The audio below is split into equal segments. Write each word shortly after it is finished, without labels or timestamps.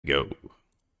Go.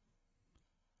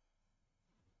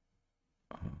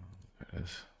 There it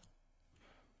is.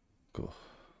 Cool.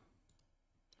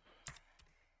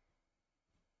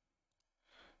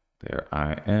 There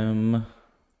I am.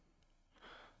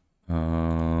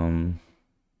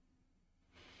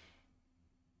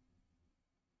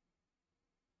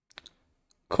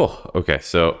 Cool. Okay,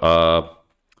 so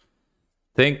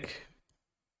think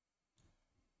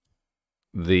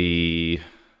the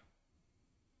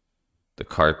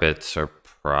carpets are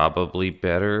probably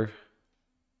better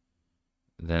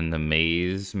than the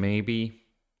maze, maybe.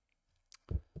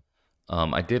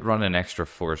 I did run an extra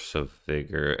force of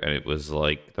vigor, and it was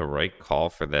like the right call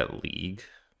for that league,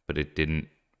 but it didn't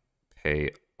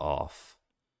pay off.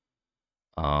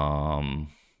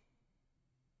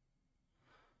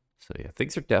 So yeah,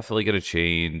 things are definitely gonna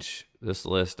change this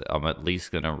list. I'm at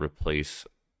least gonna replace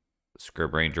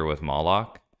Scrib Ranger with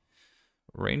Moloch.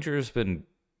 Ranger's been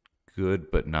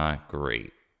good, but not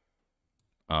great.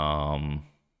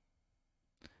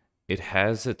 It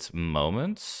has its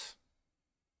moments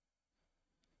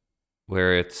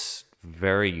where it's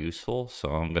very useful, so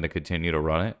I'm going to continue to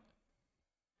run it.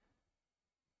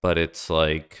 But it's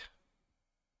like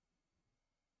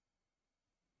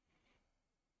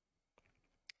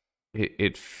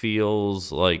it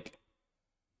feels like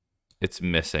it's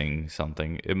missing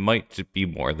something. It might be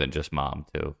more than just mom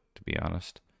too, to be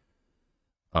honest.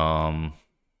 Um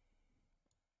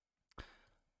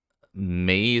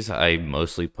Maze I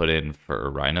mostly put in for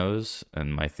rhinos,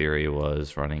 and my theory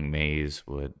was running maze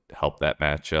would help that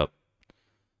matchup.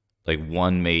 Like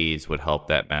one maze would help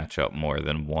that matchup more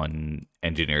than one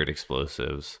engineered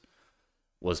explosives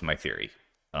was my theory.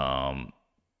 Um,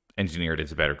 engineered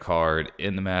is a better card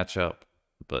in the matchup,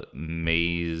 but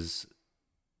maze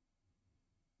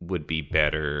would be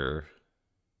better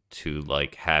to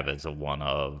like have as a one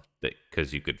of that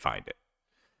because you could find it.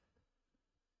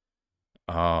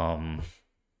 Um,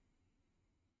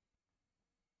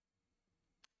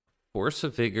 Force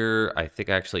of Vigor, I think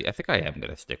I am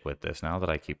gonna stick with this now that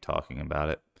I keep talking about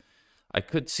it. I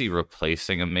could see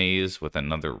replacing a maze with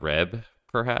another Reb,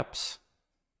 perhaps.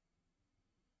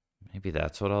 Maybe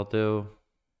that's what I'll do.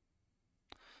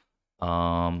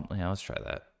 Yeah, let's try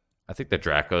that. I think the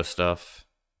Draco stuff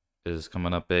is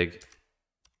coming up big.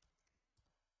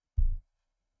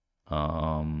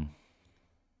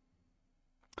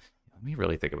 Let me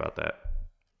really think about that.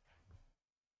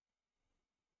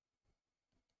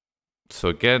 So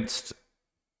against,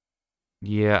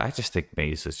 yeah, I just think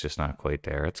Maze is just not quite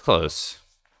there. It's close.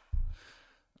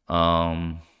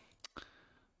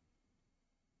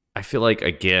 I feel like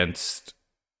against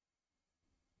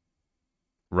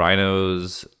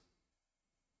Rhinos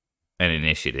and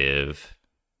Initiative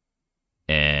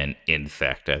and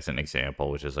Infect as an example,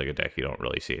 which is like a deck you don't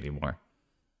really see anymore.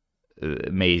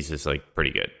 Maze is like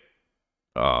pretty good.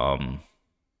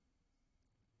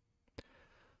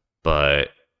 But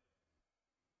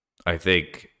I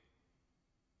think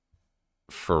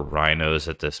for Rhinos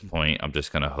at this point, I'm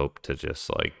just gonna hope to just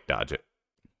like dodge it.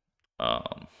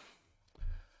 Um,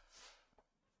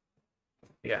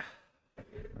 yeah,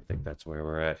 I think that's where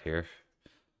we're at here.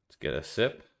 Let's get a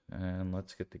sip and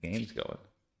let's get the games going.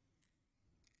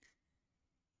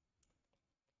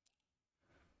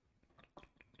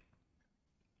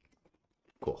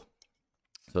 Cool.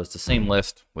 So it's the same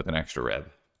list with an extra Reb.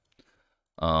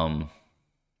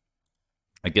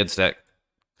 Against that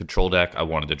control deck, I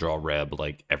wanted to draw Reb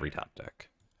like every top deck.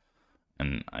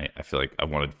 And I feel like I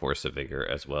wanted Force of Vigor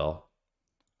as well.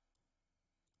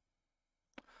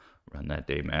 Run that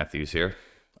Dave Matthews here.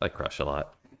 I Crush a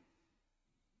lot.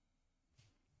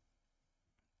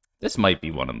 This might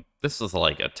be this is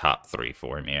like a top 3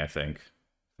 for me, I think,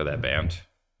 for that band.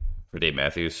 For Dave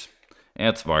Matthews. And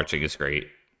its marching is great.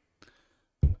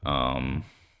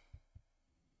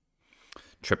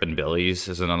 Trippin' Billies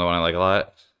is another one I like a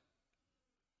lot.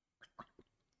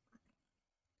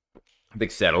 I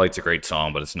think Satellite's a great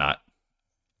song, but it's not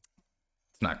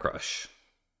Crush.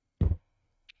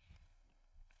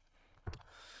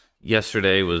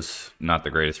 Yesterday was not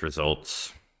the greatest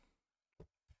results.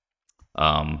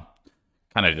 Kind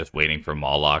of just waiting for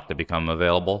Moloch to become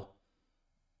available.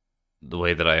 The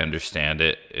way that I understand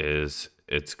it is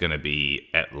it's going to be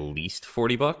at least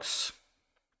 $40.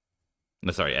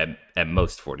 No, sorry, at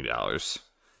most $40.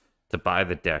 To buy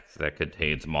the deck that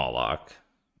contains Moloch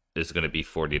is going to be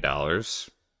 $40.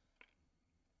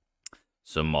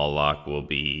 So Moloch will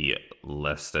be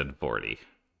less than 40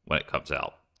 when it comes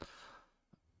out.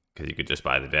 Because you could just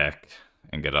buy the deck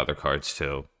and get other cards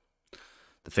too.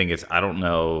 The thing is, I don't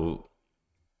know.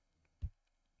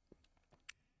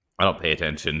 I don't pay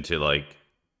attention to like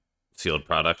sealed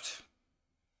product.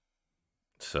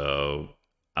 so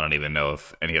I don't even know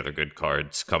if any other good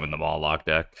cards come in the Maul Lock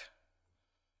deck.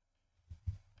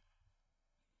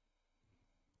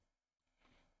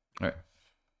 All right.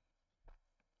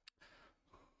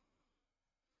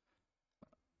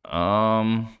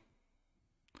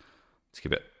 Let's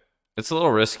keep it. It's a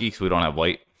little risky because we don't have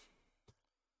white,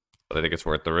 but I think it's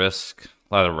worth the risk.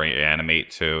 A lot of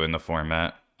reanimate too in the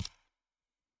format.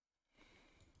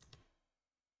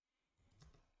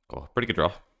 Cool. Pretty good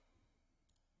draw.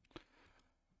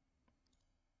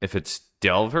 If it's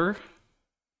Delver,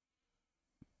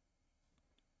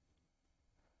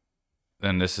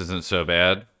 then this isn't so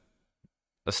bad.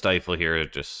 A Stifle here,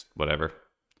 just whatever.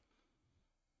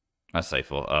 Not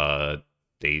Stifle,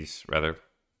 Daze, rather.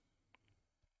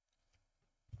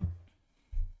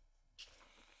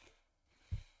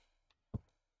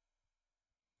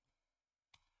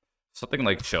 Something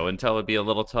like Show and Tell would be a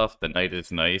little tough. The Knight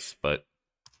is nice, but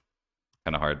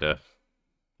kind of hard to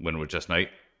win with just Knight.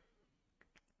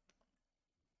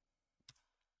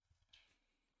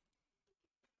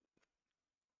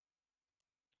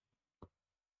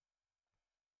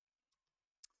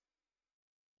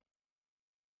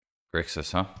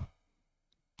 Grixis, huh?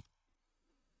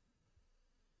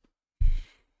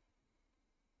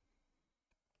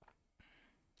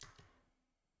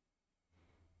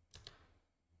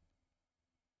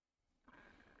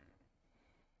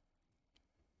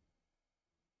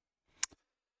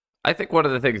 I think one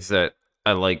of the things that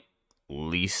I like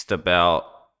least about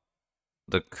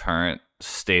the current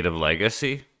state of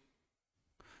Legacy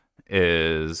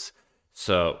is,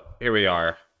 so here we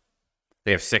are.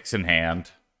 They have 6 in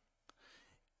hand.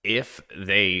 If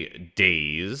they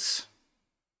daze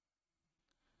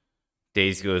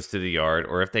goes to the yard,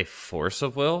 or if they Force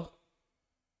of Will,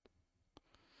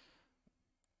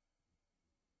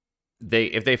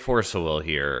 if they Force of Will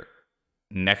here,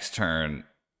 next turn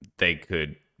they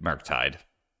could Murktide,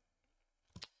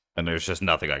 and there's just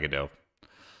nothing I can do.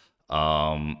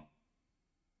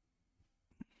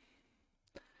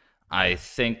 I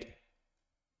think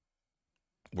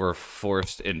we're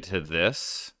forced into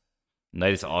this.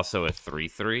 Knight is also a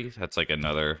 3/3. That's like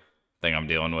another thing I'm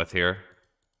dealing with here.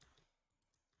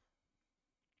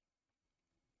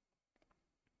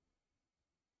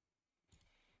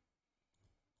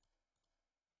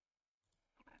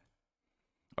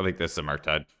 I think this is a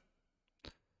Murktide.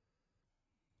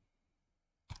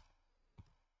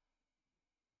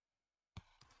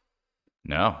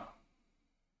 No.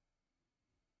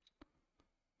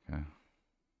 Okay.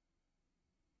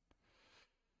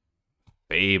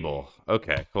 Fable.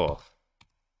 Okay, cool.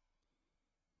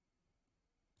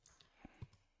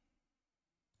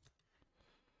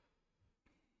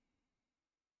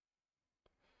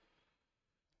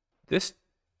 This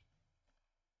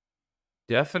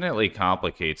definitely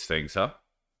complicates things, huh?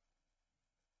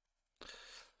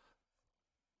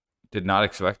 Did not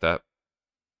expect that.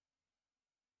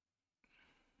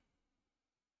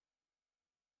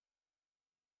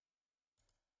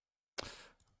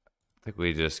 I think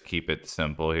we just keep it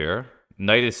simple here.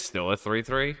 Knight is still a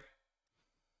 3/3.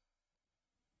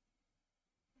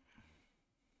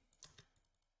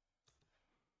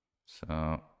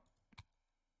 So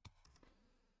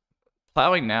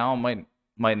plowing now might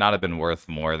not have been worth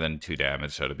more than 2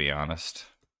 damage, so to be honest.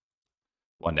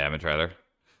 1 damage rather.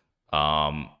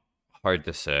 Hard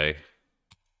to say,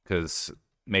 because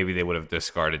maybe they would have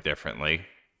discarded differently.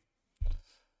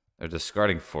 They're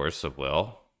discarding Force of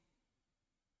Will.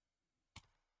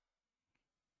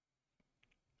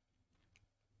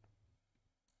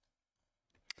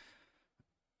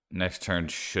 Next turn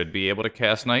should be able to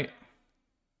cast Knight.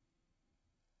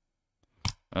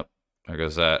 Oh, there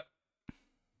goes that.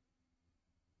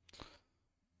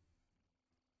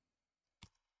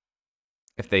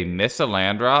 If they miss a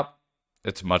land drop,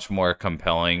 it's much more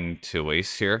compelling to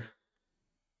waste here.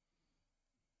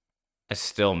 I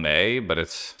still may, but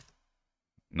it's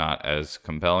not as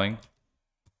compelling.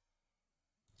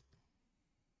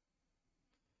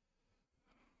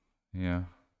 Yeah.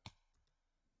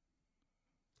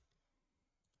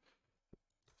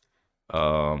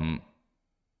 Um,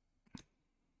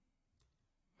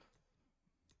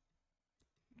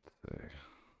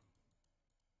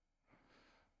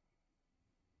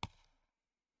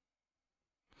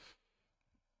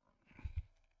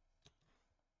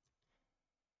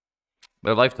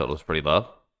 their life total is pretty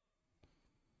low.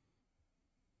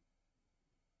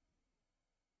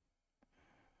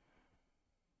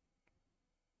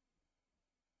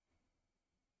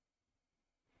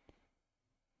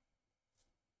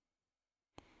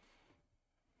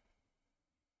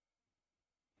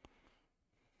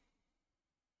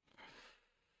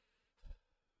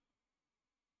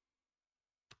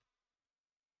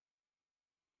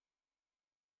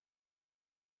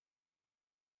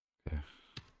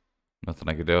 Nothing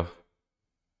I could do.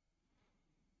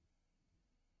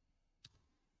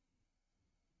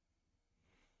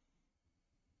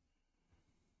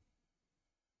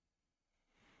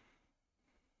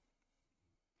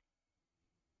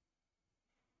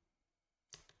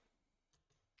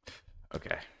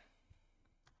 Okay.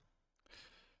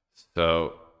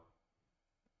 So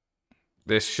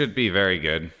this should be very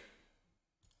good.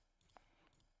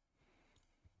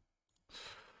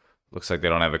 Looks like they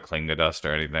don't have a cling to dust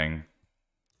or anything.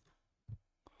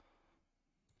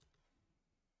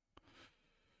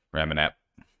 Ramanap.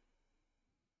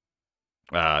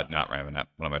 Not Ramanap.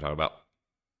 What am I talking about?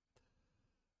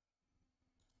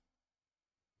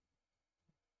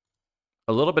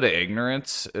 A little bit of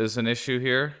ignorance is an issue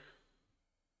here.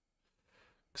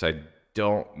 Because I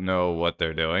don't know what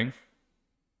they're doing.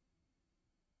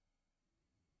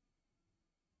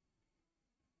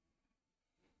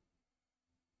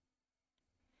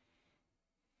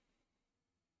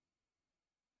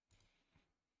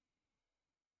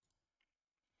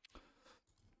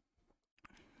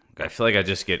 I feel like I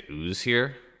just get ooze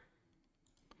here.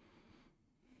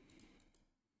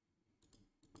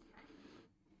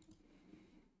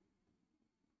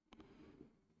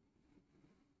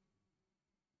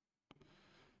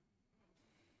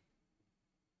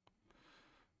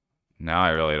 Now I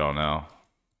really don't know.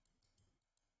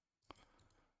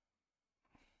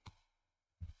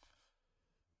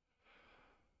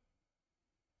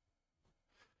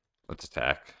 Let's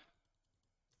attack.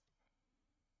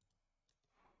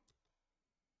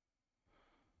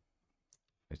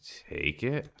 I take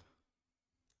it?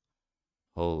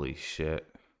 Holy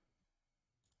shit.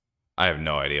 I have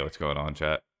no idea what's going on,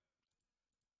 chat.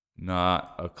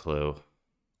 Not a clue.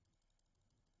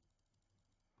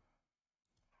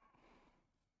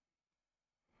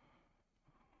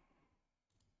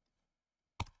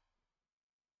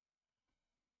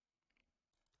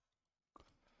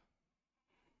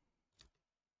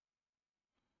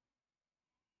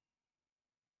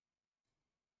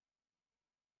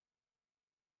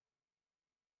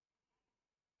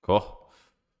 Cool.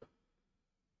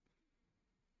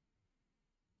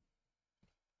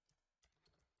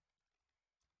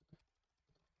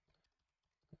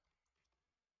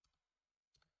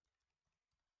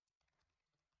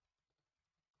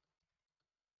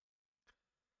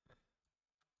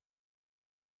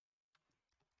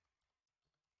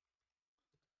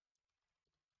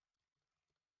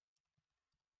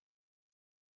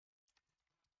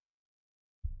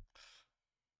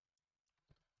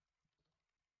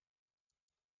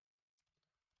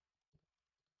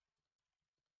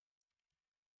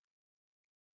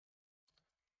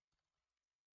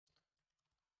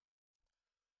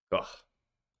 Ugh.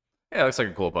 Yeah, looks like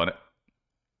a cool opponent.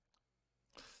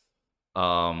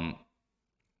 Um,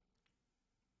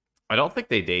 I don't think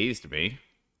they dazed me.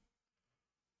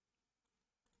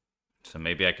 So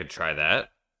maybe I could try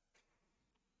that.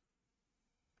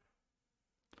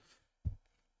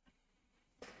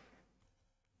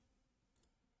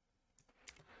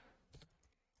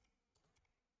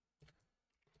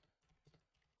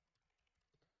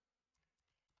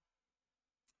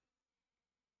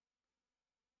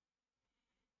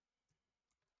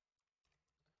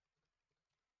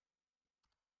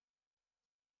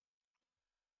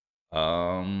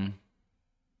 Um,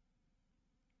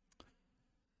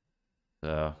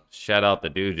 so shout out the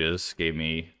Dooges. Gave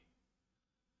me.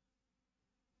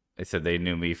 They said they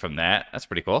knew me from that. That's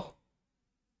pretty cool.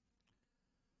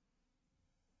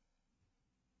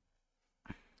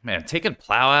 Man, taking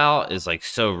Plow out is like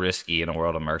so risky in a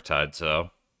world of Murktide,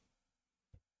 so.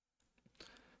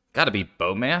 Gotta be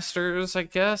Bowmasters, I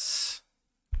guess.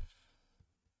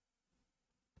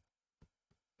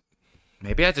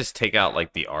 Maybe I just take out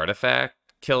like the artifact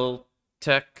kill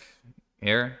tech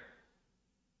here.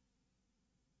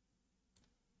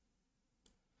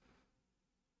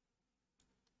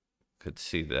 Could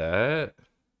see that.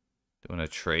 Doing a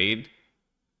trade.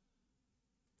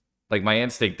 Like my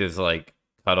instinct is like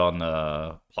cut on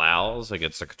the plows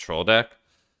against the control deck.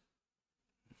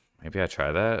 Maybe I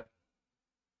try that.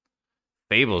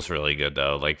 Fable's really good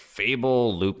though. Like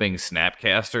Fable looping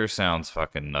Snapcaster sounds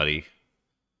fucking nutty.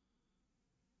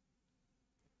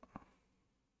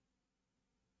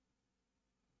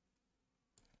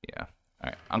 Yeah.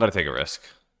 Alright. I'm gonna take a risk.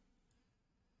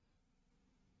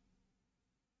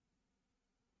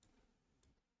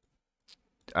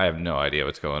 I have no idea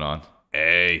what's going on.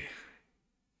 Hey.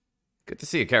 Good to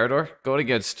see you, Carador. Going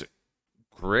against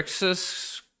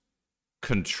Grixis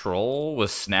Control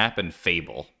with Snap and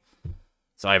Fable.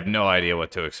 So I have no idea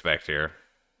what to expect here.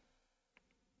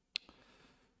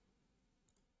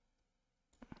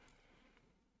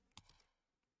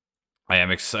 I am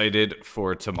excited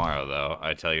for tomorrow, though.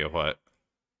 I tell you what.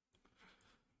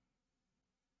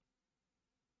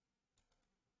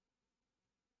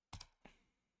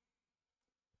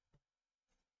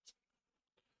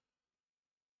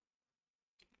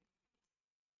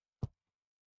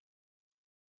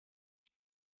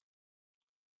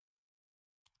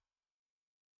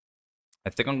 I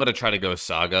think I'm going to try to go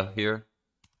Saga here.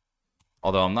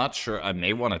 Although I'm not sure. I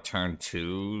may want to turn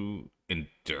to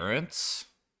Endurance.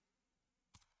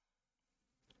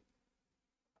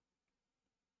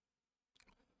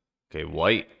 Okay,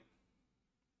 White.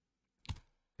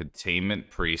 Containment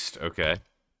Priest. Okay.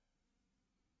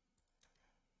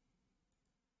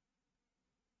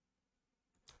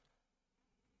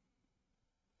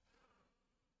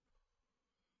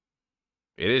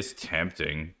 It is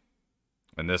tempting.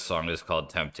 And this song is called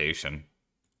Temptation.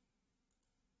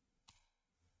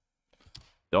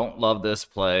 Don't love this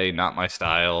play. Not my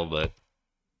style, but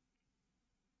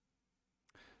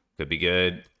could be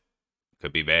good.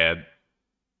 Could be bad.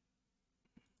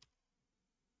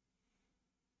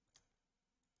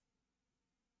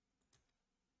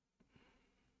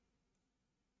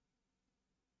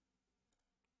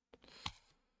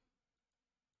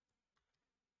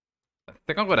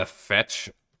 I think I'm going to fetch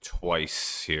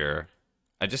twice here.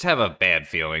 I just have a bad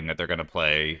feeling that they're going to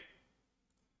play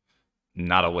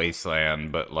not a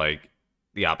Wasteland, but like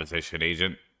the opposition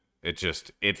agent.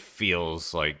 It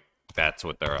feels like that's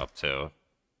what they're up to.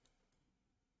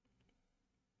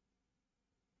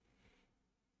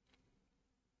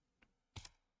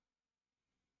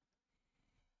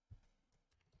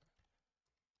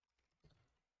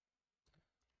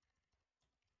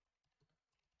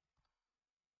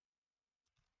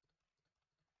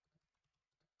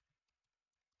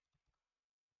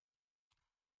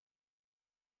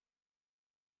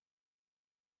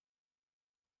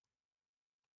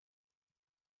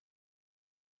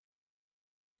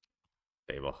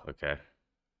 Stable, okay.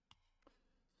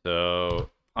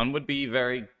 So, Pun would be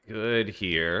very good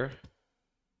here.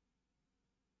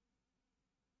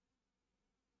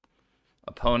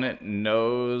 Opponent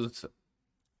knows...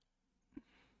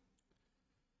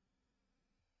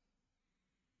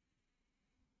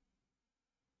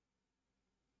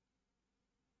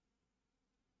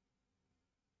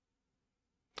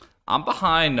 I'm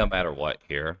behind no matter what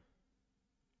here.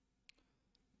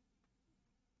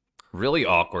 Really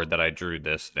awkward that I drew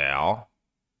this now.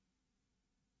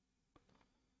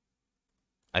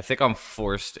 I think I'm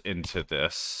forced into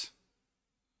this.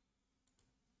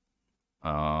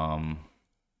 They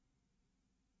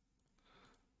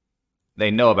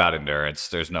know about Endurance.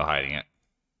 There's no hiding it.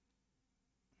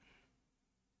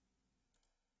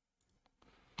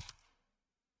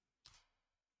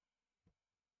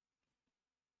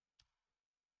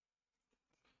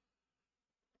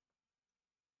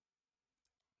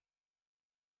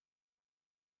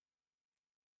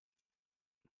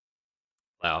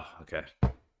 Wow, okay.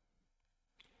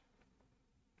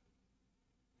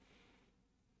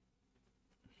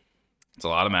 It's a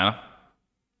lot of mana.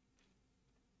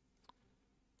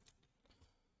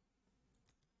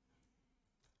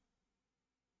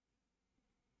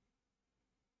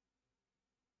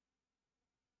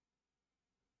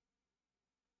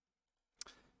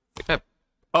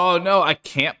 Oh no, I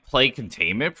can't play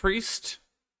Containment Priest?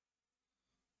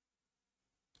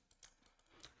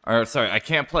 Or sorry, I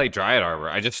can't play Dryad Arbor.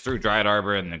 I just threw Dryad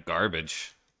Arbor in the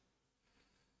garbage.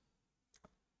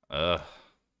 Ugh.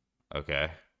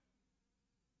 Okay.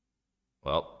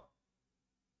 Well.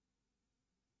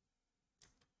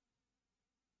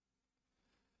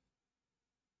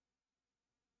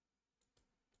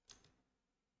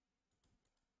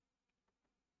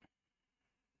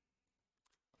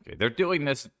 Okay, they're doing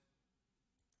this.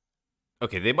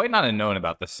 Okay, they might not have known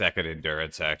about the second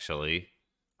Endurance, actually.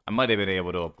 I might have been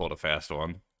able to have pulled a fast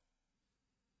one.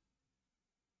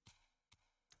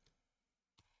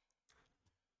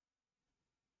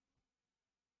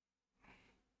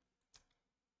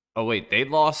 Oh, wait, they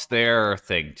lost their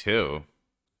thing, too.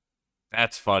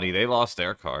 That's funny. They lost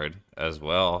their card as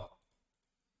well.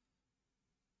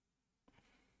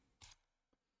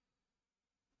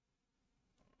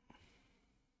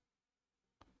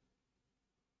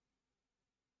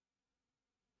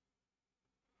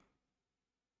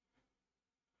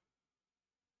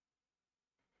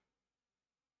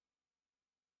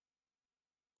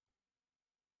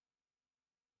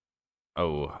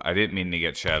 Oh, I didn't mean to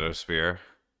get Shadow Spear.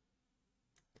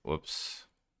 Whoops.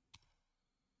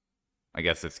 I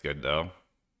guess it's good, though.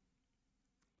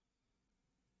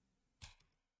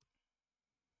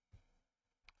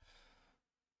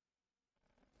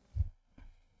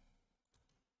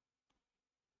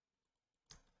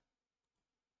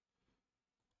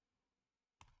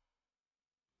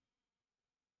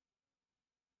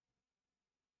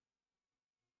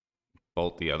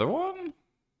 bolt the other one?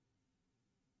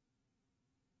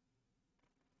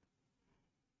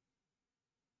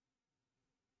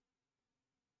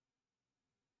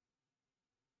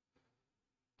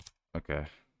 Okay.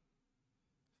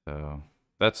 So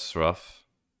that's rough.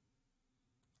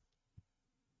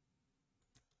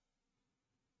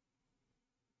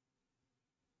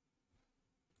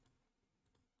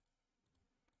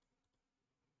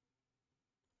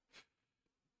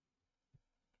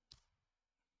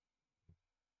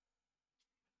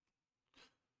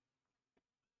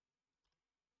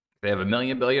 They have a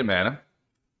million billion mana.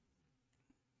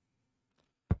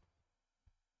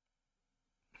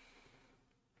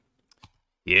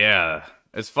 Yeah.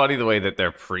 It's funny the way that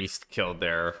their priest killed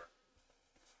their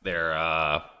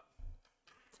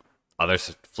other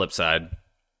flip side.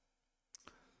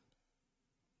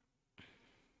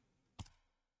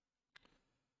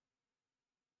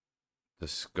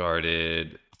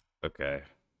 Discarded. Okay.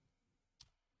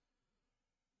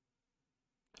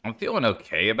 I'm feeling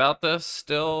okay about this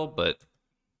still, but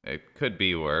it could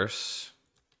be worse.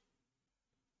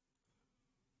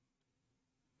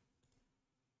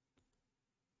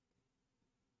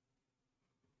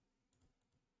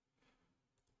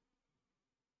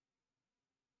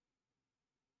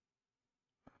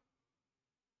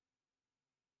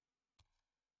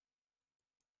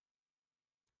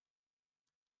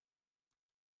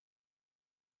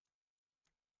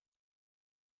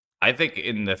 I think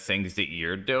in the things that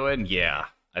you're doing, yeah,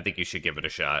 I think you should give it a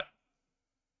shot.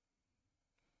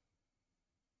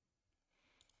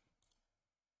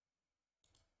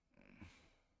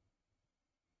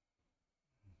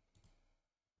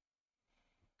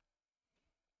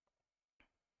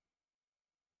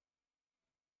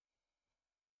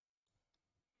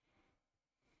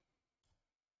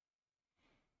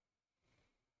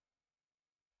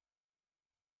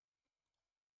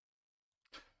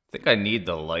 I think I need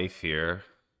the life here.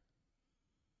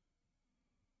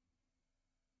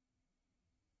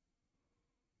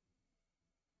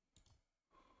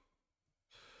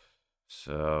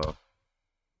 So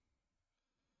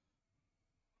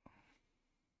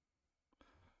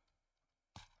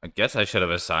I guess I should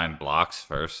have assigned blocks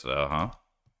first, though, huh?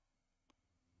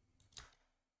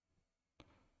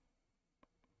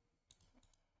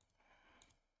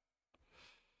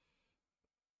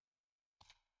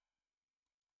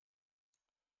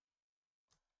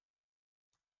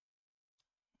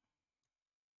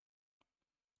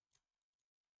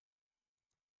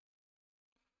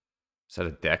 Is that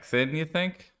a deck thin, you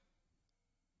think?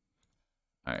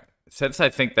 All right. Since I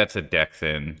think that's a deck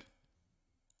thin,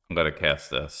 I'm going to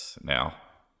cast this now.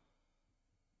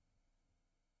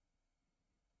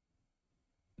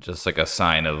 Just like a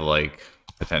sign of, like,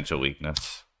 potential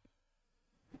weakness.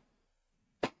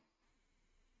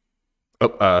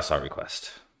 Oh, sorry,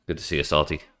 Quest. Good to see you,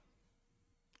 Salty.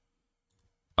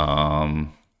 I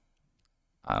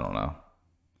don't know.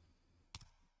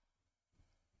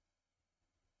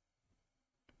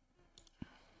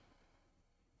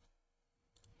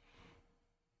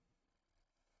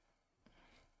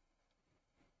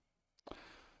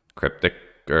 Cryptic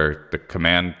or the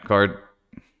command card.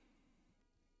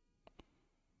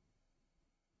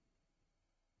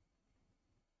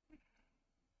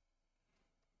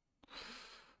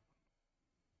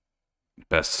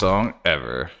 Best song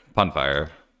ever. Punfire.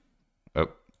 Oh,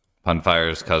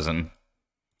 Punfire's cousin.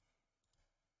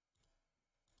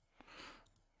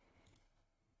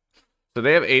 So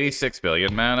they have 86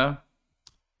 billion mana.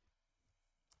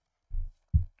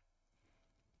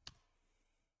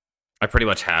 I pretty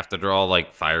much have to draw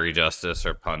like Fiery Justice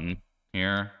or Pun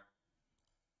here.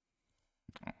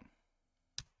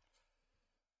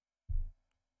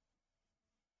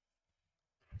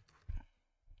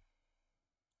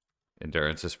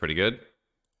 Endurance is pretty good.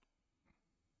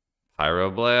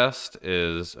 Pyroblast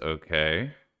is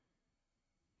okay.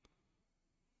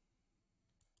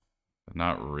 But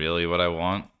not really what I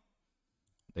want.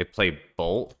 They play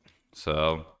Bolt,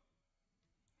 so...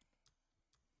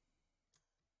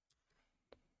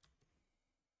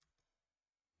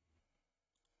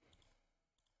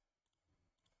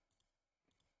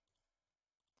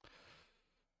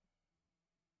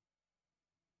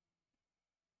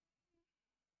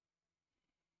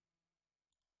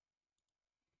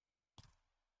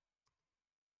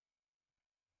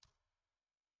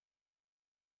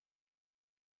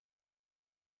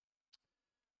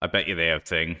 I bet you they have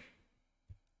Thing.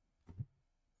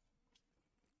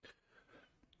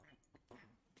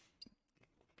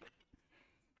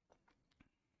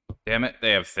 Damn it,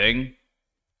 they have Thing.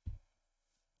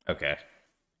 Okay.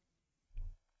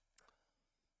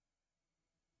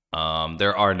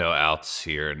 There are no outs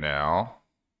here now.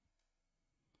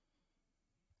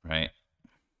 right?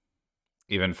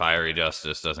 Even Fiery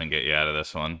Justice doesn't get you out of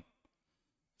this one.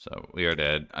 So we are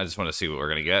dead. I just want to see what we're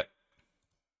going to get.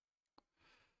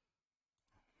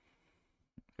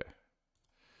 Okay.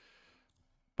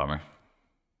 Bummer.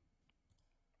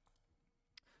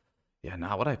 Yeah,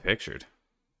 not what I pictured.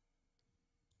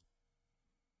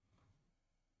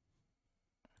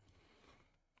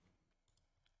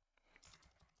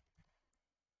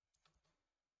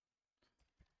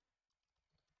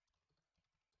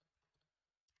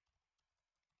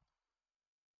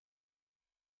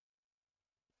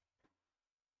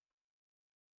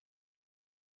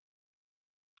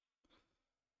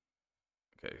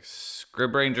 Okay,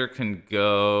 Scrib Ranger can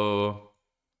go.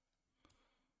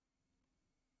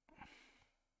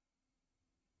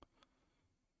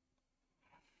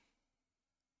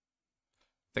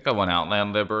 I think I want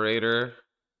Outland Liberator.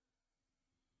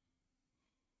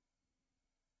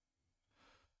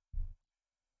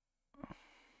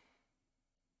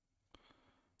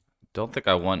 Don't think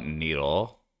I want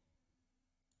Needle.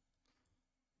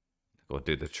 We'll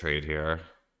do the trade here.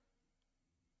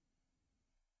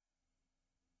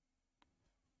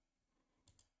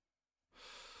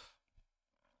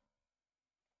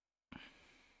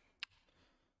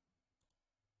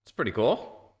 It's pretty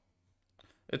cool.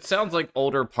 It sounds like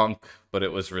older Punk, but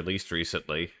it was released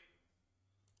recently.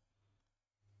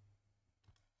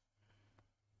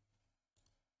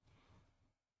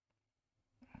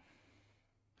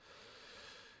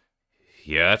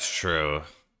 Yeah, that's true.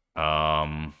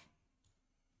 Trying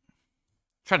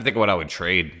to think of what I would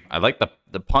trade. I like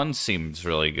the pun seems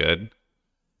really good.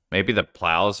 Maybe the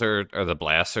plows or the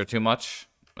blasts are too much.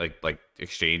 Like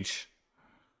exchange.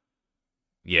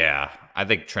 Yeah, I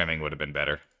think trimming would have been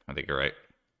better. I think you're right.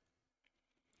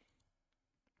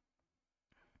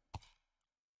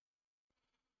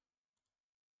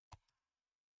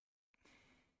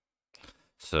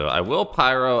 So I will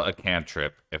pyro a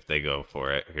cantrip if they go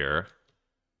for it here.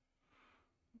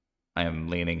 I am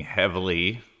leaning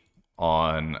heavily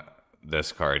on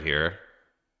this card here.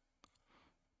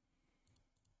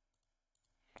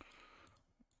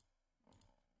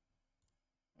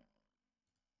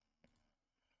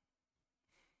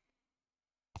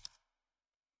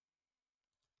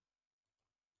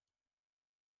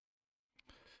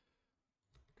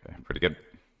 Okay, pretty good.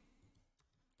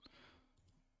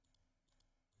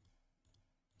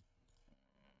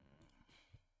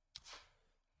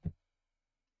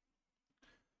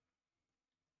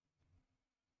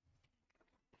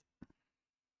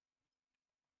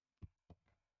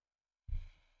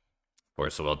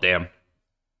 Force the will, damn.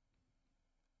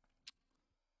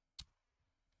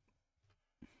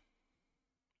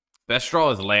 Best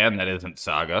draw is land that isn't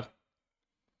Saga.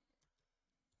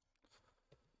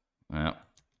 Well,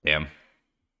 damn.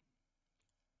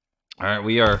 All right,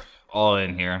 we are all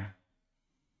in here.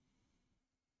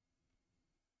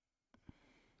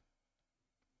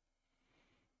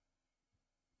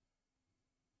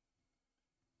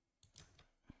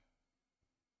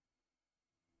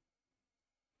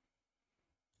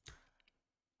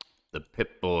 The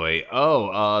Pip-Boy.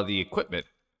 Oh, the equipment.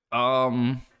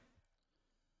 I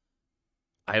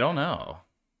don't know.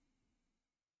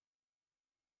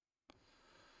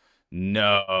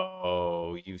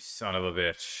 No, you son of a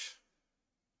bitch.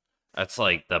 That's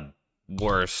like the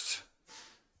worst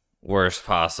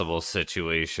possible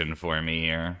situation for me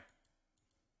here.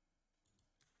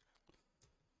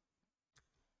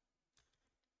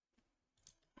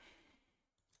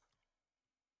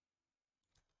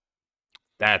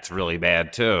 That's really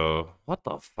bad too. What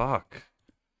the fuck?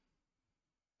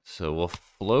 So we'll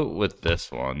float with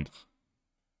this one.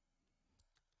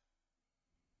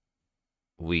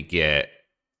 We get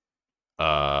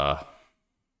gosh.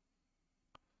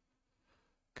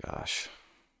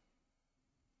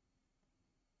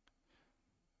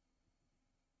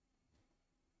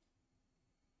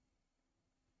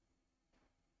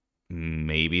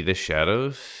 Maybe the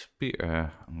shadows be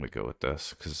I'm gonna go with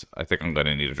this because I think I'm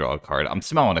gonna need to draw a card. I'm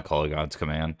smelling a Call of God's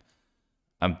Command.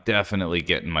 I'm definitely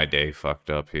getting my day fucked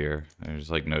up here.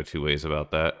 There's like no two ways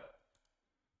about that.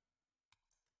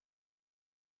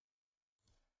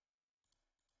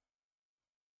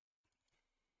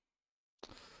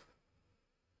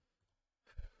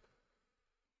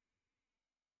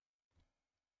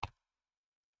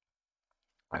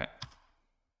 All right.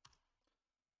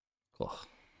 Cool.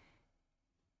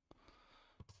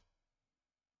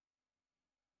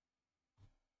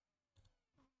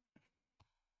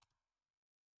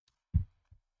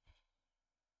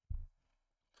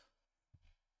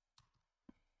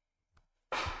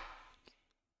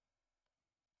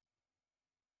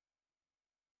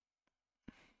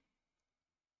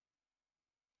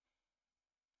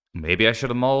 Maybe I should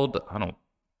have mulled. I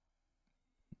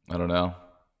don't know.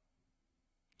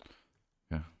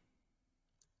 Yeah.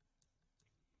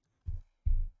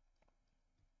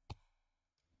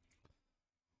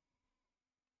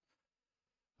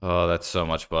 Oh, that's so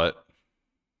much butt.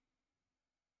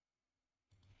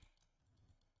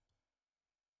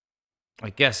 I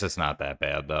guess it's not that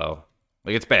bad though.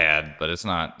 Like it's bad, but it's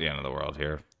not the end of the world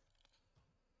here.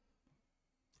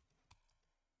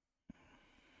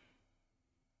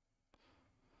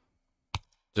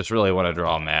 Just really want to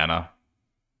draw mana.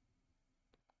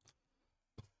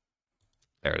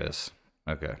 There it is.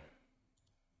 Okay.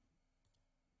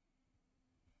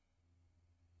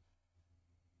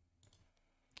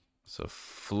 So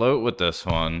float with this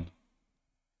one.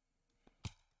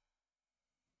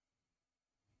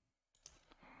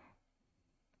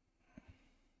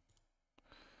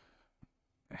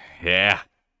 Yeah.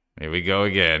 Here we go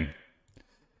again.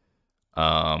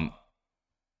 Um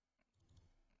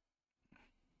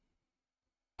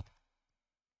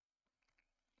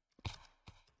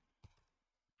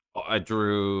I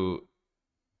drew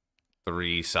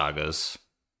 3 sagas.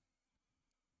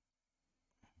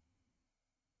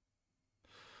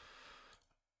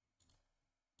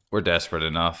 We're desperate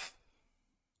enough.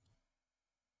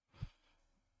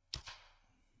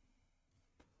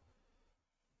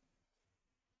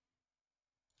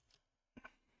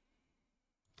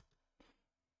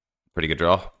 Pretty good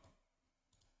draw.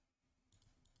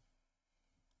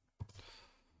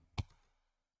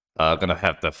 Gonna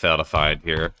have to fail to find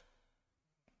here.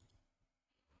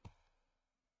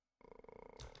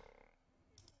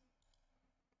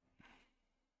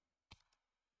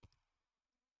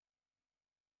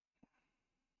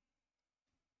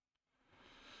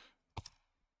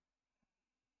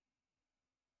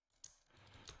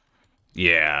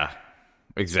 Yeah,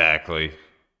 exactly.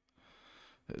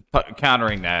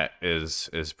 Countering that is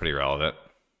pretty relevant.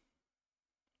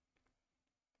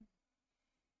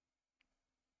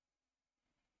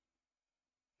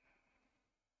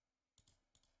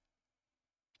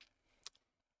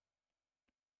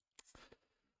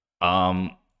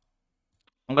 I'm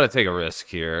gonna take a risk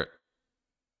here.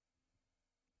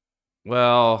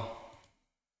 Well,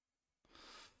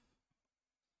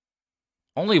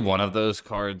 only one of those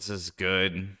cards is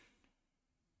good.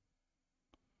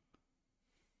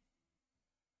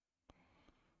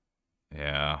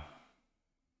 Yeah.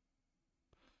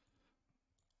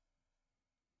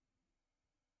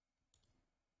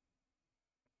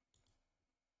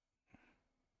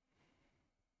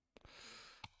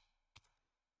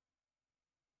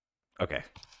 Okay.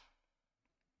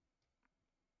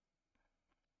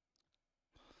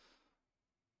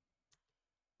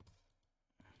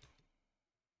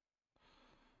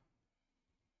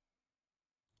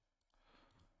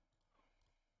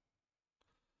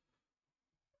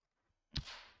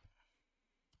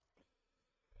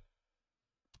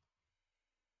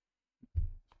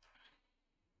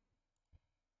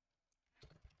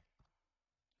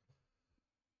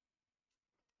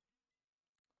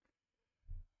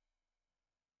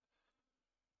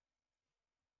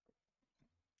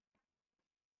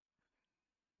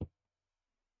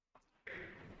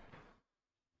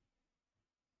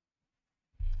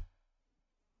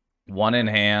 One in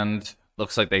hand.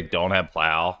 Looks like they don't have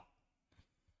plow.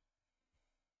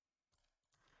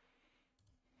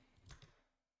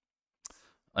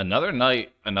 Another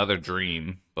night, another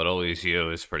dream, but always you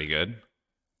is pretty good.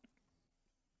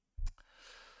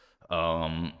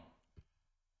 Um,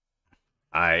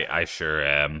 I sure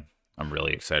am. I'm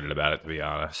really excited about it, to be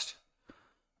honest.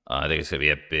 I think it's gonna be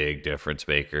a big difference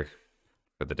maker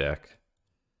for the deck.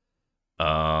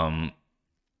 All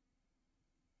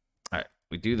right,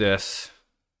 we do this.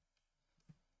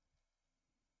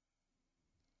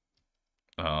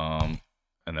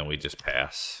 And then we just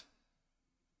pass.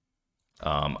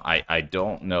 I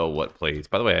don't know what plays.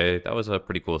 By the way, that was a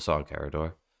pretty cool song,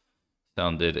 Carador.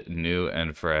 Sounded new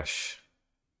and fresh.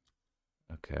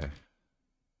 Okay.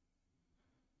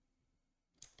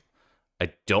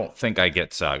 I don't think I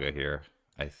get Saga here.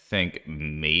 I think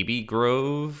maybe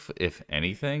Grove, if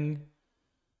anything.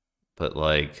 But,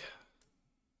 like,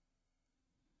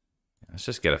 let's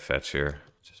just get a fetch here.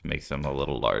 Just makes them a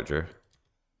little larger.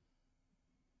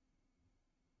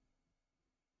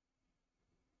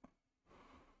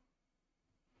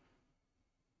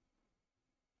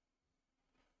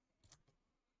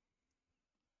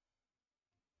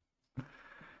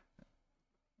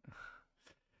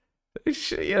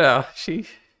 You know,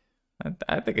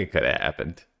 I think it could have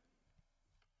happened.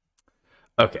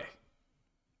 Okay.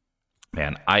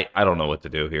 Man, I don't know what to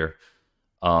do here.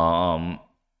 Um,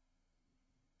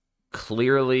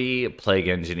 Clearly, Plague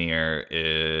Engineer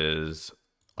is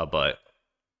a butt.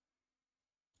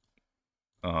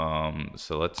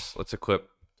 So let's equip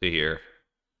to here.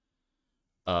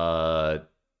 10-10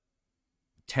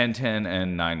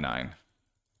 and 9-9.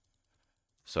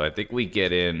 So I think we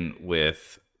get in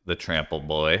with the Trample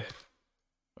Boy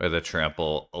or the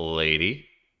Trample Lady.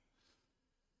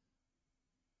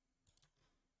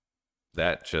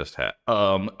 That just happened.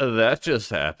 Alright.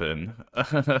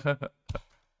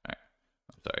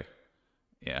 I'm sorry.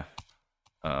 Yeah.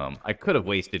 I could have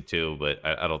wasted two, but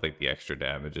I don't think the extra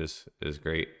damage is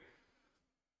great.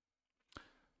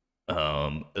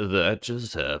 That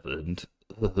just happened.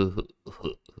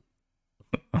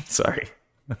 I'm sorry.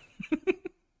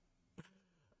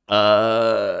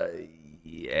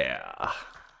 Yeah.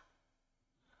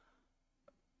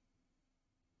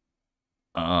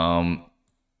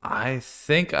 I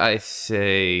think I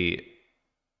say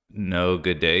no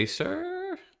good day, sir.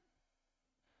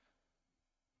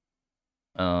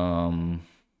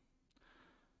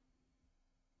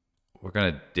 We're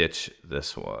gonna ditch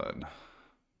this one.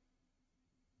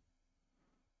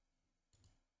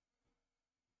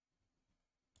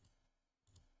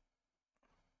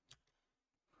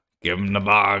 Give him the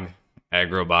bog.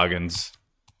 Aggro boggins.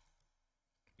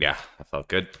 Yeah, that felt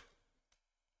good.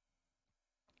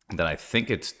 Then I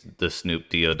think it's the Snoop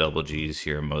Do double G's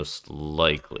here, most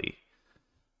likely.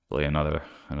 Boy, another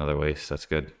waste. That's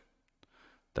good.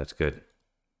 That's good.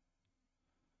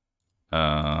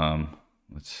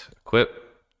 Let's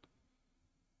equip.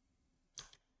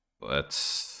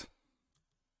 Let's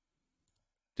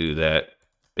do that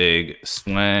big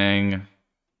swing.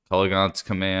 Polygon's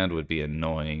command would be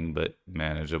annoying, but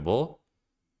manageable.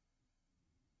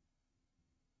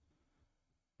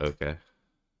 Okay.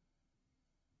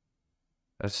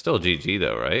 That's still GG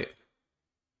though, right?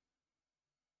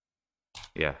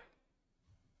 Yeah.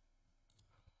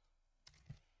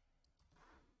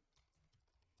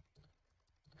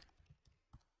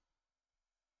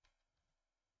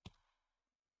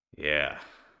 Yeah.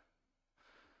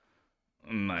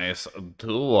 Nice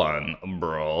 2-1,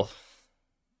 bro.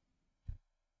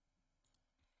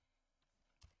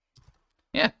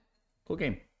 Yeah. Cool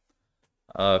game.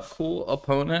 Cool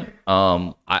opponent.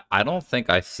 I don't think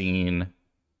I've seen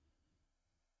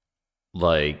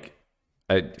like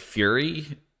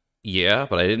Fury, yeah,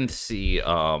 but I didn't see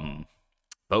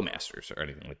Bowmasters or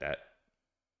anything like that.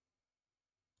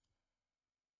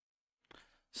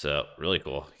 So really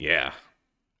cool. Yeah.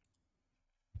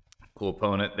 Cool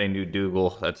opponent. They knew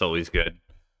Dougal. That's always good.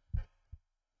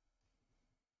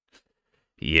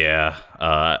 Yeah.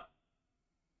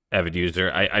 Avid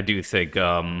user. I do think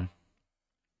I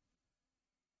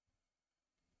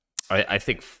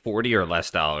think $40 or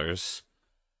less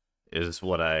is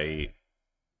what I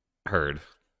heard,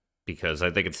 because I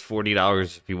think it's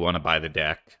 $40 if you want to buy the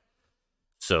deck.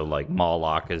 So like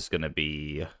Moloch is going to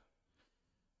be,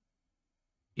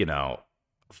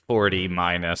 40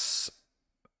 minus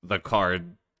the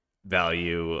card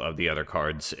value of the other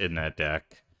cards in that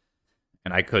deck.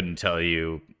 And I couldn't tell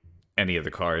you any of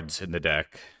the cards in the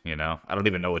deck, I don't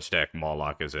even know which deck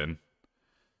Moloch is in.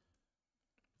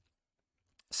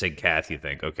 St. Cath, you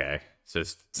think? Okay. So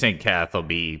St. Cath will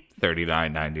be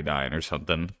 $39.99 or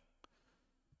something.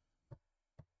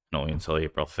 No, until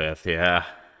April 5th, yeah.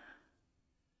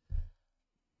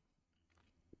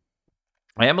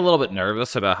 I am a little bit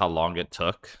nervous about how long it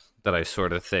took, that I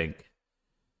sort of think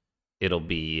it'll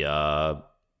be a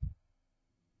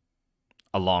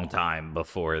long time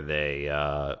before they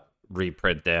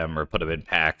reprint them or put them in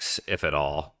packs, if at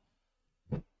all.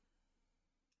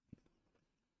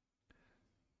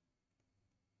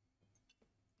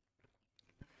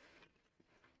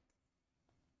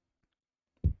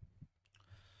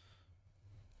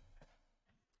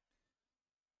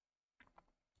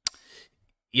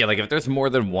 Yeah, like if there's more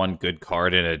than one good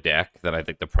card in a deck, then I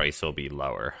think the price will be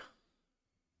lower.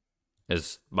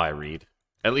 Is my read.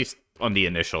 At least on the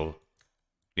initial,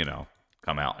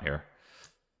 come out here.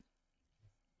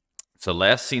 So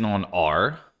last seen on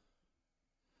R.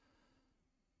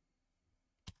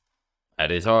 That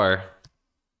is R.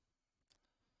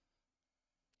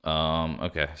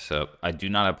 Okay, so I do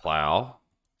not have Plow.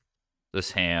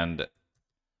 This hand.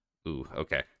 Ooh,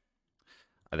 okay.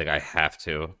 I think I have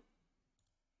to.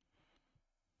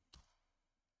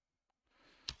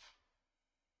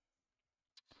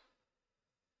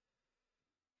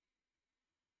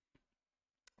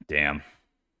 Damn.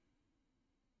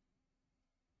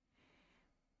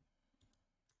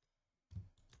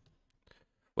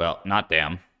 Well, not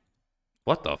damn.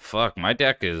 What the fuck? My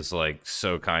deck is, like,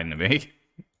 so kind to me.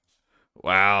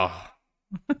 Wow.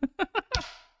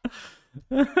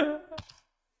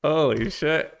 Holy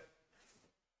shit.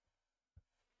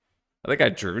 I think I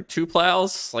drew 2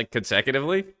 plows, like,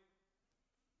 consecutively.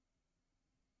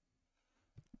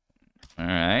 All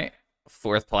right.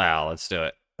 4th plow. Let's do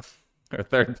it. Or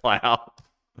 3rd plow.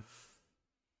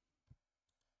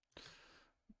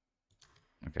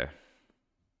 Okay.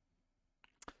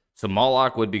 So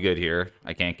Moloch would be good here.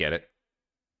 I can't get it,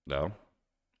 though.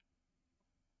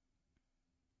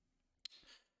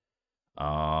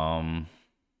 I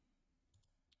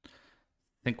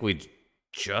think we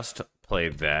just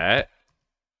played that.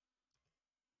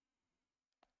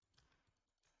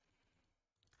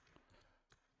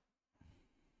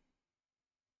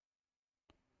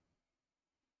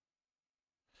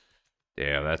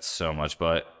 Damn, that's so much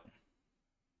butt.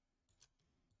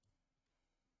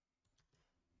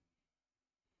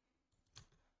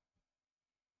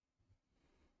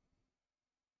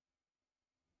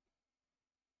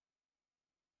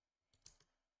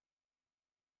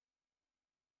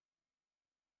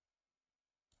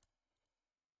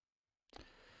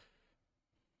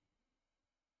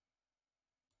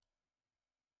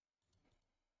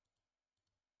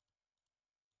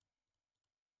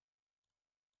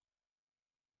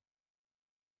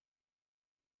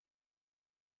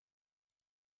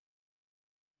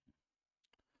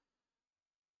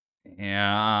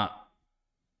 Yeah.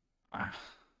 I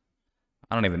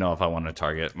don't even know if I want to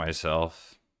target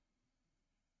myself.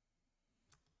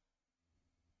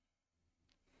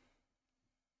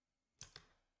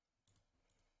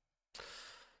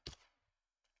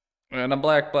 And I'm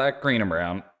black, black, green, and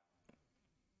brown.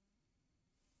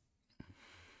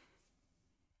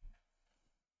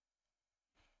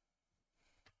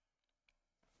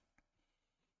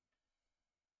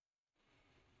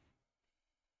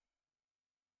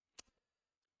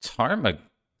 Tarmagoyf.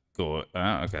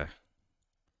 Okay.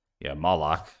 Yeah,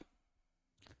 Moloch.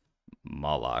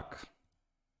 Moloch.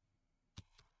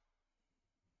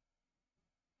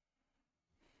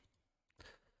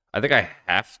 I think I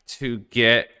have to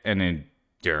get an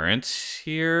endurance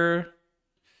here.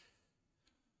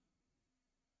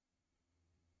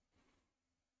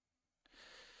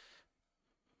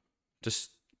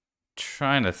 Just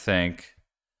trying to think.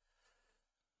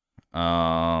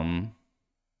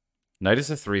 Knight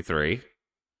is a 3/3.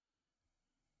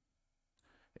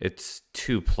 It's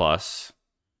 2+.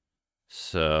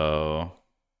 So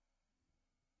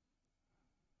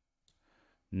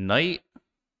Knight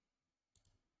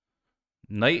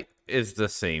is the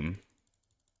same.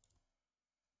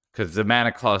 Because the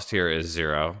mana cost here is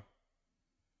 0.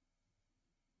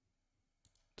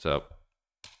 So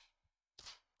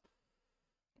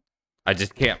I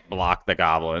just can't block the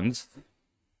goblins.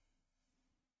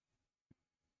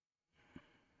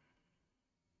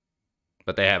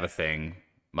 But they have a thing.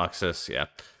 Muxus, yeah.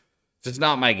 It's just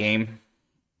not my game.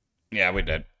 Yeah, we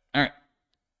did. All right.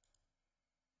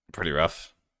 Pretty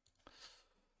rough.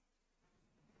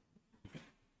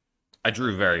 I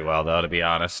drew very well, though, to be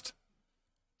honest.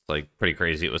 It's like pretty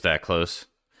crazy it was that close.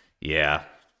 Yeah.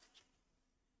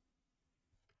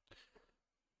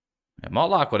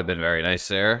 Moloch would have been very nice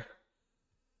there.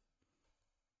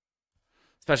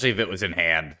 Especially if it was in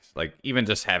hand. Like, even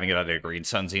just having it under Green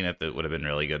Sun Zenith, that would have been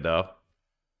really good, though.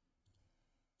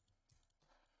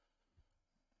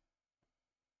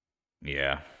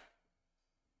 Yeah.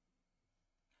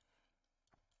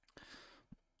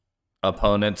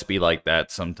 Opponents be like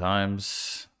that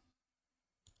sometimes.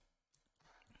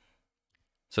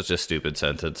 Such a stupid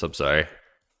sentence, I'm sorry.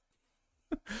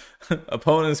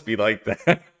 Opponents be like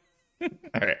that.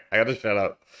 Alright, I gotta shut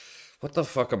up. What the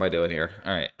fuck am I doing here?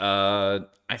 Alright,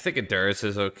 I think Endurance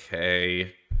is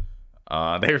okay.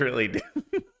 They really do.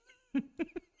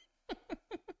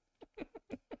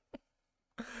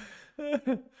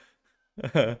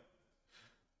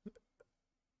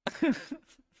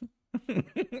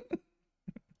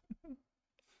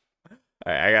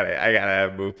 I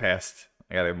gotta move past.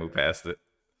 I gotta move past it.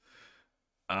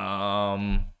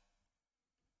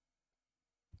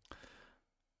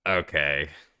 Okay.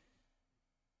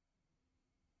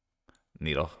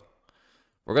 Needle.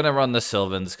 We're gonna run the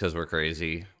Sylvans because we're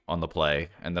crazy on the play,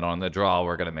 and then on the draw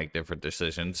we're gonna make different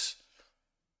decisions.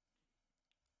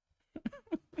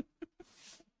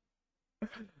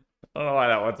 I don't know why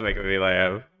that one's making me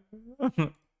laugh.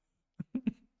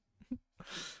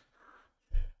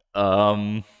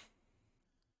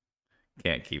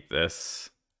 Can't keep this.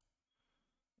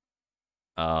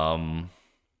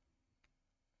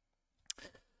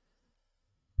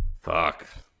 Fuck.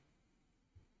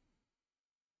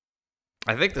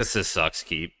 I think this is sucks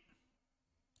keep.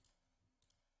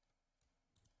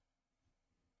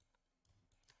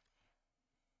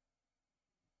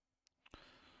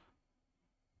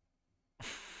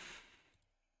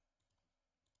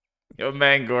 Yo,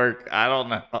 Mangork, I don't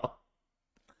know.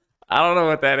 I don't know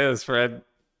what that is, Fred.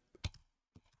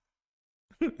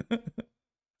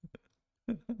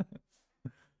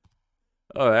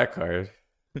 Oh, that card.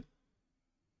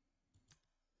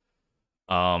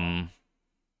 Um,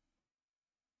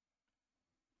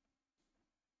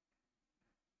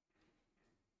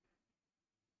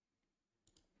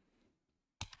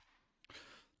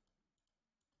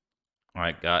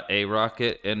 I got a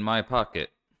rocket in my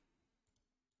pocket.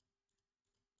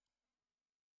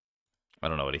 I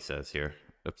don't know what he says here.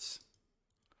 Oops.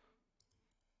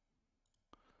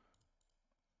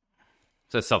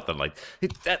 Says something like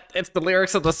that. It's the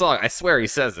lyrics of the song. I swear he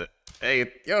says it.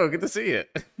 Hey, yo, good to see you.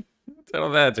 Total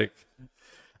magic.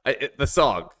 The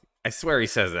song. I swear he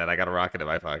says that. I got a rocket in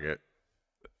my pocket.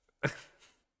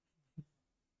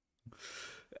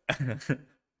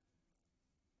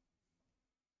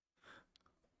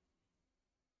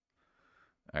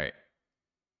 All right.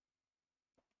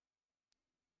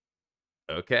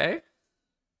 Okay.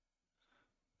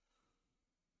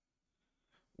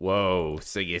 Whoa.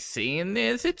 So you're seeing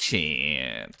there's a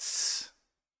chance.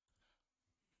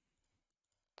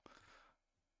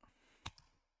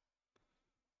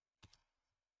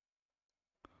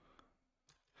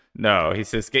 No, he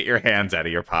says, get your hands out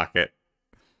of your pocket.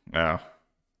 No.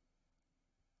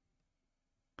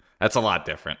 That's a lot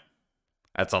different.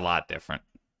 That's a lot different.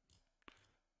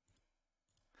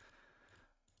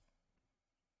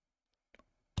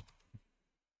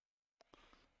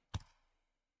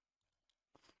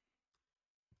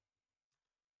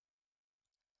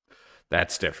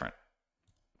 That's different.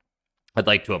 I'd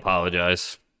like to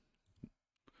apologize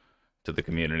to the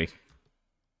community.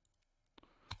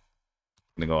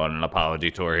 I'm going to go on an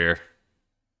apology tour here.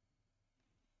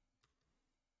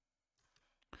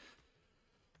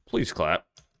 Please clap.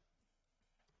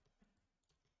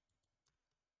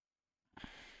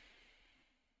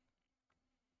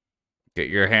 Get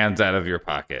your hands out of your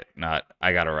pocket. Not,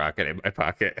 I got a rocket in my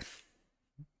pocket.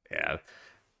 Yeah.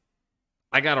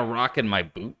 I got a rock in my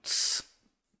boots.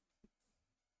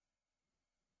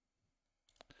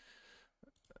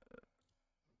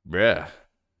 Yeah.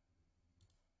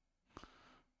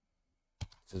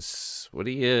 Just, what are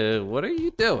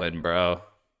you doing, bro?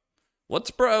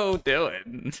 What's bro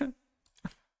doing?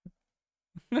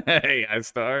 Hey, I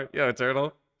star. Yo,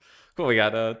 turtle. Cool, we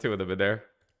got two of them in there.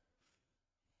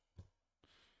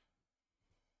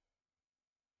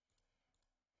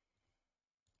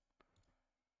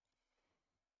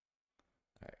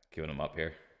 All right, queuing them up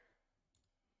here.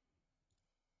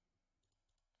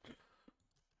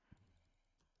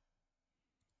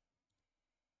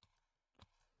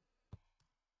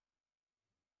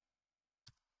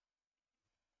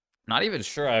 Not even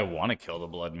sure I want to kill the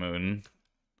Blood Moon.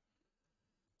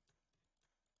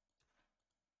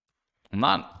 I'm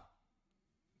not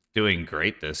doing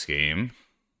great this game.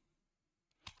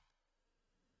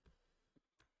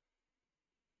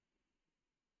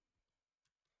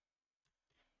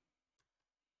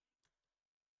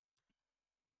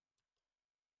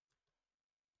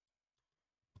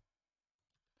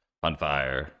 On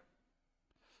fire.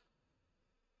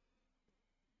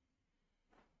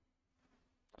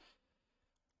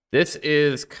 This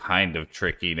is kind of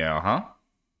tricky now, huh?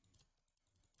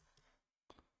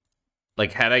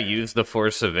 Like, had I used the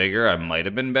Force of Vigor, I might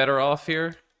have been better off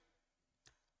here.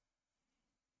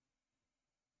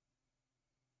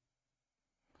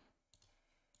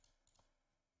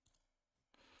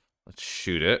 Let's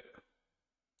shoot it.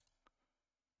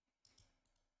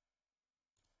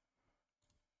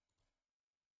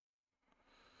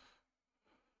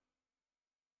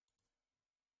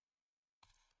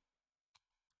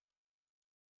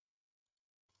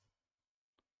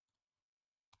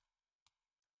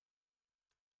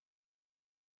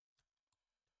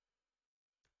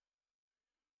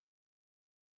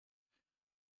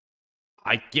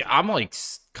 I'm like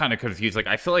kind of confused. Like,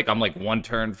 I feel like I'm like one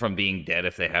turn from being dead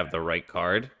if they have the right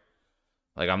card.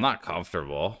 Like, I'm not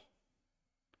comfortable.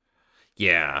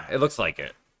 Yeah, it looks like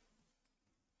it.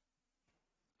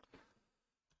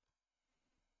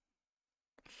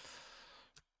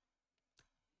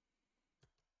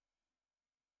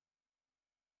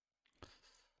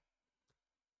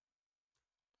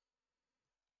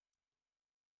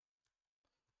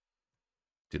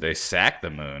 Do they sack the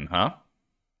moon, huh?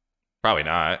 Probably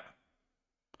not.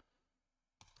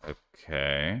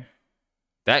 Okay.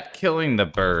 That killing the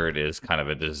bird is kind of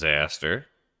a disaster.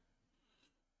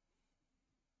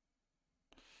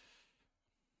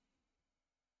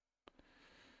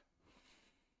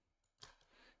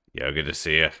 Yo, good to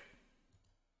see you.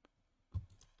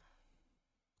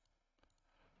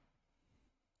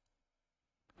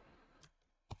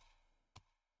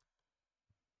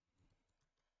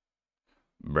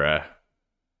 Bruh.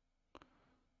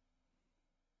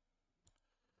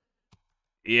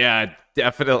 Yeah,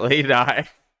 definitely not.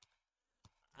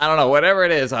 I don't know. Whatever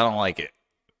it is, I don't like it.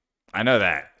 I know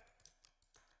that.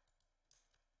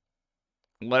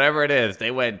 Whatever it is,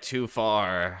 they went too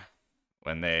far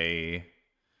when they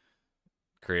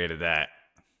created that.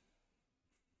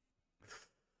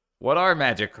 What are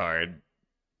magic card?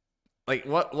 Like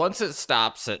what once it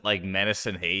stops at like menace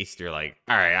and haste, you're like,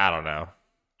 all right, I don't know.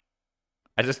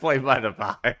 I just play by the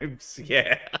vibes.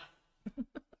 Yeah.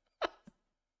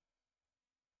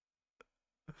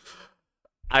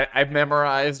 I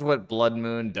memorized what Blood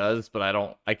Moon does,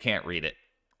 but I can't read it.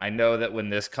 I know that when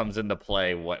this comes into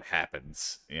play, what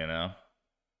happens, you know?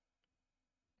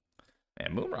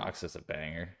 Man, Moonrocks is a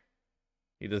banger.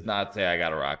 He does not say I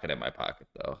got a rocket in my pocket,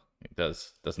 though. He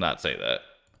does not say that.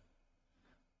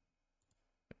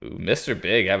 Ooh, Mr.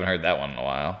 Big, haven't heard that one in a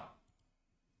while.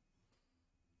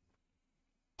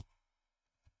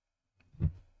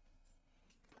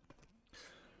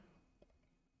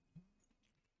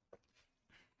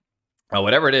 Oh,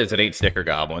 whatever it is, it ain't Sticker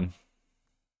Goblin.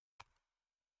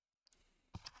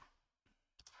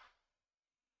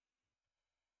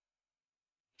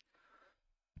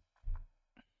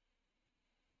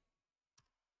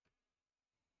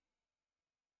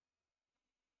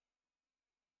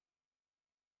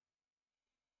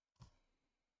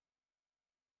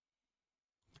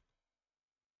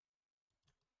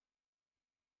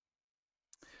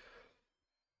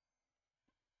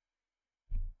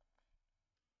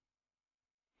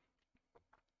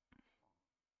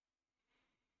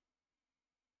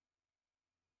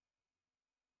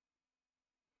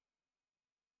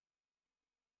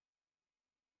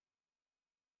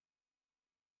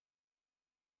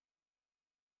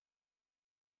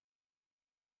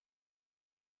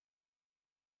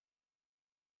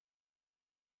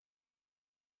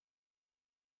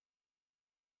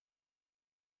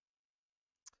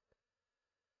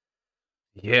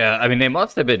 Yeah, I mean, they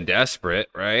must have been desperate,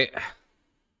 right?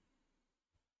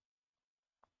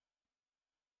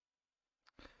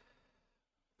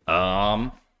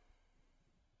 Um,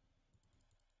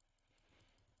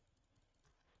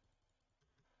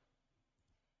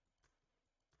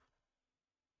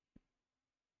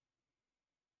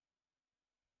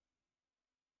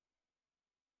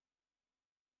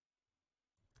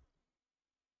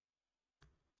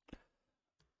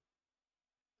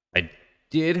 I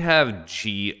did have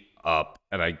G up,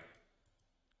 and I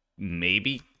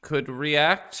maybe could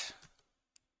react.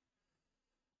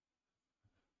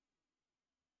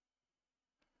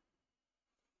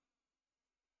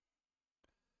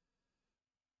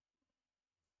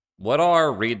 What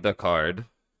are read the card?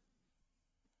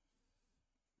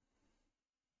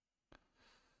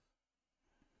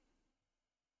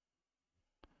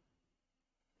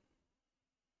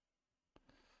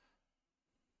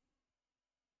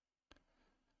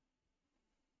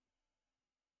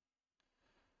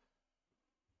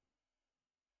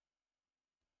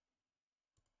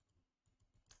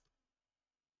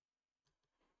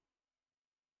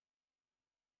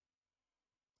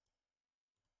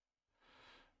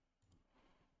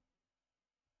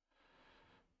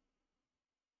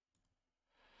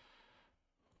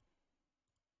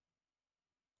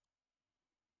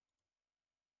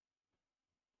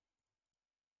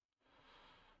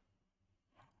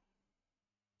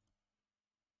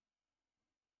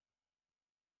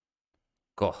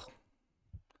 Cool.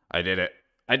 I did it.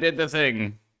 I did the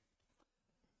thing.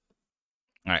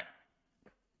 All right.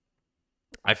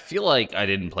 I feel like I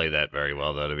didn't play that very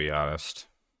well, though, to be honest.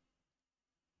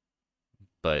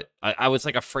 But I was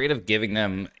like afraid of giving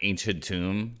them Ancient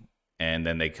Tomb, and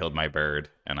then they killed my bird,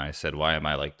 and I said, "Why am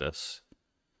I like this?"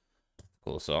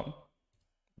 Cool song.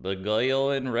 The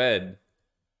Goyle in red.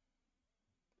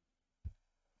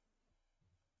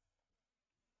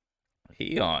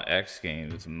 He on X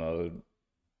Games mode.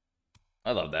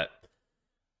 I love that.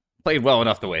 Played well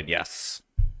enough to win, yes.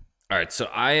 All right, so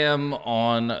I am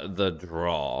on the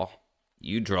draw.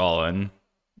 You drawing.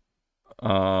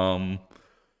 All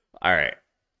right.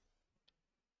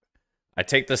 I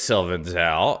take the Sylvans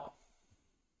out.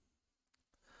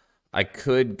 I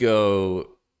could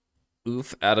go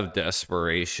Oof out of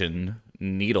desperation,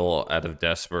 Needle out of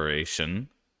desperation.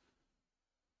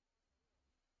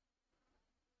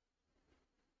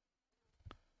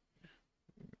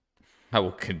 I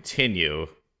will continue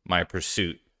my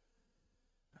pursuit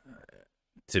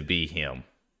to be him.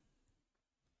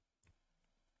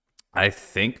 I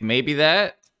think maybe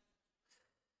that.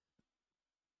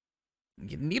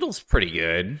 Needle's pretty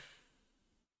good.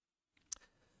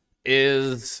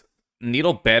 Is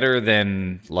Needle better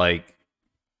than, like,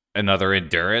 Another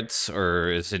endurance,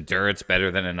 or is endurance better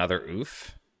than another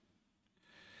oof?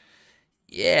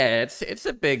 Yeah, it's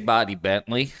a big body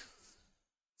Bentley.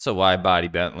 It's a wide body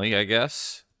Bentley, I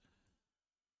guess.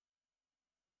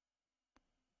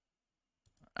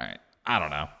 All right, I don't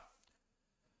know.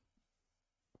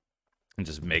 I'm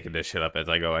just making this shit up as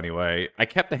I go anyway. I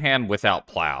kept the hand without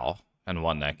plow and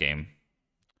won that game.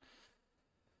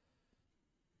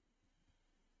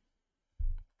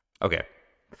 Okay.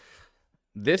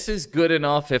 This is good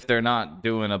enough if they're not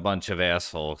doing a bunch of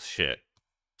asshole shit.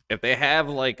 If they have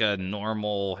like a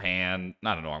normal hand,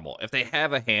 not a normal, if they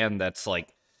have a hand that's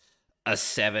like a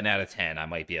 7 out of 10, I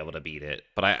might be able to beat it.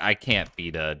 But I can't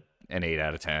beat an 8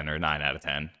 out of 10 or 9 out of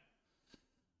 10.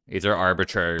 These are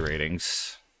arbitrary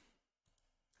ratings.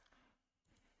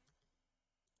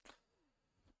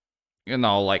 You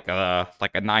know, like a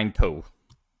 9-2.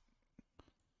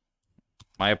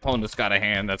 My opponent's got a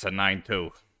hand that's a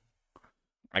 9-2.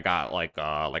 I got like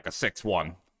a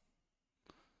 6-1.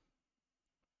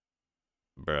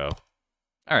 Bro.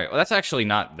 Alright, well that's actually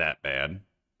not that bad.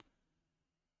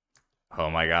 Oh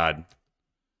my god.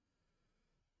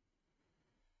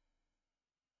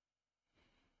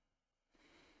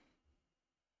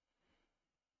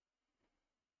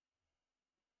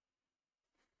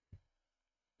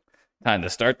 Time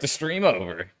to start the stream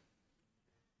over.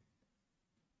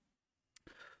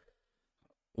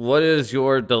 What is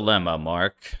your dilemma,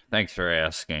 Mark? Thanks for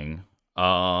asking.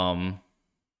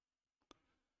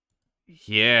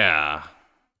 Yeah.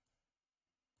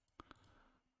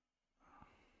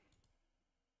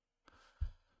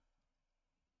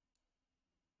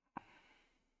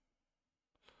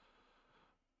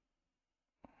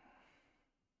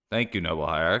 Thank you, Noble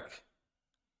Hierarch.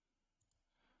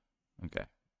 Okay.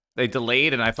 They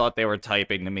delayed, and I thought they were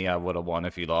typing to me I would have won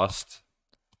if you lost.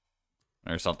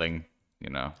 Or something, you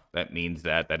know, that means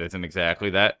that. That isn't exactly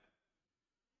that.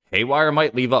 Haywire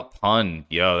might leave up pun.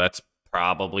 Yo, that's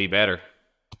probably better.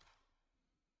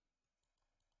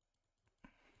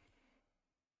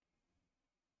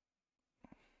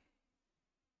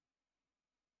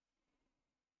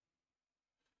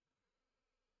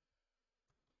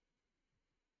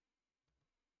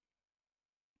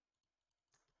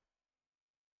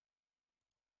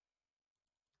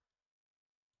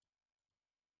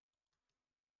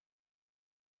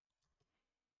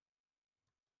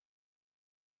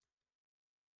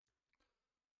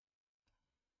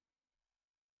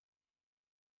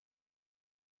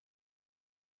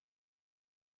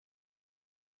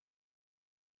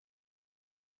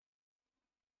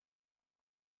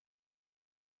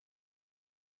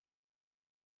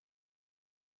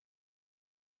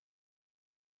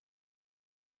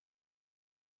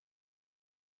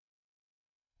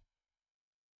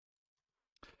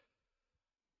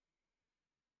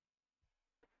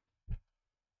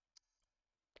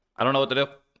 I don't know what to do.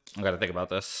 I gotta think about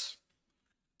this.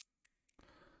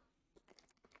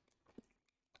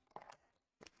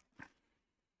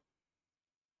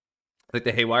 I think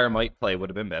the Haywire might play would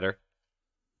have been better.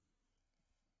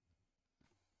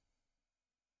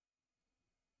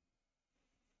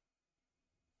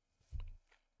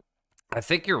 I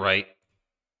think you're right.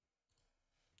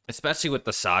 Especially with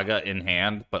the Saga in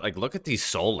hand. But, like, look at these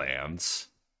soul lands.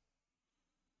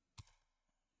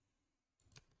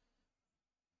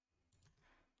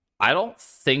 I don't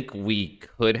think we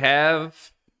could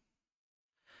have.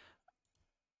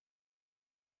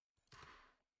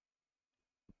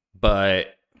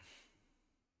 But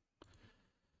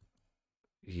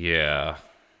yeah.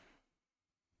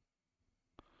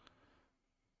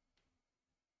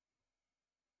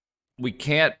 We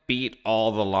can't beat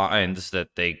all the lines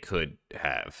that they could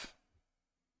have.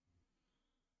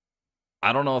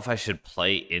 I don't know if I should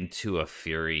play into a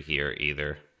Fury here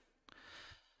either.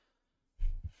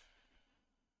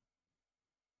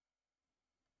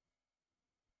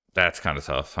 That's kind of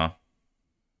tough, huh?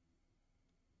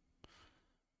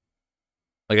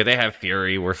 Like, if they have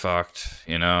Fury, we're fucked,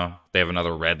 you know? They have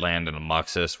another red land and a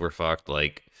Muxus, we're fucked.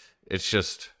 Like, it's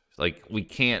just, like, we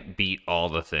can't beat all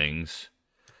the things.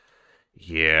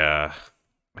 Yeah,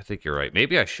 I think you're right.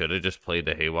 Maybe I should have just played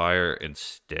the Haywire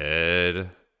instead.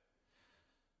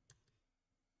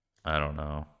 I don't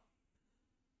know.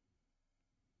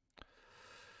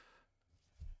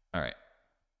 All right.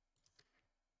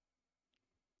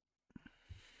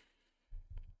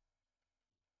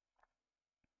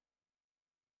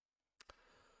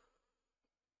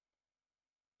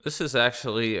 This is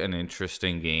actually an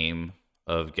interesting game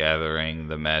of gathering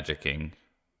the Magicking.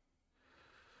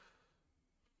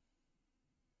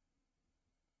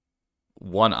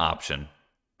 One option.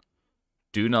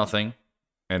 Do nothing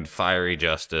and Fiery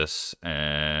Justice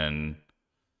and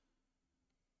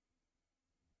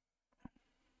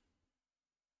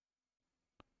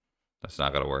That's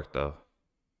not gonna work though.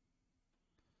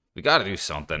 We gotta do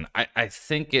something. I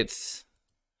think it's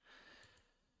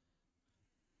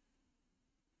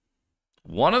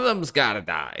one of them's gotta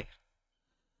die.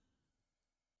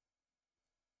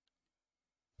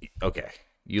 Okay.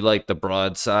 You like the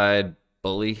broadside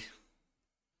bully?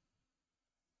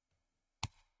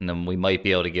 And then we might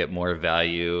be able to get more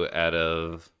value out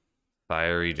of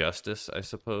Fiery Justice, I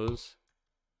suppose.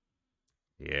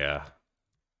 Yeah.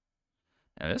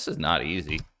 And this is not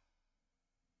easy.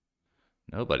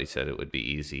 Nobody said it would be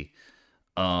easy.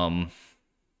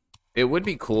 It would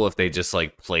be cool if they just,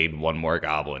 like, played one more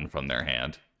Goblin from their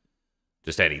hand.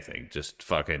 Just anything. Just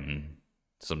fucking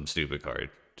some stupid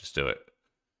card. Just do it.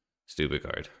 Stupid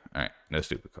card. All right, no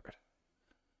stupid card.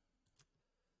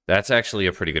 That's actually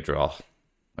a pretty good draw.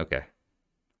 Okay.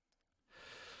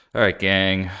 All right,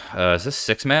 gang. Is this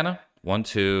 6 mana? 1,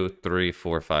 2, 3,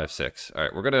 4, 5, 6. All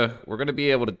right, we're gonna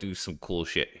be able to do some cool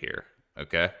shit here.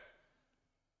 Okay.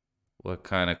 What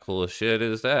kind of cool shit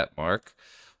is that, Mark?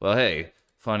 Well, hey,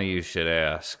 funny you should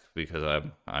ask because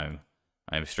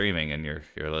I'm streaming and you're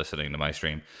listening to my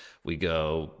stream. We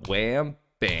go wham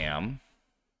bam.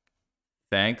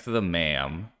 Thank the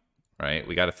ma'am, right?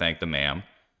 We got to thank the ma'am.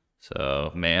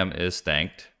 So ma'am is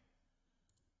thanked,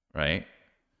 right?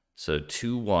 So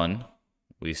 2-1,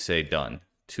 we say done.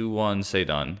 2-1, say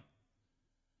done.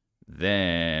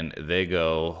 Then they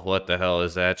go, what the hell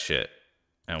is that shit?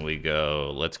 And we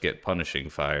go, let's get Punishing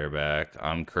Fire back.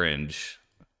 I'm cringe.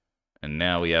 And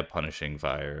now we have Punishing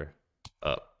Fire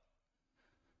up.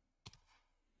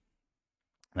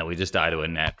 Now we just die to a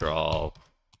nat draw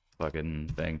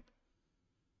fucking thing.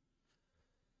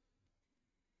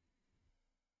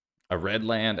 A red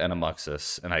land and a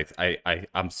Muxus. And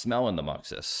I'm smelling the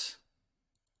Muxus.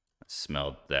 I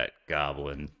smelled that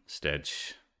Goblin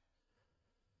stench.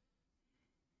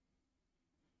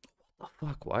 What the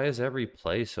fuck? Why is every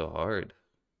play so hard?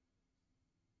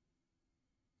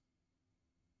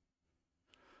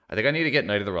 I think I need to get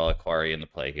Knight of the Reliquary into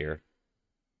play here.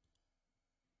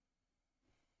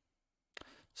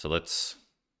 So let's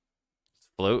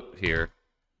float here.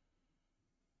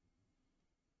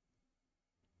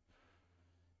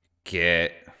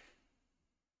 Get...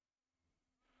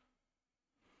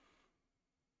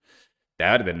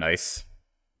 That would have been nice.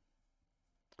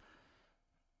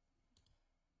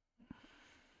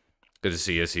 Good to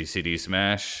see you, CCD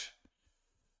Smash.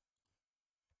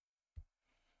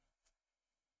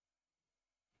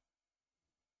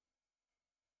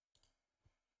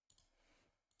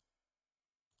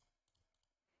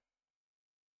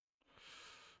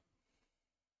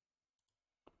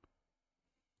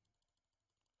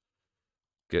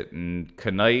 Getting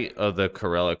Knight of the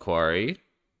Reliquary.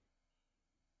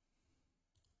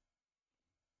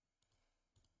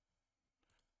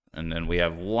 And then we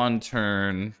have one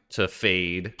turn to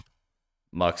fade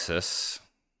Muxus,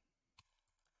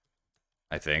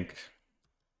 I think.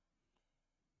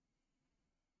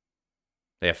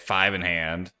 They have 5 in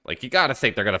hand. Like, you gotta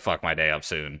think they're gonna fuck my day up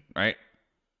soon, right?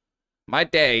 My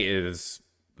day is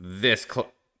this close.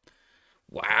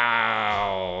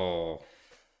 Wow.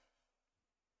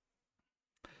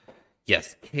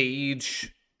 Yes,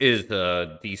 Cage is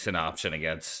a decent option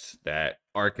against that.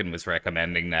 Arkin was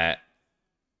recommending that.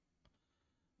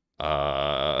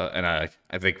 And I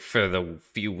think for the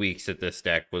few weeks that this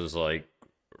deck was, like,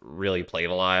 really played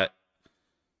a lot,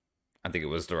 I think it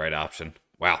was the right option.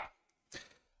 Wow.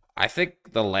 I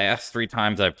think the last 3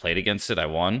 times I've played against it, I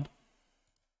won.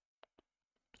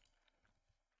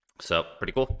 So,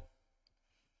 pretty cool.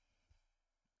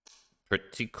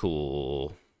 Pretty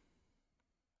cool.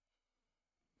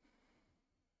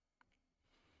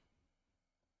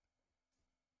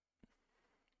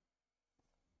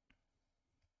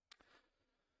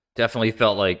 Definitely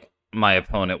felt like my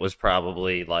opponent was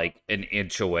probably like an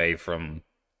inch away from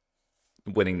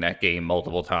winning that game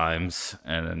multiple times,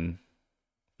 and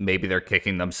maybe they're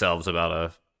kicking themselves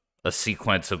about a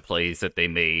sequence of plays that they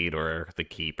made or the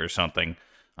keep or something.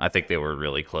 I think they were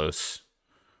really close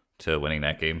to winning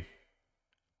that game.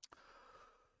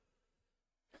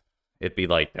 It'd be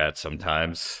like that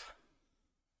sometimes.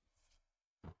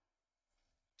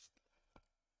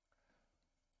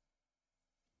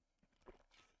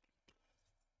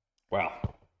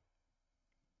 Wow.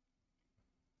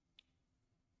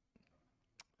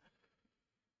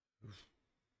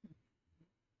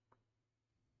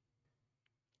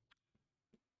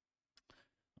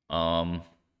 All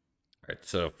right,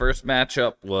 so first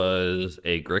matchup was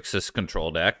a Grixis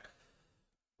Control deck.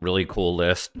 Really cool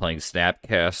list, playing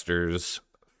Snapcasters,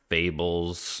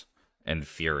 Fables, and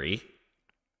Fury.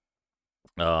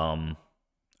 I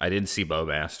didn't see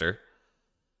Bowmaster.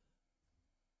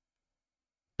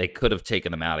 They could have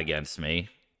taken them out against me.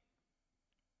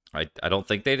 I don't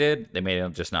think they did. They may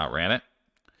have just not ran it.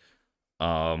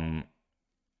 And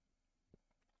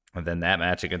then that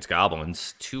match against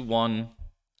Goblins, 2-1,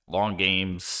 long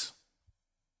games.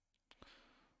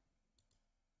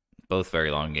 Both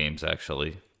very long games,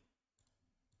 actually.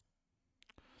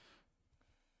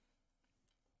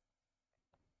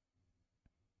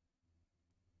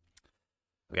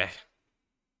 Okay.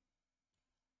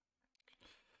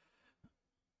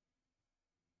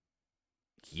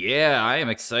 Yeah, I am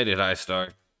excited,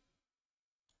 iStar.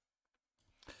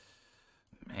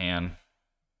 Man.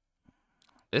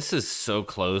 This is so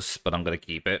close, but I'm going to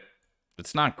keep it.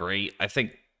 It's not great. I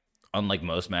think, unlike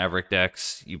most Maverick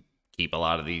decks, you keep a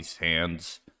lot of these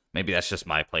hands. Maybe that's just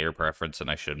my player preference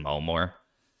and I should mull more.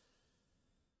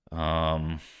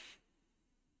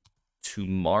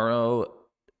 Tomorrow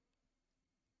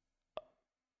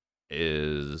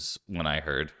is when I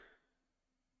heard.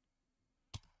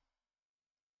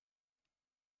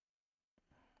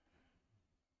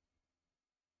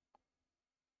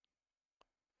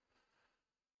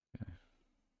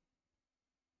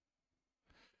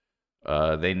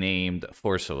 They named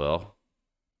Force Will.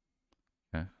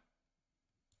 Okay.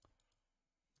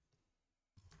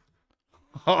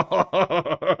 All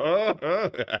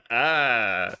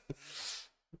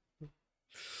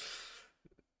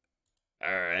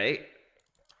right.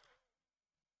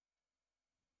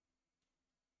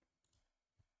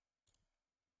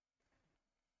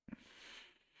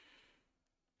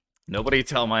 Nobody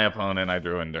tell my opponent I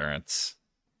drew Endurance.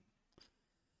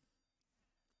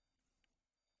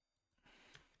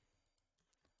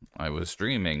 I was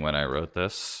dreaming when I wrote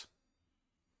this.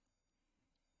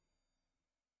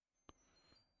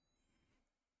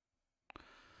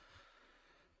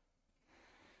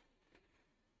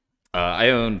 I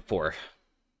own 4.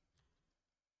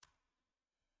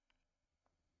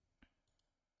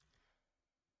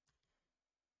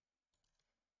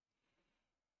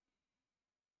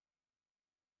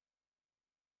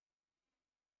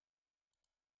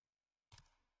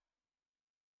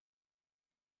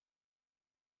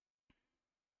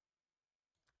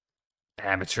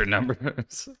 Amateur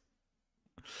numbers.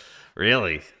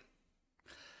 Really?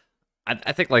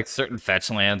 I think like certain fetch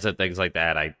lands and things like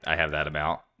that, I have that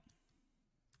amount.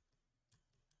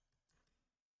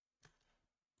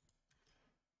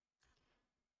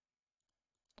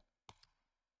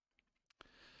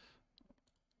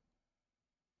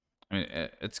 I mean,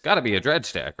 it's got to be a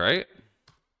Dredge deck, right?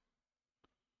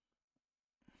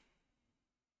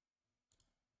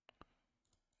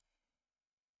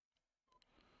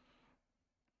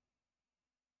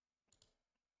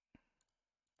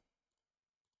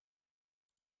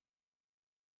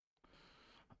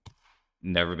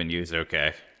 Never been used.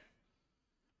 Okay.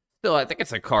 Still, I think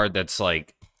it's a card that's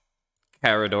like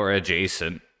Carador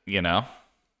adjacent, you know?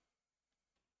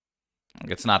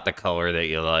 Like, it's not the color that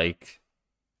you like,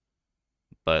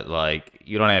 but like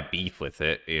you don't have beef with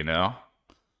it, you know?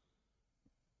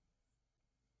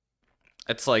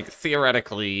 It's like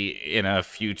theoretically in a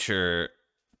future.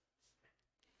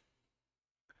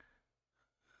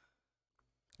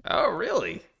 Oh,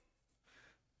 really?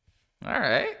 All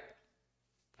right.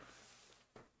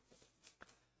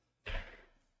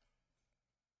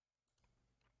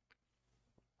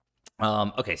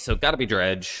 Okay, so gotta be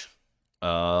Dredge.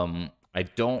 I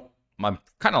don't. I'm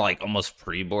kind of like almost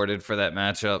pre-boarded for that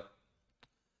matchup.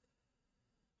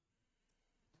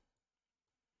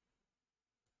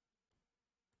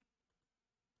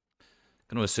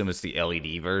 Gonna assume it's the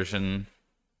LED version.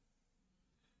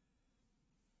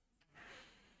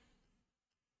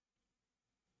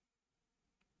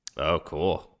 Oh,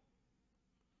 cool.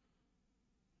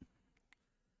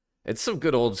 It's some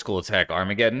good old school attack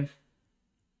Armageddon.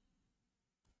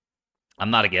 I'm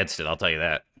not against it, I'll tell you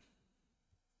that.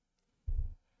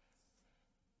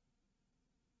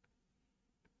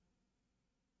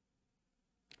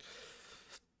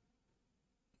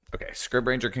 Okay, Scrib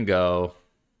Ranger can go.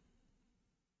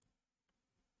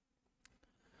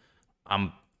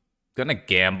 I'm gonna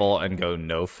gamble and go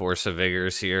no Force of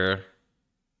Vigors here.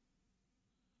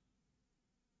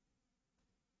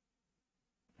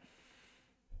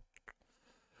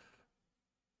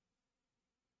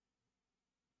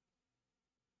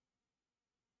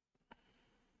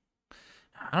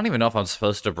 I don't even know if I'm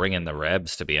supposed to bring in the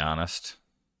REBS, to be honest.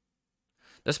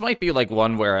 This might be like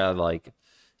one where I like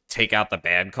take out the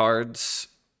bad cards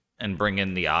and bring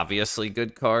in the obviously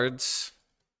good cards,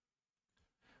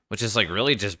 which is like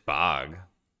really just Bog.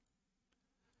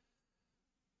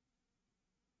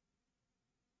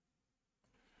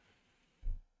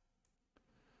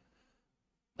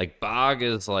 Like Bog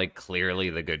is like clearly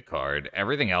the good card.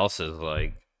 Everything else is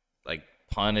like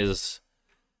Pun is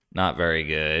not very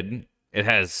good. It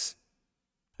has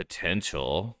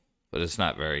potential, but it's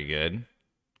not very good.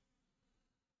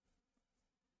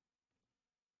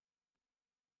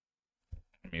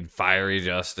 I mean, Fiery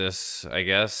Justice, I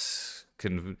guess.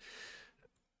 Right,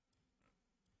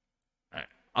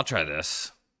 I'll try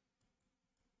this.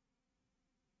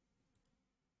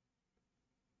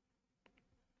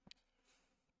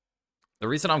 The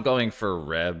reason I'm going for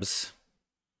REBS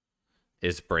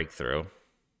is Breakthrough. All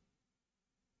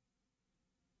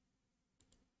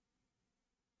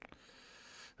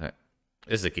right.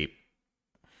 This is a keep.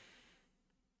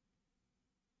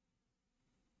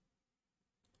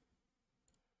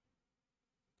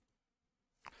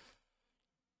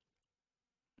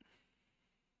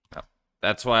 Oh,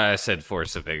 that's why I said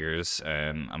Force of Vigors,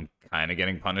 and I'm kind of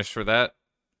getting punished for that.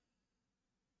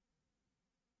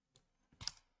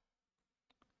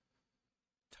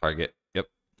 Target. Yep.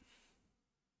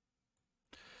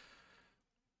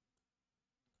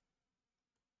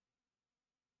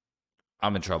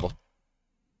 I'm in trouble.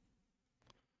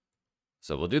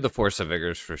 So we'll do the Force of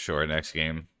Vigors for sure next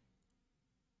game.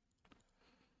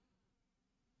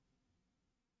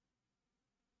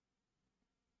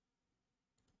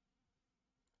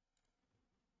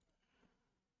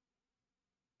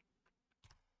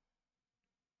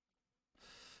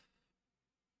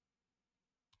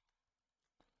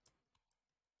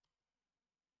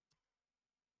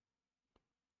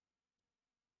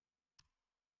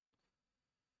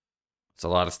 It's a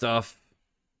lot of stuff.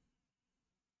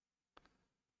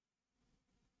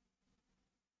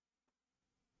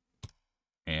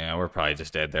 Yeah, we're probably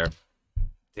just dead there.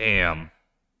 Damn.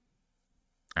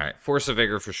 All right, Force of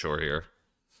Vigor for sure here.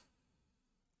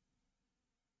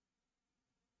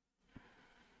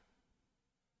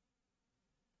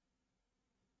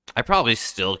 I probably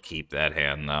still keep that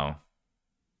hand, though.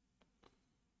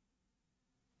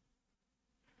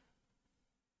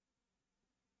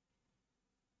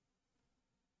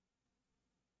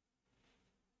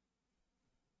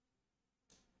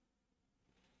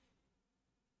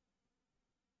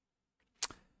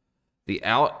 The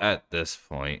out at this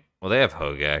point... Well, they have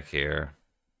Hogak here.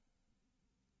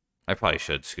 I probably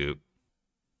should scoop.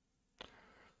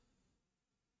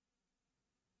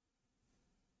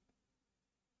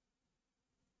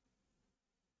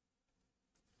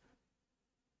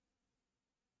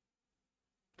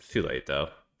 It's too late, though.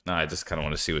 No, I just kind of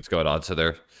want to see what's going on to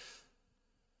there.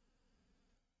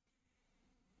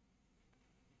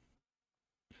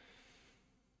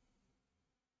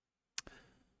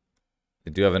 They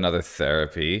do have another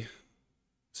therapy.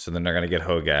 So then they're going to get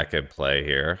Hogak in play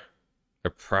here.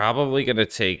 They're probably going to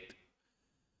take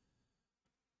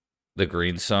the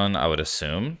Green Sun, I would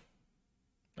assume.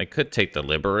 They could take the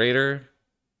Liberator,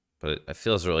 but it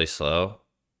feels really slow.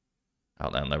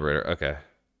 Outland Liberator, okay.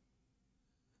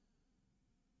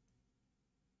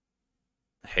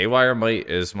 Haywire Might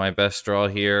is my best draw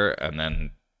here, and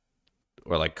then,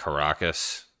 or like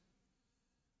Caracas.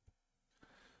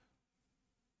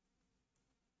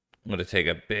 I'm going to take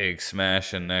a big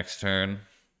smash in next turn.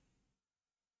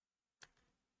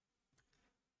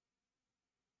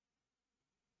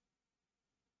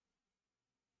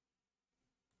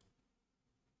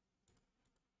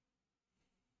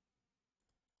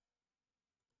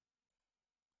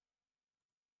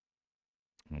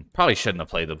 Probably shouldn't have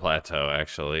played the Plateau,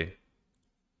 actually.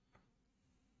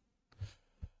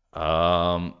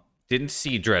 Didn't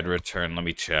see Dread return. Let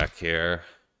me check here.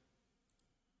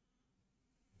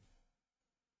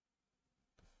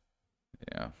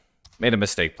 Yeah. Made a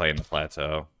mistake playing the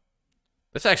Plateau.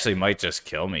 This actually might just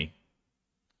kill me.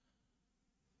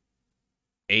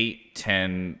 8,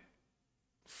 10,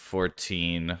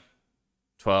 14,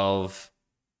 12.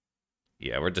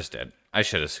 Yeah, we're just dead. I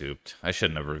should have scooped. I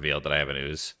shouldn't have revealed that I have an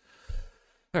ooze.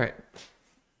 All right.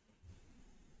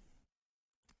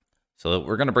 So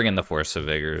we're going to bring in the Force of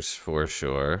Vigors for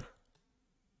sure.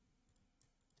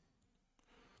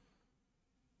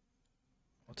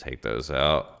 We'll take those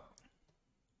out.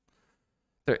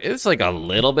 There is like a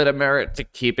little bit of merit to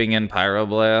keeping in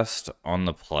Pyroblast on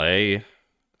the play.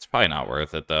 It's probably not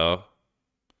worth it, though.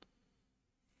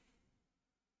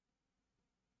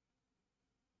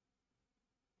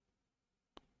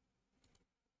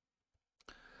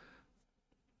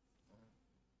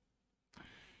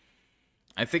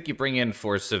 I think you bring in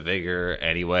Force of Vigor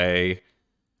anyway,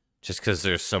 just because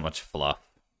there's so much fluff.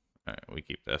 All right, we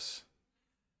keep this.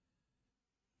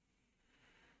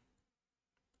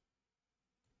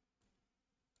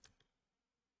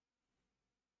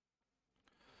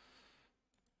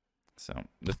 So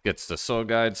this gets the Soul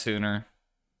Guide sooner.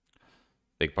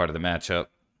 Big part of the matchup.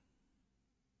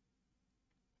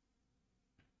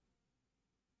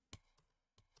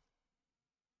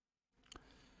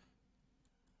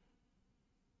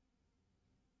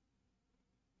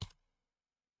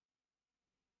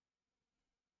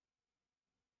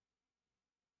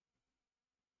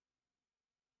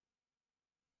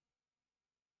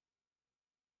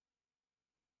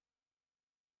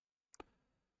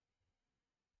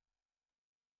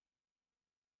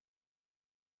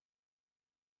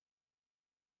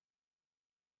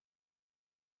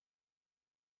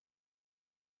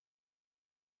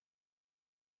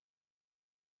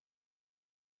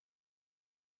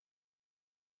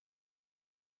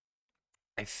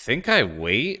 I think I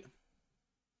wait.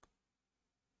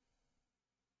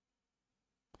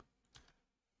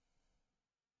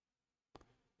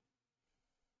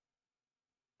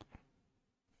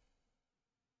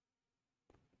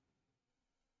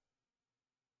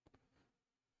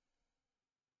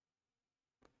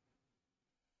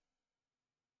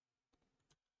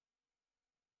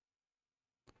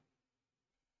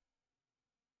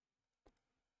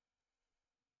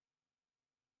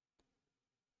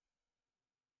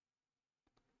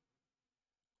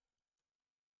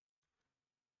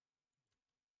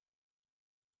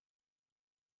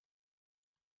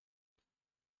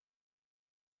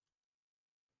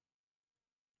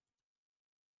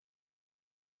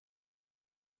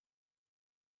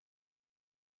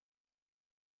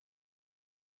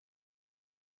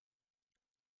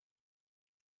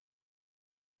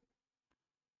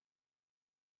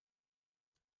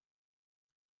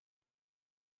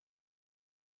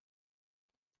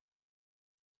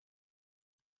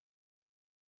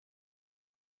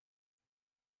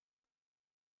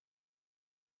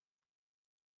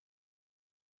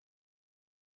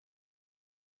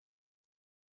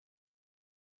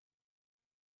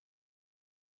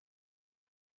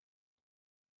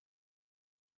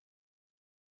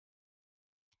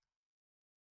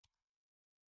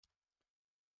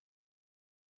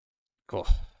 Cool.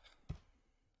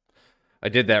 I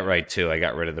did that right too. I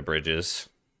got rid of the bridges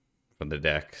from the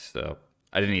deck, so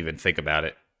I didn't even think about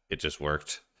it. It just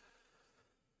worked.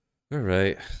 All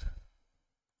right.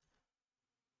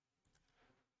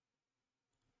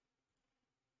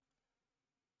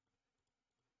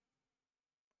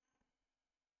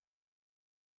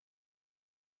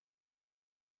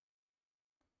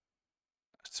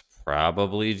 It's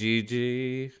probably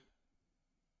GG.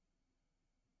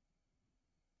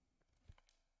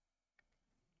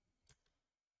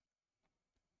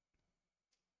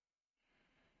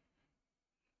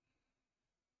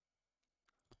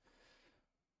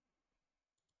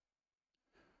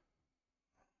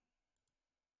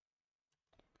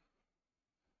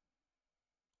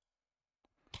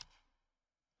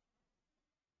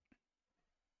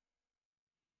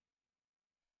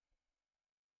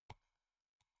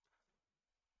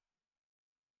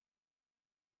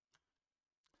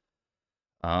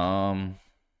 Um,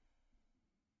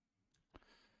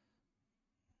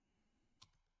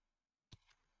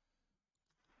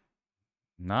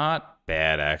 Not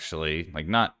bad actually. Like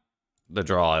not the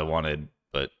draw I wanted,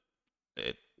 but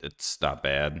it's not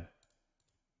bad.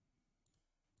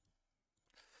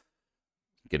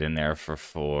 Get in there for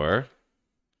 4.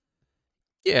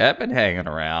 Yeah, I've been hanging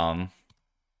around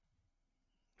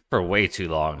for way too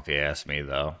long, if you ask me,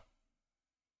 though.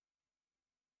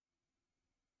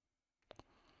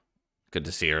 Good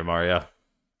to see her, Mario.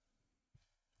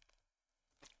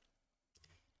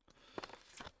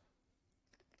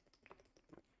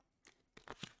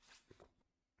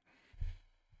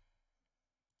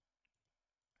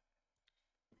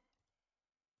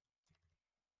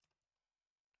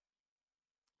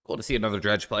 Cool to see another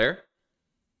Dredge player.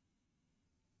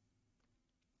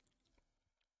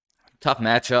 Tough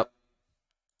matchup.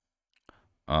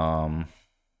 All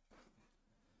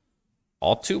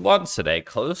 2-1s today.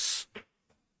 Close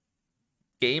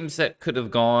games that could have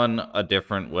gone a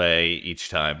different way each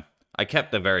time. I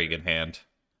kept a very good hand.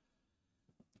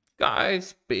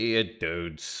 Guys, being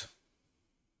dudes.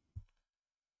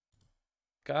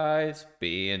 Guys,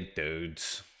 being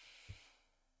dudes.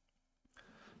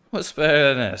 What's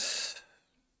better than this?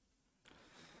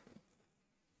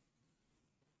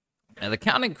 And the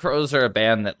Counting Crows are a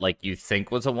band that, like, you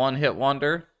think was a one-hit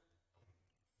wonder.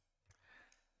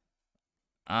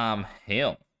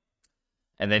 Him.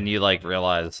 And then you, like,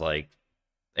 realize, like,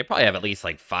 they probably have at least,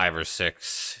 like, 5 or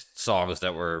 6 songs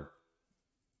that were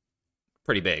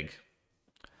pretty big.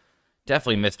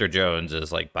 Definitely Mr. Jones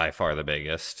is, like, by far the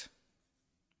biggest.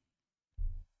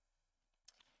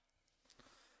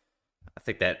 I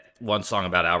think that one song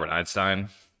about Albert Einstein.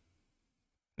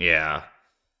 Yeah.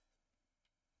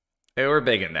 They were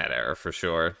big in that era for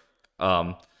sure.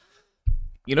 Um,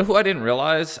 you know who I didn't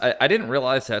realize? I didn't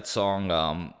realize that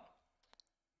song,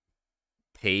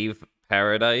 Pave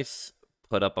Paradise,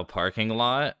 put up a parking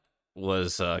lot,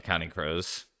 was Counting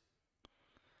Crows.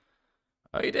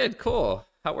 Oh, you did? Cool.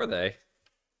 How were they?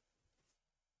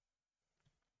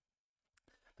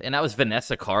 And that was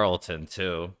Vanessa Carlton,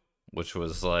 too, which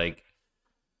was like,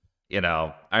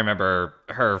 I remember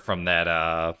her from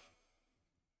that,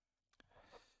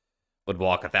 Would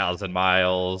Walk 1,000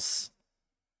 Miles.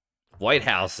 White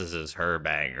Houses is her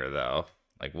banger, though.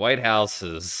 Like, White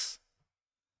Houses,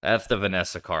 that's the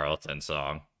Vanessa Carlton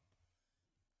song.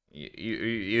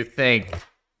 You think,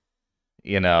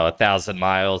 1,000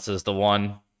 Miles is the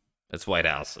one? It's White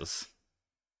Houses.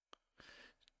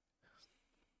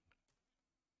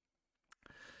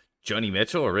 Joni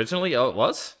Mitchell originally? Oh, it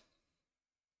was?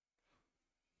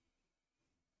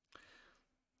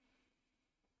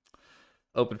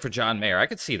 Open for John Mayer. I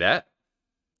could see that.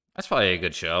 That's probably a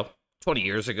good show. 20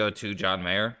 years ago, too, John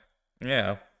Mayer.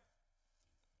 Yeah.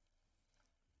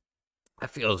 That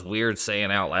feels weird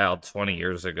saying out loud 20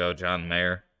 years ago, John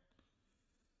Mayer.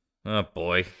 Oh,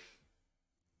 boy.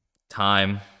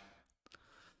 Time.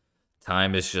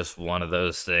 Time is just one of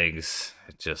those things.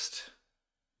 It just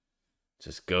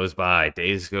goes by.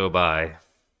 Days go by.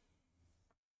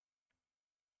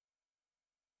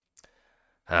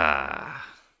 Ah.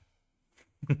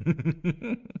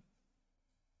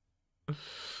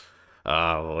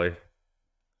 Oh, boy.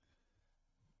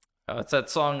 Oh, it's that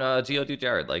song G.O.D.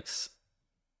 Jared likes.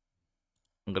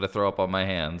 I'm gonna throw up on my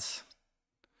hands.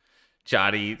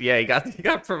 Johnny, yeah, he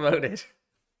got promoted.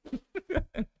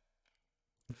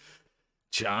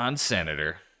 John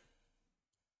Senator.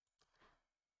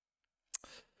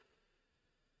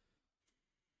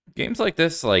 Games like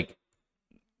this, like,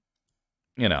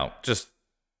 just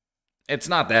it's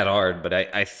not that hard, but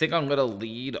I think I'm gonna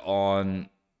lead on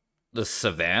the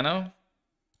Savannah.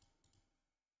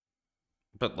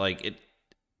 But like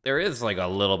there is like a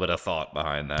little bit of thought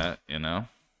behind that.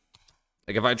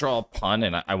 Like if I draw a pun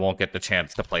and I won't get the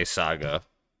chance to play Saga.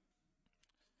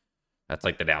 That's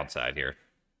like the downside here.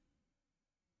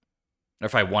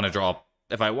 If I want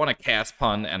to cast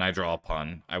pun and I draw a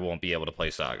pun, I won't be able to play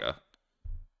Saga.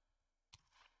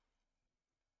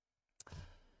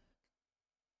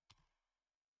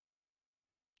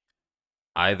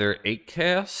 Either 8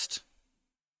 cast,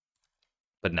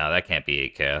 but no, that can't be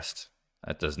 8 cast.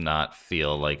 That does not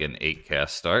feel like an 8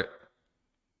 cast start.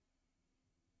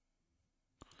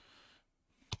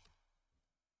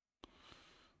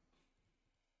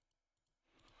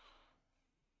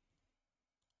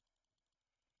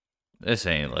 This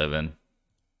ain't living.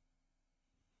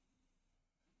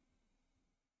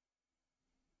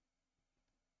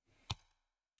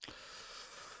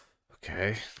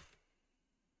 Okay.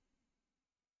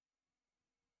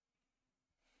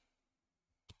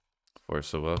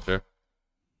 Force of Will, sure.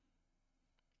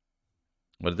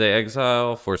 What did they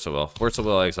exile? Force of Will. Force of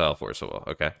Will, exile, Force of Will.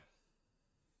 Okay.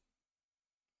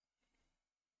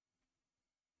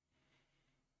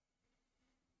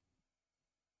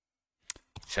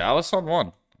 Chalice on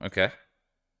 1. Okay.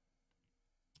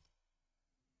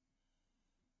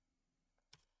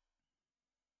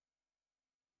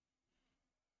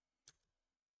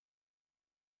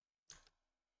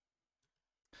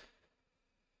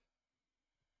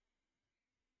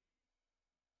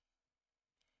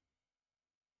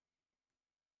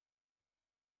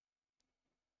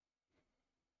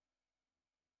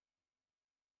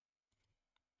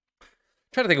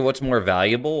 Trying to think of what's more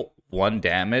valuable: 1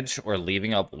 damage or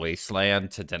leaving up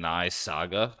Wasteland to deny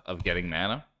Saga of getting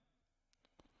mana.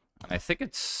 I think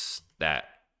it's that.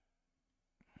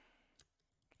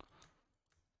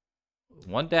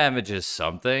 1 damage is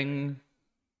something.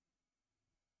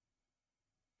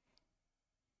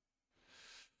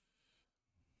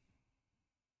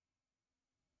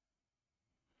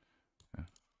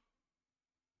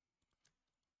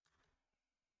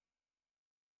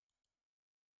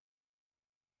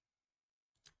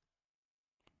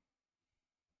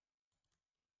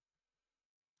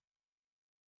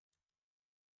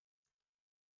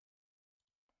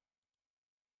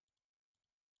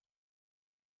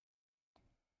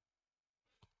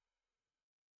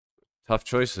 Tough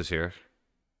choices here.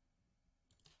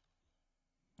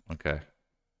 Okay.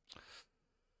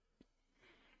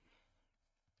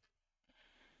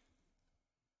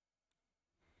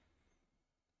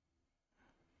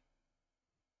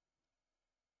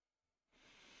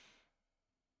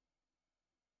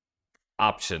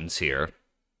 Options here.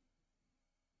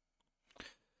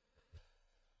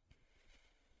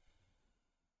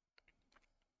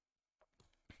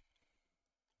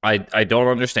 I don't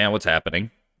understand what's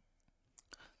happening.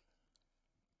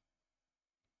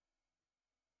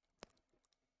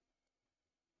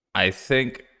 I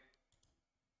think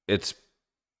it's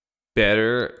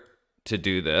better to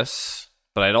do this,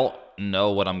 but I don't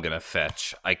know what I'm gonna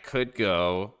fetch. I could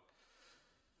go.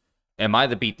 Am I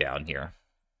the beatdown here?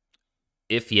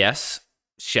 If yes,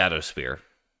 Shadow Spear.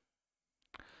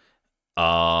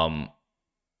 Um,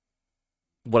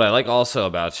 what I like also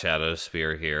about Shadow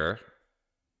Spear here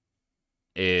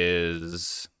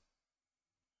is,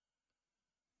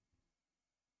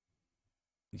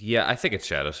 yeah, I think it's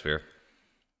Shadow Spear.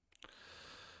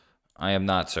 I am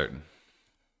not certain.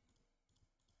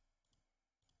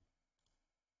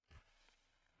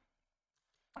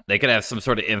 They could have some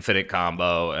sort of infinite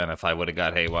combo, and if I would have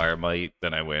got Haywire Might,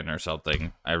 then I win or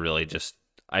something. I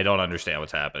don't understand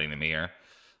what's happening to me here.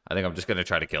 I think I'm just gonna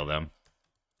try to kill them.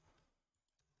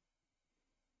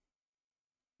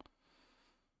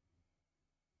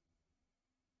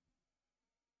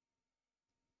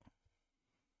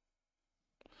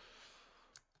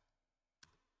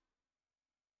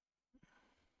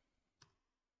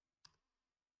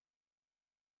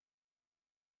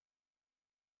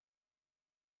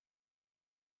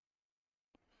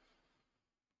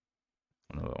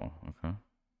 Another one, okay.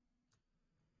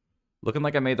 Looking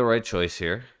like I made the right choice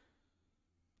here.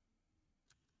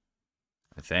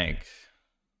 I think.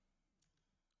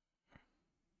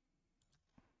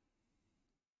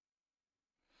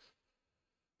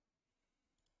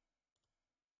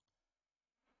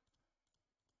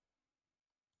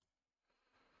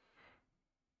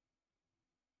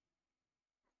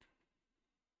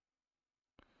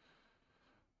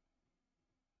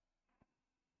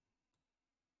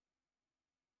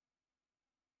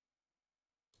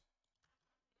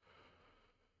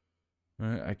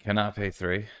 I cannot pay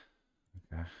 3.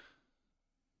 Okay.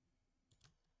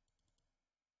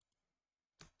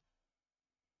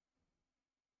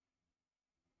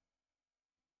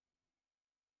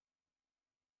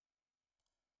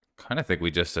 Kind of think we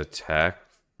just attack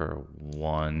for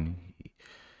 1.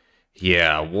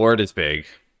 Yeah, Ward is big.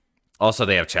 Also,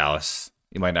 they have Chalice.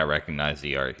 You might not recognize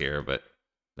the art here, but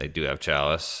they do have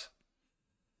Chalice.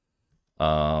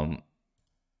 Um,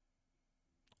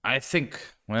 I think,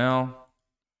 well,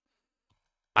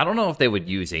 I don't know if they would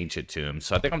use Ancient Tombs,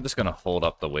 so I think I'm just going to hold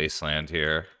up the Wasteland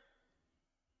here.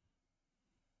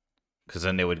 Because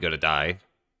then they would go to die.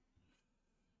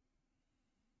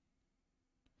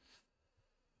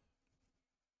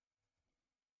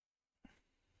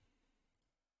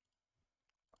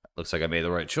 Looks like I made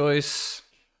the right choice.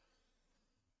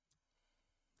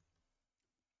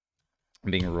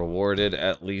 I'm being rewarded,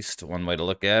 at least one way to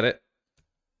look at it.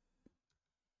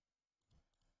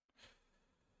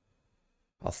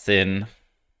 I'll thin.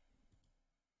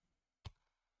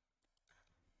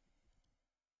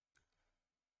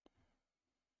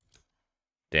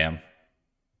 Damn.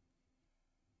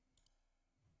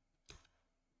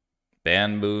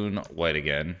 Ban Moon, white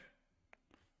again.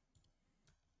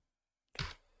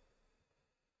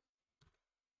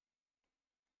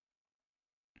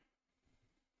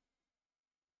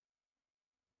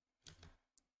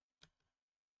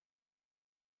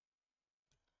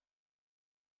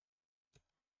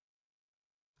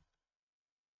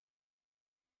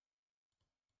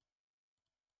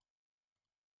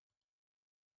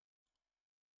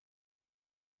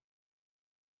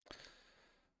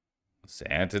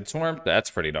 Sanded Swarm,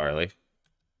 that's pretty gnarly.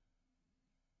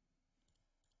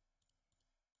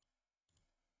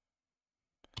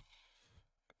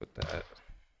 With that.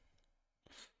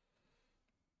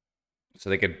 So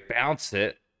they could bounce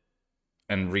it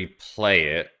and replay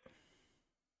it.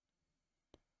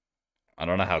 I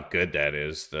don't know how good that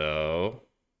is, though.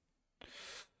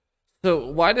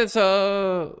 So why is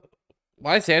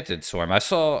Sanded Swarm? I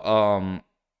saw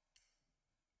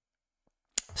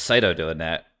Saito doing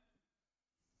that.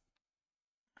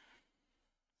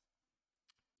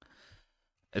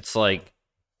 It's like,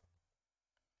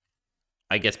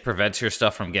 I guess, prevents your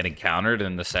stuff from getting countered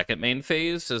in the second main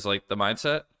phase is like the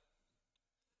mindset.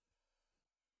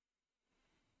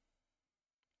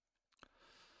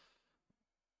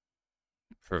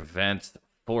 Prevent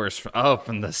force from, oh,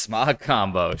 from the smog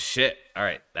combo. Shit. All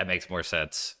right, that makes more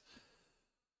sense.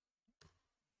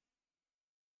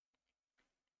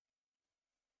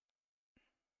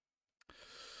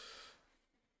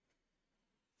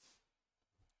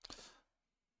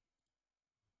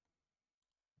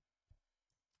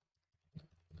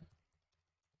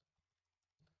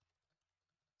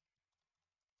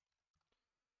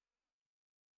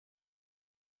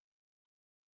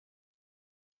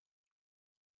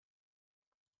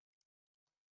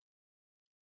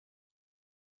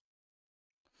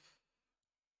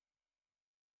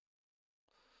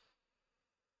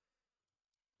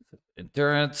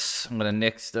 Endurance. I'm gonna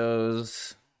nix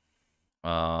those.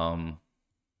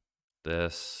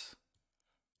 This,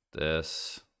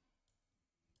 this,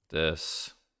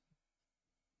 this.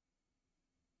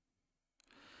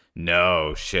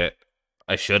 No shit.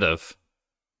 I should have.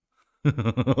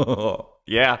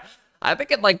 Yeah. I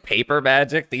think in like paper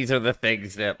magic, these are the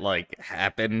things that like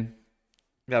happen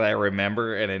that I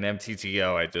remember, and in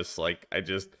MTGO,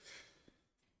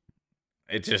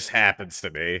 it just happens to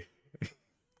me.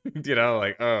 You know,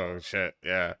 like, oh shit,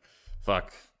 yeah.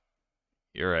 Fuck.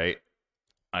 You're right.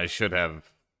 I should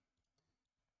have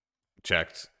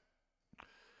checked.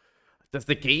 Does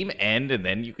the game end and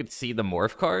then you could see the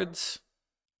morph cards?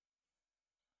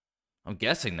 I'm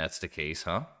guessing that's the case,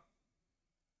 huh?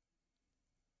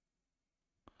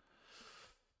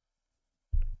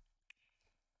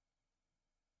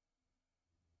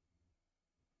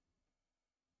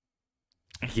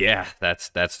 Yeah, that's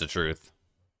the truth.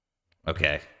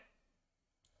 Okay.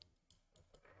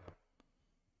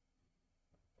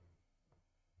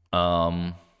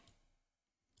 Gonna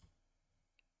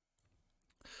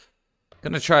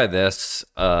try this.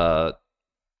 Don't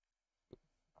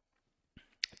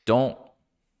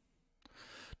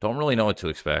really know what to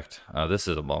expect. This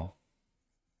is a ball.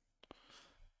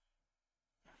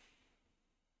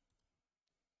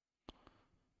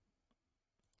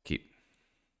 Keep.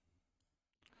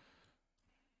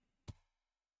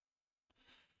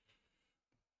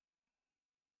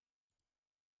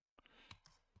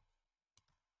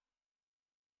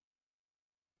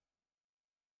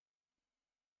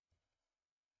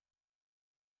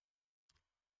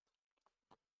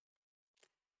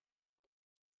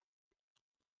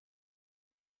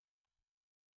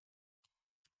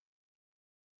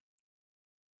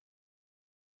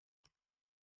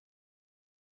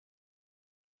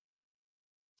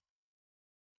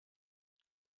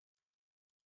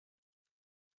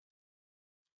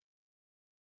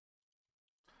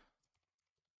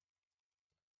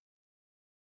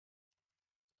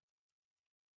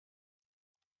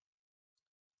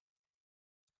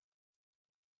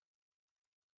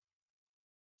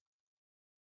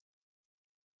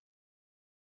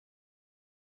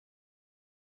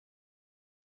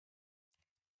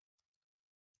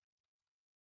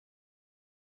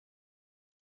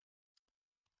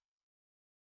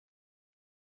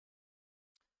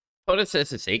 Oh, it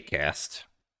says it's 8 cast.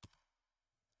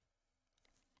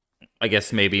 I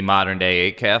guess maybe modern day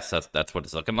 8 cast. That's what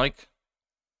it's looking like.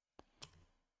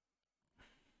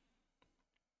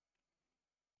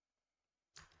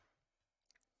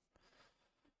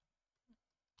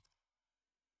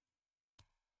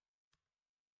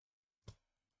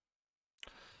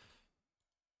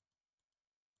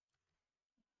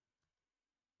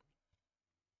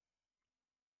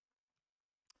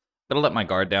 Gonna let my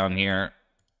guard down here,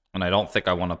 and I don't think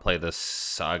I want to play this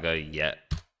saga yet.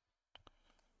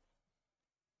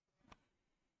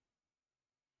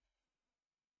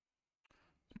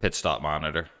 Pit stop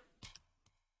monitor.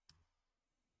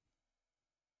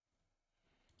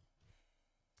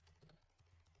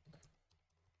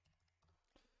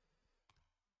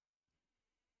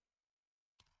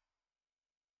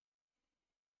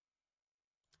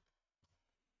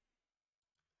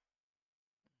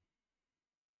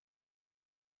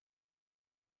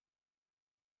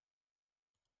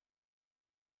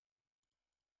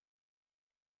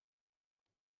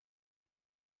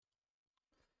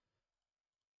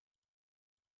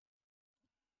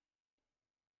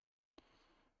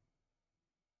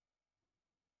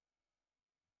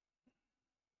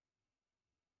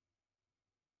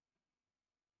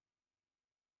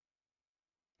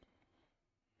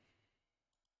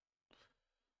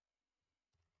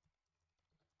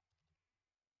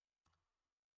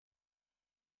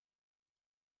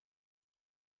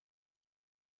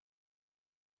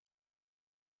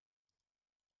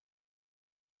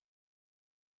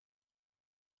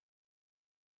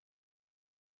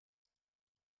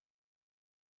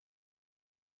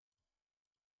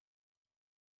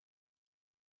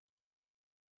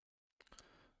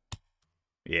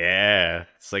 Yeah,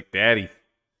 it's like daddy.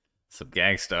 Some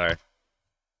gangstar.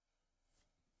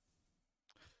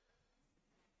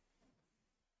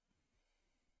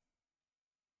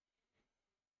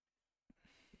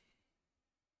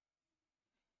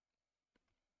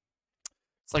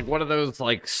 It's like one of those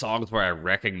like songs where I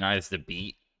recognize the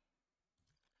beat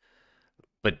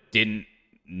but didn't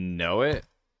know it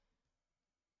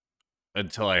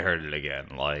until I heard it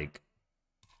again. Like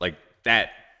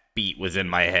that beat was in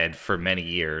my head for many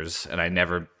years and I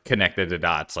never connected the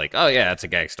dots like, oh yeah, it's a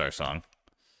Gangstar song.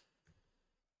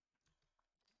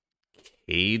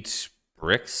 Cage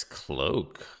Bricks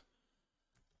Cloak.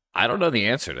 I don't know the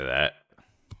answer to that.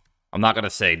 I'm not gonna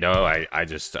say no. I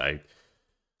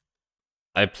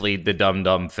plead the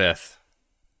dum fifth.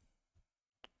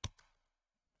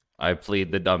 I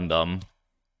plead the dum.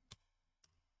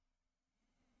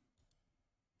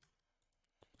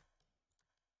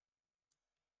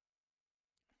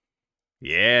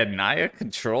 Yeah, Naya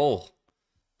Control.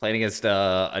 Playing against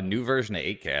a new version of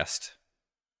 8cast.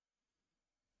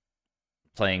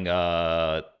 Playing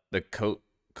the coat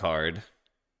card,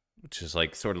 which is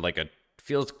like sort of like a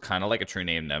feels kind of like a true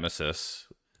name Nemesis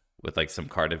with like some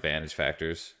card advantage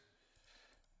factors.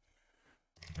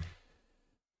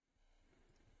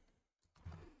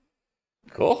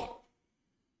 Cool.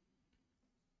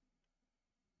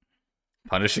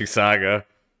 Punishing Saga.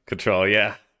 Control,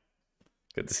 yeah.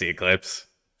 Good to see Eclipse.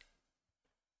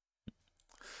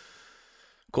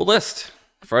 Cool list.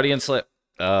 Freudian slip.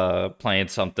 Playing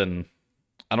something.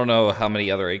 I don't know how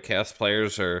many other 8cast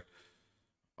players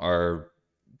are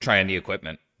trying the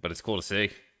equipment, but it's cool to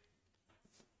see.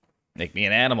 Make me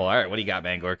an animal. All right, what do you got,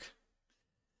 Mangork?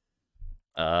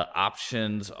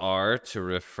 Options are to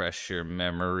refresh your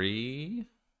memory.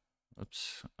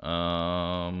 Oops.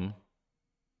 Panda.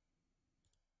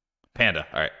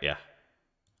 All right, yeah.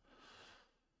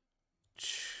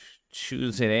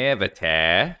 Choose an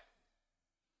avatar.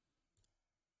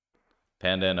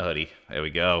 Panda and a hoodie. There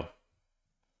we go.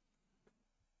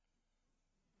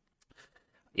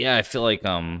 Yeah, I feel like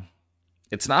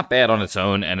it's not bad on its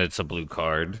own, and it's a blue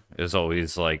card. Is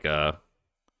always like a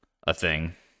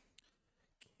thing.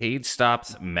 Cade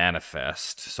stops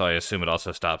Manifest, so I assume it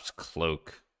also stops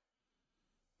Cloak.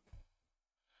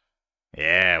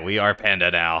 Yeah, we are Panda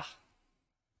now.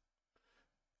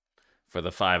 For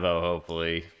the 5-0,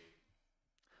 hopefully.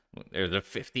 There's a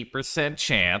 50%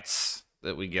 chance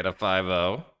that we get a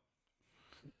 5-0.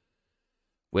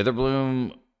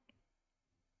 Witherbloom.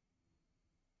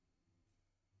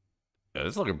 Oh,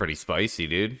 this is looking pretty spicy,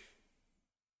 dude.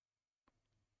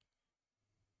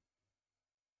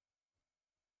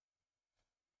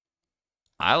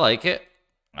 I like it.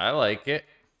 I like it.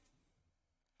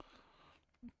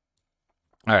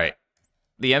 All right.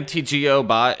 The MTGO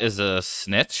bot is a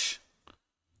snitch.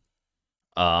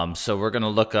 So we're gonna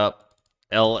look up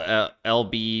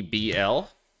LBBL.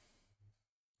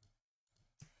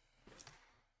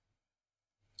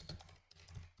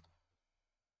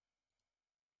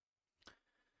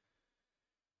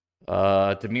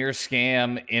 Demir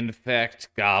scam, infect,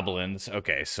 goblins.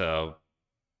 Okay, so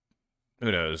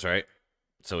who knows, right?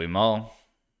 So we mull.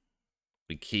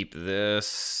 We keep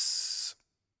this.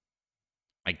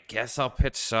 I guess I'll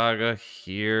pitch Saga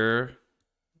here.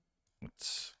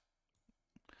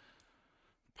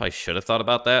 Probably should have thought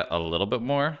about that a little bit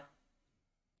more.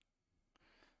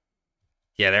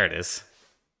 Yeah, there it is.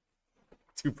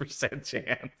 2%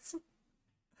 chance.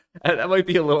 That might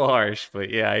be a little harsh, but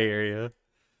yeah, I hear you.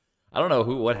 I don't know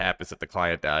what happens if the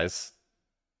client dies.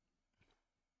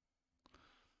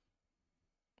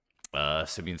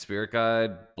 Simeon Spirit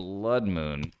Guide, Blood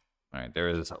Moon. All right, there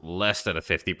is less than a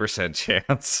 50%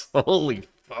 chance. Holy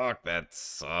fuck, that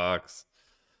sucks.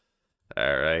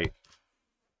 All right.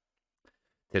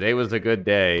 Today was a good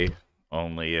day,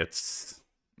 only it's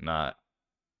not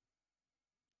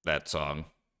that song.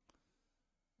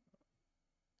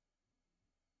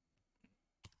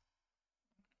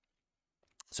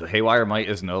 So Haywire Might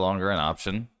is no longer an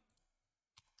option.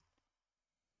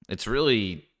 It's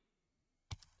really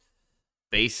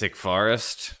basic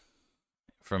forest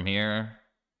from here.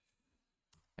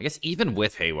 I guess even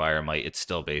with Haywire Might, it's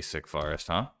still basic forest,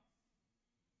 huh?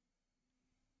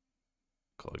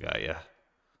 Cool guy, yeah.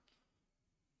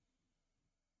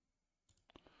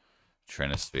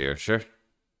 Trinisphere, sure.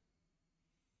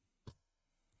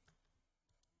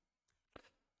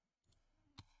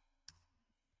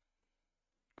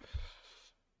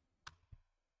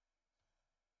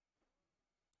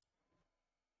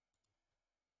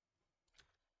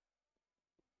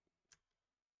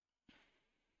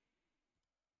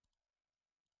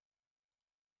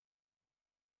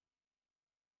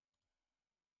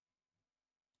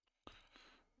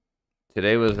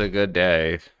 Today was a good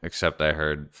day, except I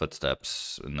heard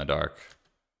footsteps in the dark.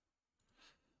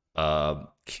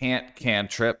 Can't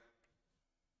trip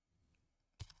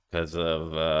because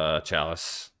of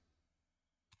Chalice.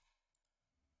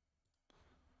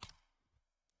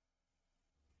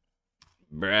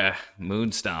 Bruh,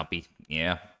 Moon Stompy.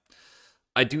 Yeah.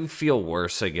 I do feel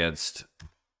worse against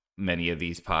many of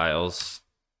these piles.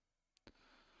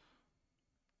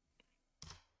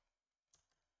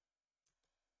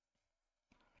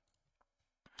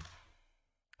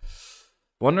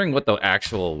 Wondering what the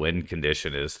actual win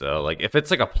condition is, though. Like, if it's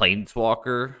like a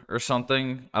planeswalker or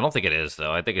something. I don't think it is,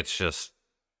 though. I think it's just...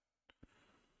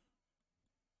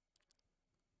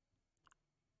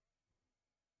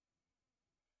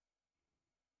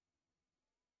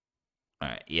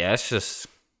 Alright, yeah, it's just...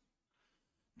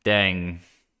 Dang.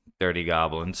 Dirty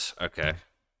goblins. Okay.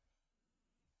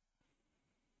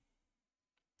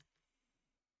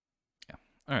 Yeah.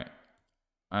 Alright.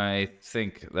 I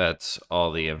think that's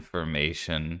all the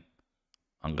information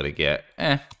I'm gonna get.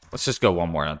 Let's just go one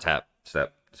more on tap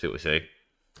step. See what we see.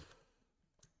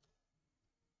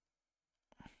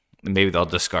 Maybe they'll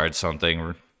discard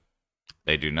something.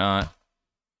 They do not.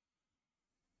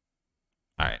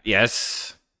 Alright,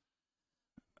 yes.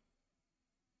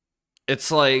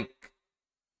 It's like...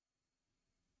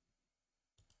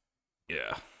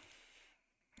 Yeah.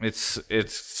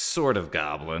 It's sort of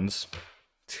goblins.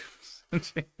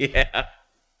 Yeah.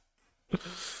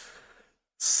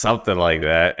 Something like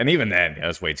that. And even then, it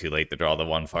was way too late to draw the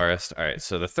one forest. All right,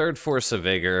 so the third Force of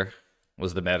Vigor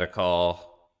was the meta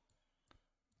call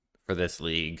for this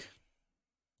league.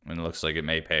 And it looks like it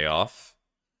may pay off.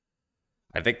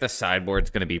 I think the sideboard's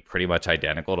going to be pretty much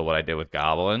identical to what I did with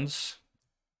Goblins.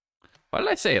 Why did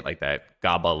I say it like that?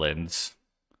 Goblins.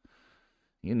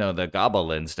 You know, the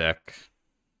Goblins deck.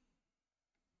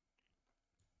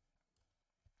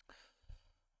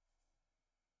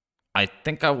 I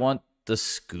think I want the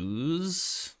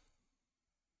Skoos.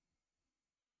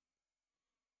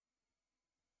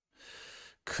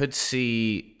 Could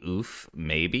see Oof,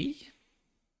 maybe.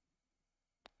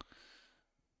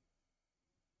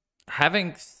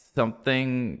 Having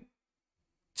something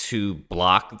to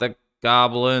block the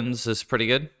Goblins is pretty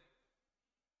good.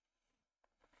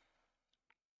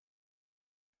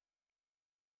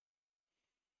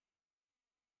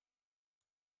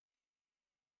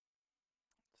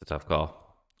 It's a tough call.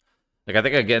 Like, I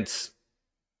think against,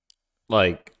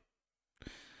 like,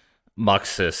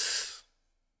 Muxus,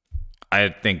 I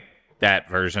think that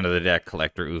version of the deck,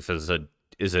 Collector Oof, is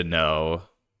a no.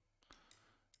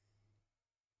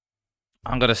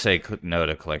 I'm gonna say no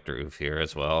to Collector Oof here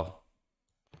as well.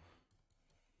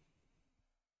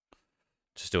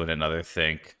 Just doing another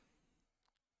think.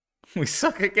 We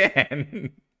suck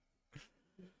again.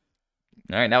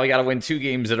 All right, now we gotta win 2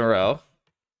 games in a row.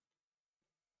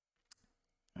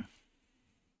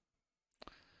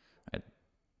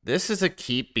 This is a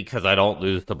keep because I don't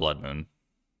lose to Blood Moon.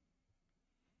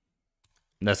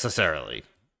 Necessarily.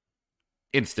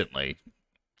 Instantly,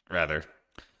 rather.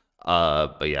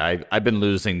 But yeah, I've been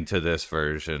losing to this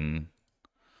version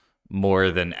more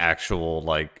than actual,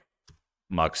 like,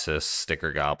 Muxus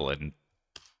Sticker Goblin.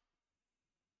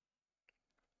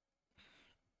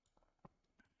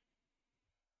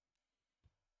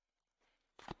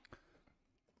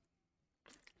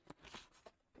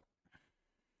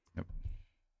 Yep.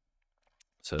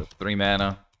 So 3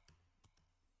 mana.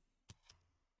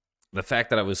 The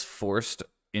fact that I was forced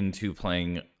into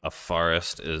playing a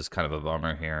forest is kind of a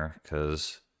bummer here,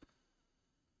 because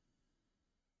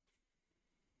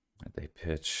they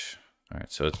pitch. All right,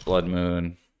 so it's Blood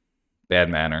Moon. Bad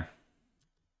manner.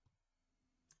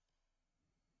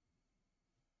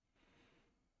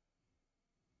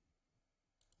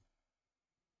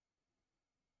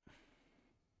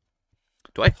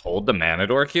 Do I hold the Mana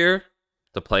Dork here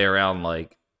to play around,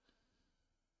 like,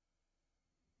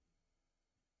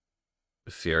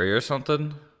 Fury or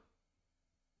something?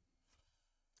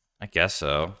 I guess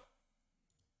so.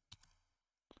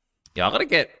 Yeah,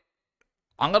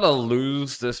 I'm gonna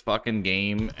lose this fucking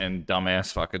game, and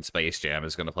dumbass fucking Space Jam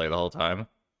is gonna play the whole time.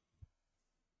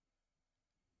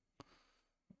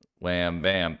 Wham,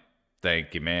 bam.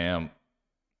 Thank you, ma'am.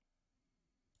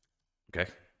 Okay.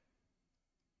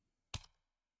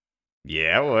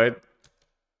 Yeah, I would.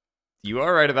 You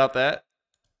are right about that.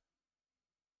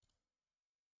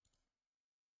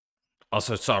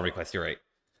 Also, saw request. You're right.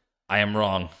 I am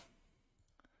wrong.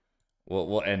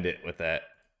 We'll end it with that.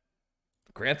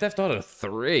 Grand Theft Auto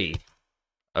 3.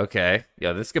 Okay.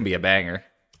 Yeah, this is gonna be a banger.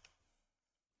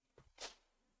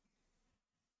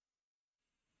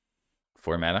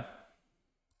 4 mana.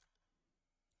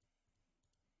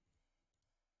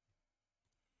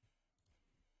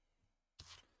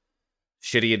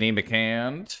 Shitty anemic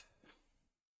hand.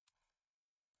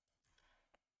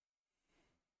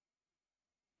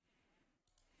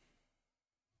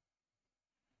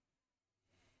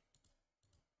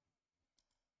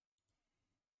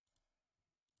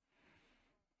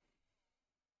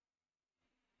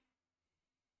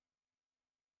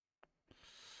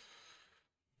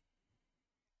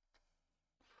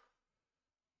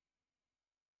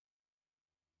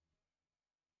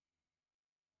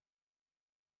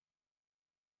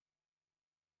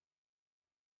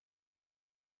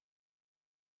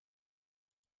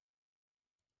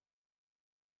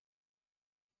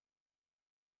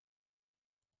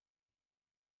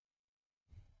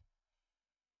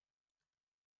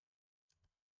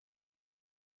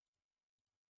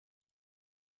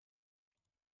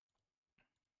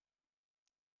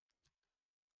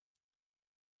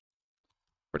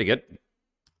 Pretty good.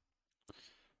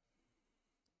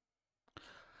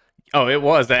 Oh, it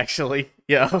was actually.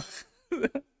 Yeah.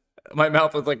 My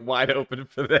mouth was like wide open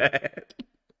for that.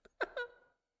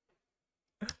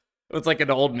 It was like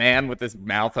an old man with his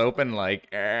mouth open, like,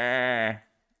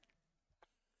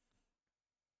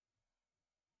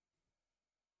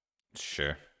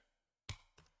 Sure.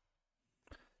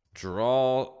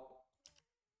 Draw.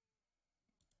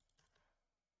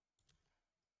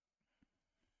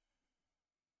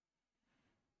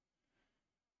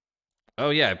 Oh,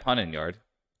 yeah, punting yard.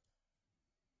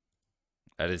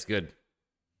 That is good.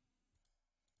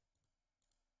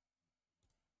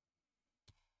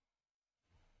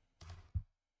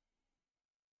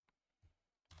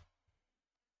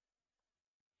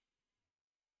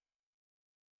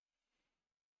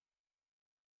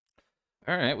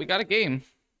 All right, we got a game.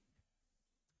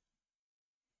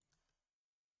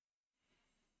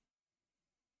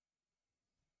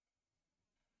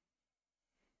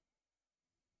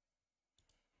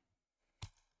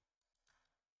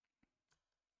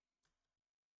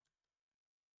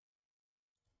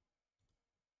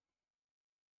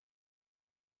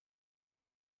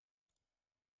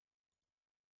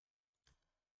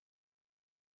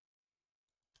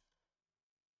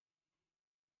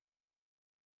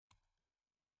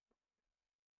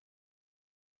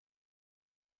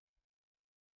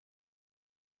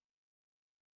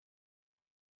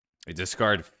 We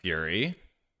discard Fury.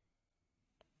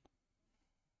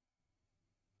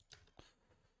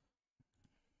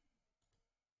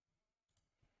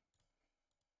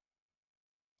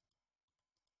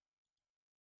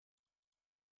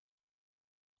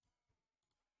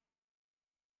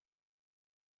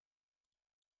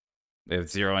 They have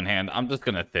 0 in hand. I'm just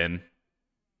gonna thin.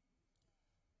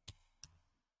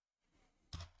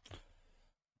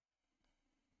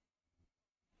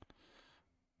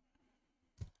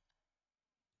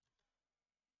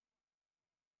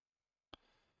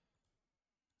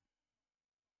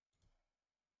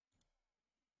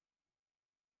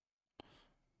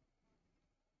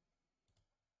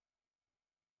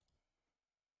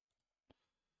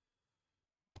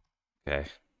 Okay.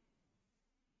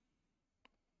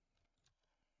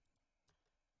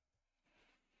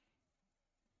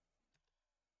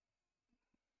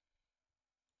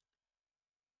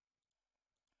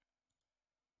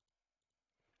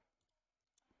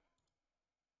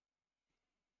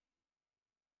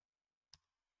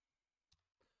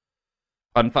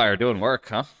 Funfire doing work,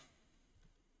 huh?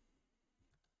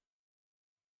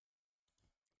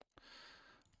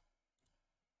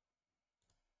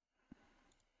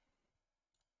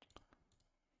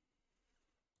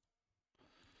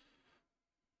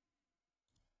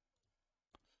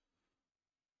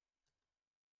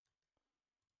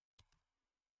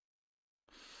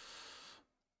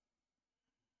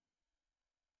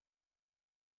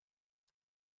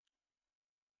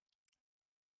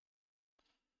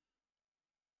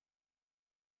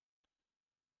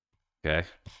 Okay.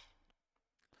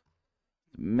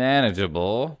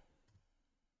 Manageable.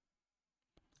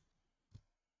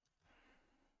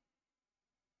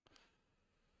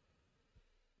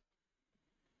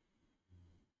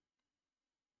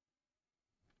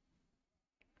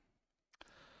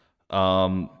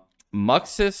 Um,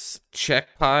 Muxus,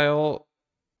 check pile,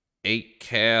 8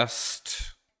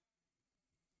 cast,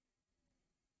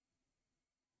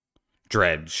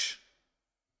 Dredge.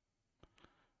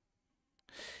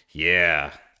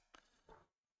 Yeah,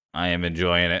 I am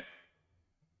enjoying it.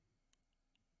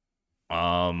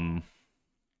 Um,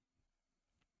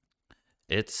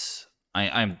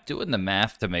 I'm doing the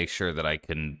math to make sure that I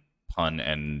can pun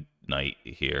and knight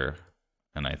here,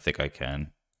 and I think I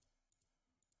can.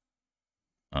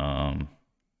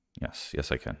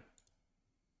 Yes, I can.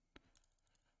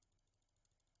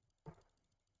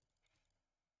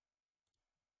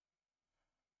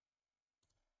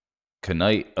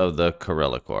 Knight of the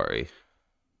Corelliquary.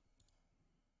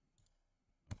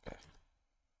 Okay.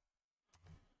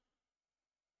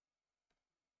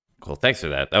 Cool. Thanks for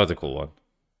that. That was a cool one.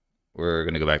 We're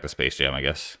gonna go back to Space Jam, I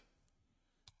guess.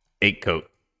 8 coat.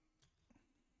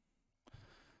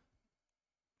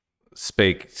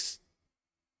 Spake.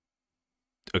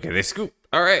 Okay, they scoop.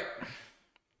 All right.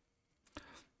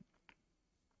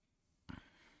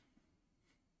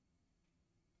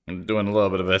 I'm doing a little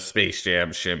bit of a Space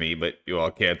Jam shimmy, but you all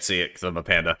can't see it because I'm a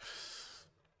panda.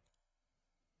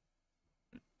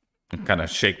 I kind of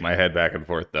shake my head back and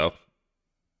forth, though.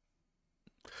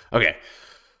 Okay.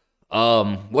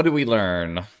 What did we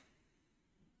learn?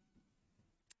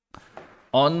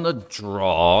 On the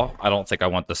draw, I don't think I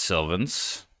want the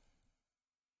Sylvans.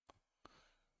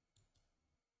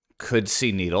 Could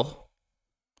see Needle.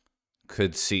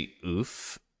 Could see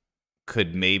Oof.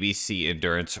 Could maybe see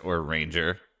Endurance or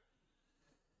Ranger.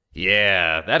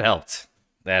 Yeah, that helped.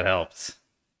 That helped.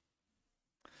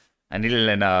 I needed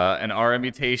an aura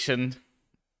mutation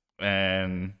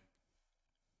and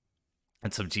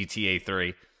some GTA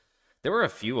 3. There were a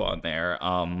few on there.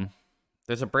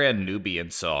 There's a brand Nubian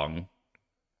song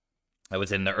that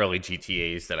was in the early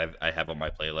GTAs that I have on my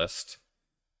playlist.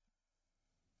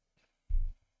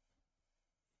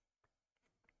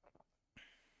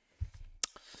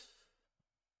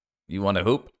 You want to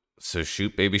hoop? So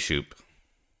shoot, baby, shoot.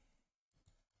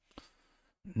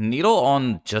 Needle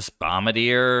on just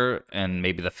Bombardier and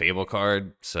maybe the Fable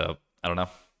card. So I don't know.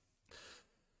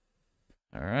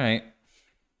 All right.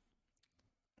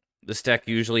 This deck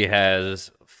usually has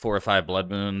 4 or 5 Blood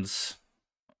Moons.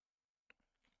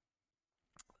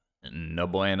 No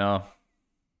bueno.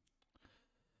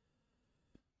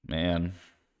 Man.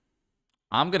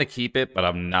 I'm going to keep it, but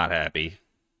I'm not happy.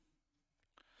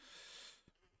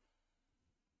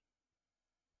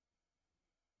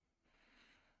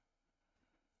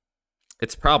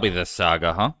 It's probably this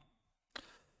Saga, huh?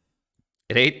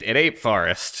 It ain't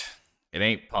Forest. It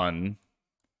ain't Pun.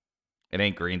 It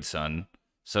ain't Green Sun.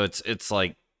 So it's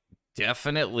like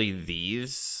definitely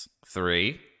these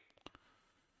 3.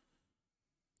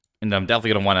 And I'm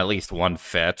definitely going to want at least one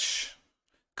fetch.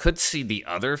 Could see the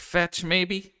other fetch,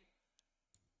 maybe?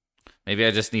 Maybe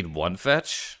I just need one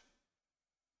fetch?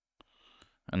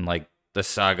 And, like, the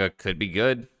Saga could be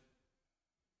good.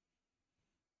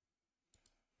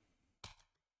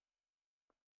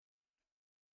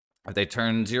 If they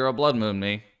turn 0 Blood Moon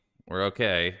me, we're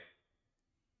okay.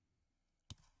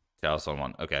 Chalice on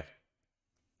 1. Okay.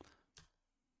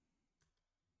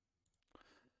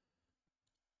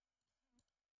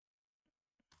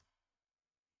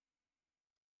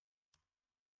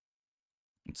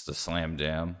 It's the Slam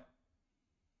Jam.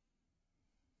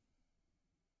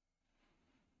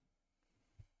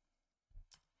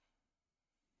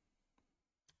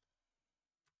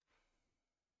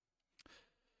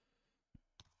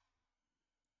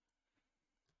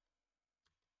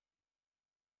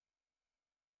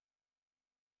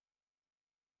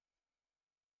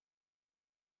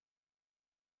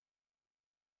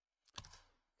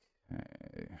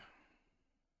 Okay.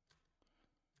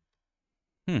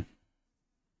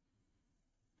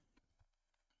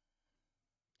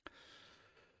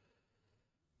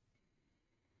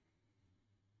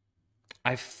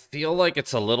 I feel like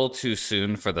it's a little too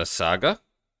soon for the Saga.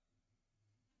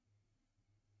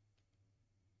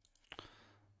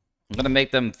 I'm going to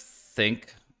make them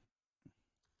think.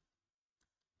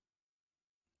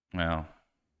 Well.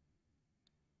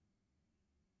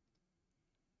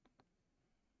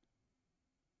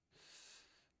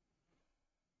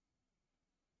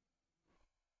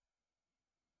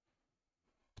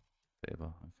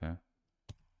 Fable, okay.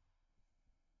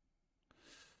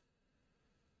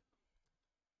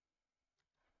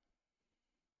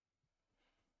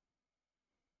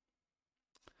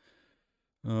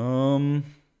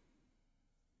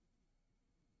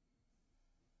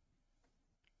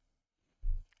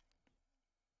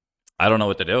 I don't know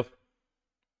what to do.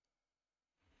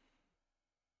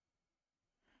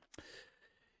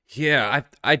 Yeah,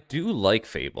 I do like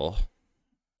Fable.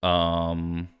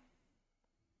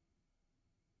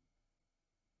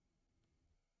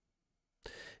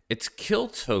 It's kill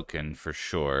token for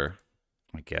sure,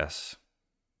 I guess.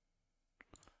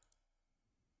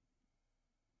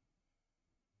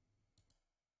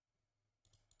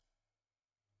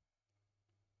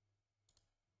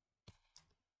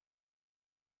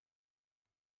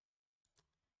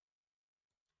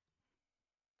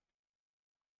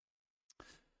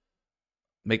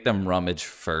 Make them rummage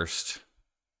first.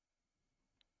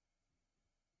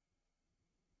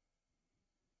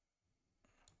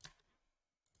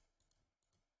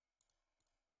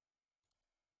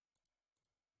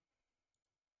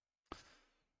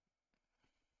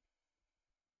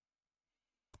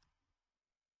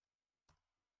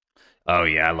 Oh,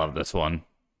 yeah, I love this one.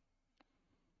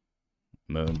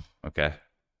 Moon. Okay.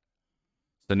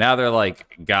 So now they're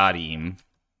like Godim.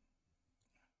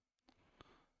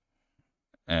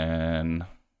 And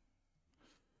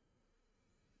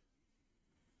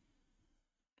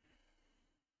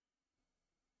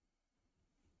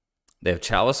they have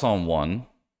Chalice on 1.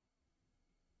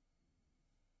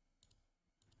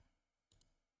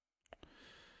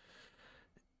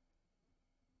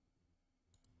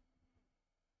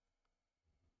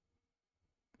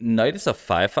 Knight is a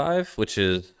 5/5, which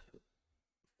is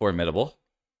formidable.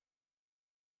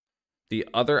 The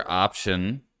other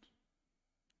option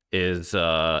is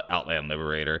Outland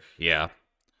Liberator. Yeah.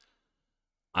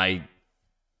 I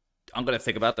I'm going to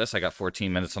think about this. I got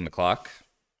 14 minutes on the clock.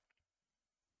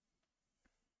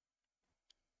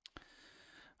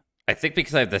 I think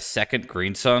because I have the second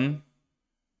Green Sun.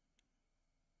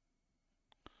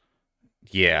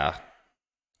 Yeah.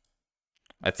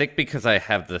 I think because I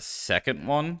have the second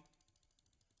one,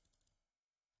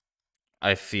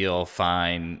 I feel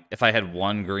fine. If I had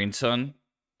one Green Sun,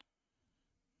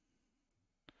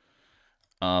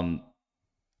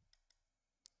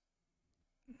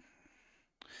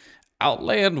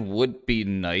 Outland would be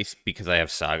nice because I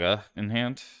have Saga in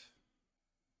hand.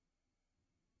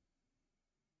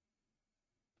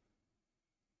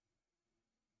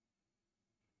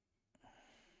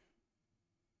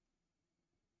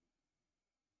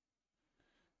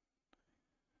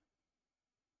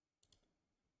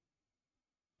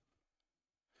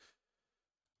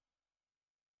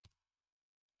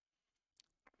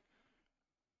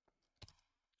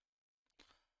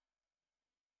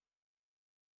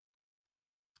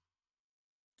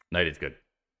 Knight is good.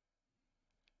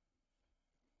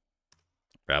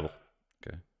 Rabble.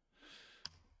 Okay.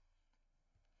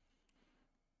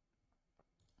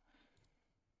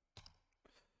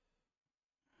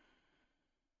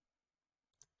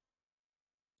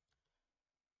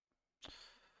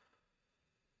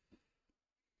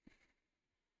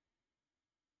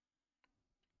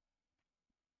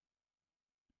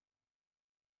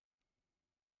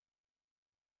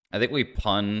 I think we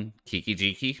pun Kiki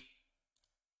Jiki.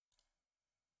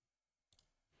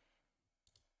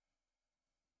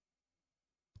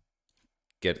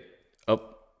 Get oh,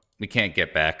 we can't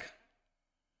get back.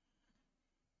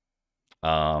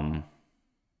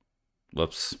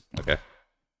 Whoops. Okay.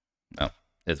 No,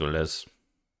 is what it is.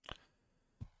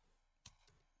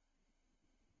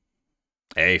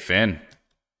 Hey, Finn.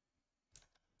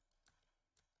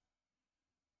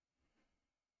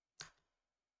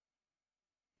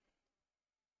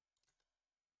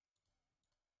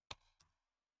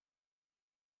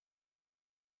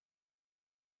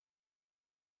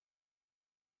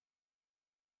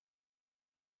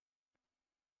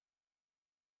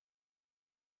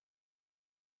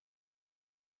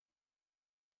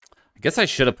 I guess I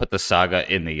should have put the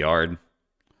Saga in the yard.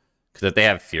 Because if they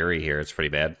have Fury here, it's pretty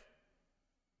bad.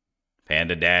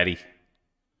 Panda Daddy.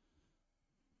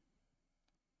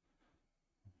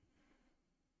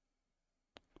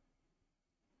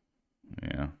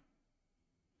 Yeah.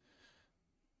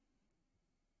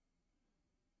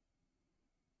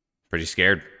 Pretty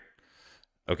scared.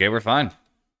 Okay, we're fine.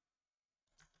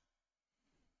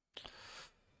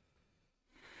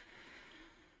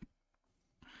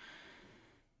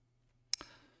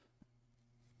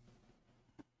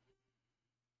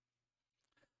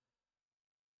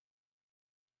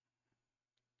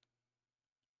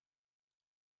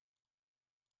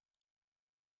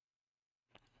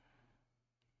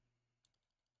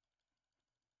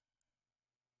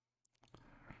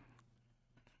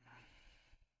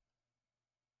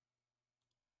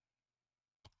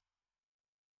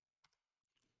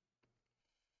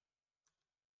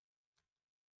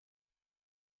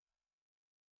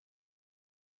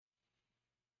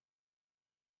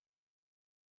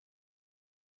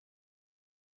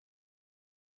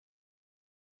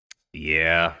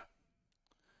 Yeah.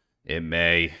 It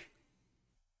may.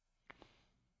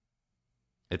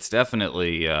 It's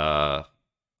definitely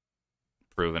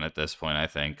proven at this point, I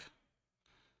think.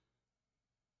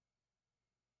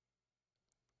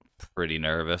 Pretty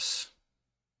nervous.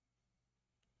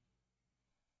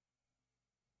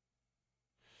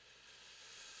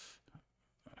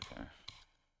 Okay.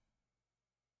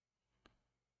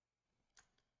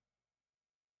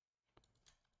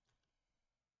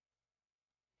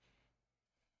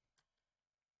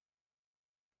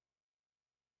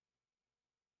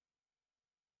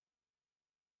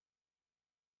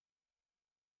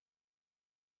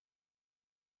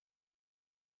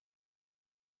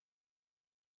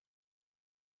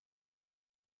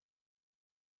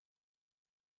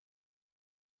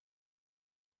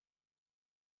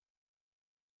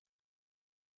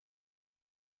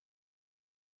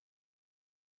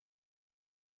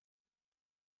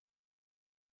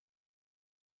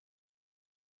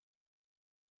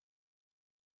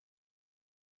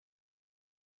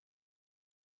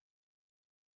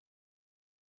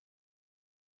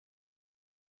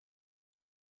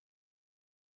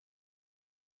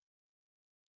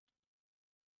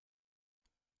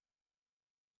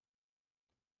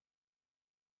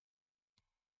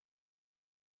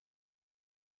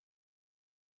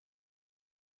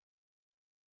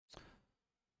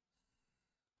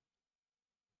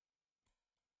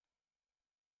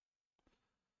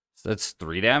 So that's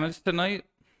 3 damage tonight?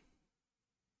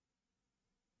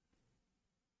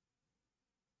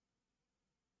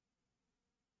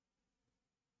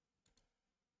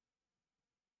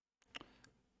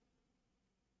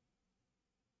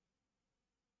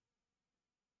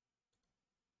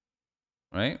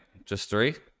 right? Just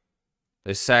 3.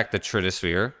 They sacked the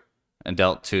Tritosphere and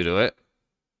dealt 2 to it.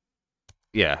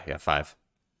 Yeah, 5.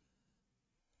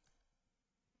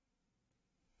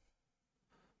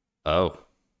 Oh.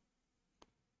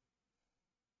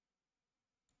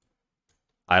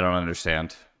 I don't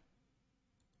understand.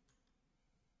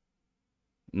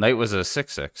 Knight was a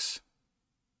 6/6.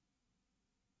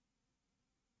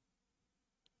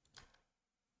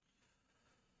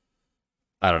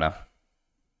 I don't know.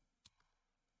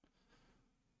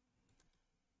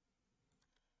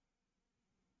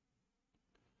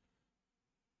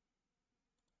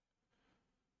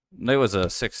 Knight was a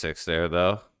 6/6 there,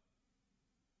 though.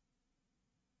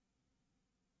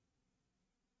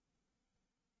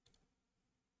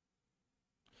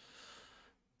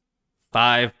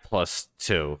 Five plus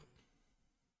 2.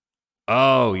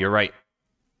 Oh, you're right.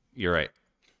 You're right.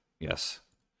 Yes.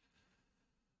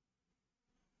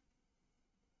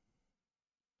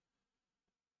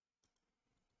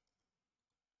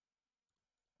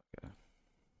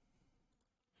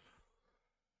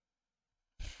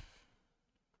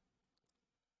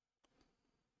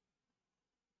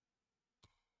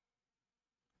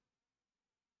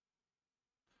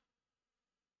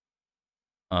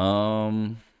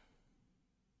 Um,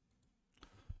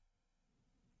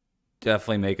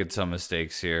 Definitely making some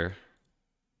mistakes here.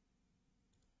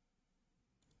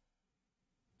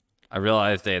 I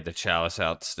realized they had the Chalice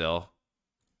out still.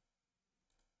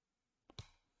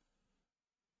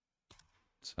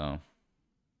 So,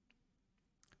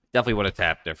 definitely would have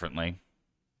tapped differently.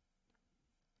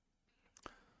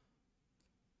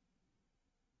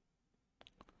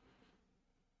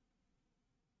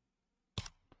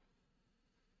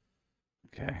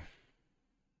 Okay.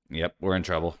 Yep, we're in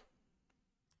trouble.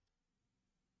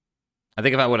 I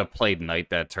think if I would have played Knight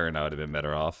that turn, I would have been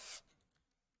better off.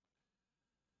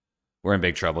 We're in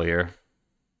big trouble here.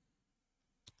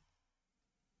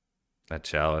 That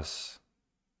Chalice.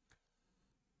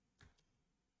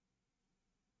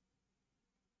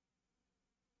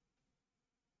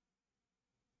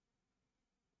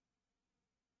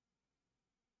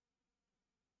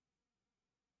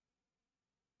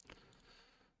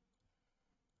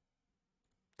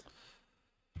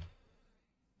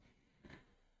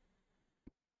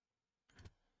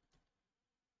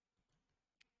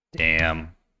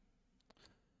 Damn.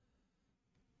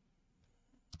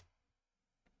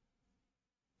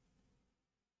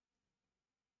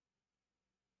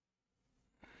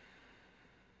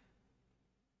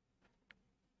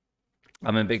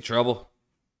 I'm in big trouble.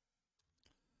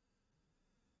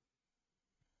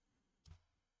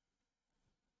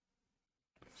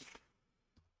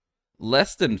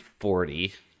 Less than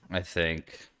 40, I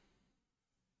think.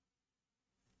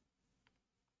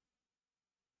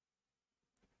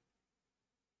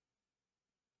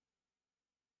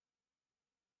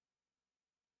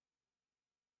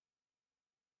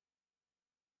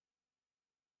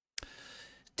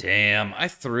 Damn, I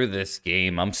threw this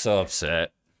game. I'm so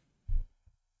upset.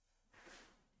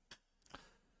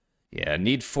 Yeah,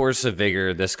 need Force of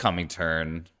Vigor this coming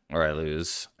turn, or I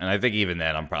lose. And I think even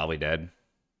then, I'm probably dead.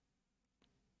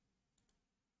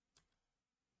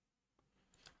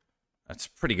 That's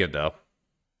pretty good, though.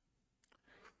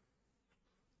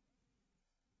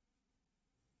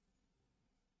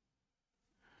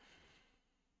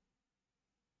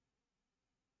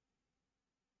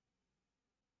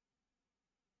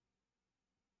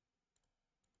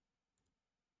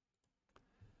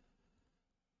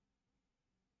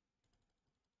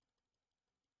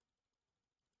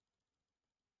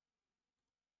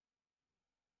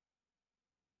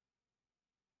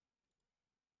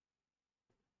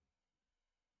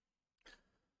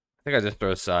 I think I just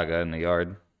throw Saga in the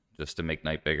yard just to make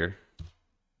Knight bigger.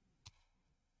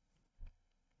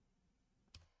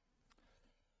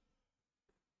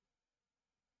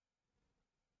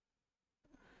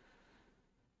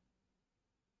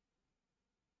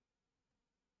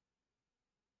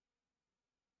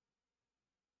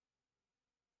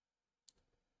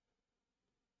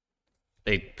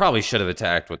 They probably should have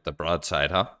attacked with the broadside,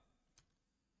 huh?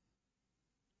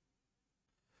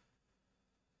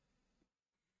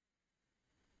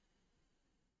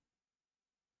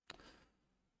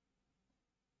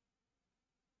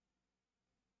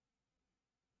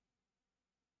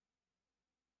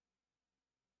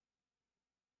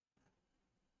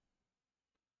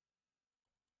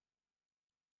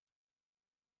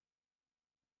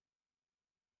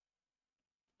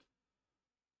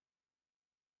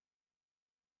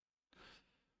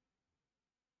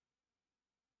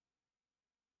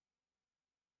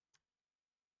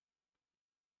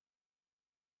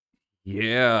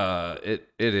 Yeah, it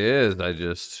is. I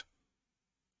just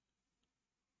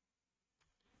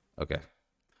Okay.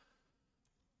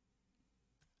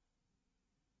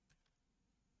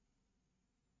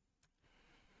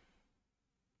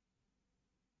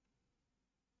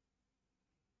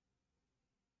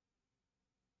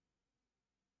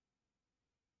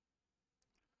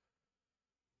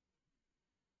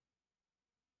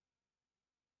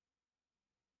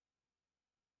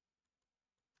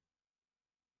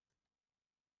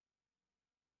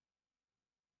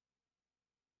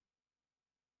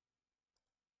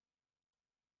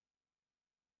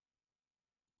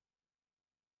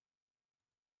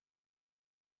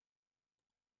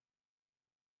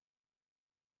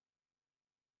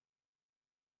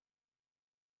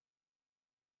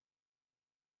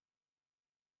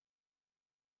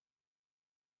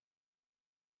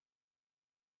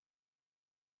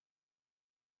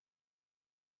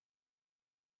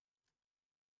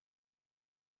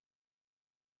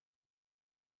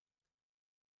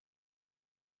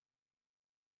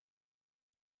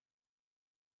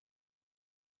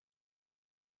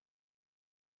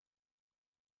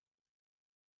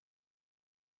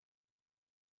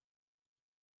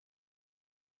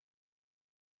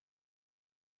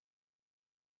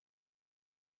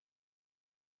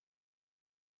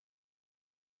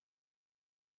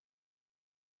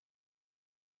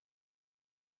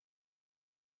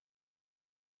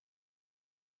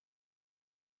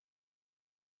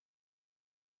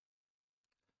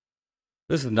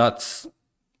 This is nuts.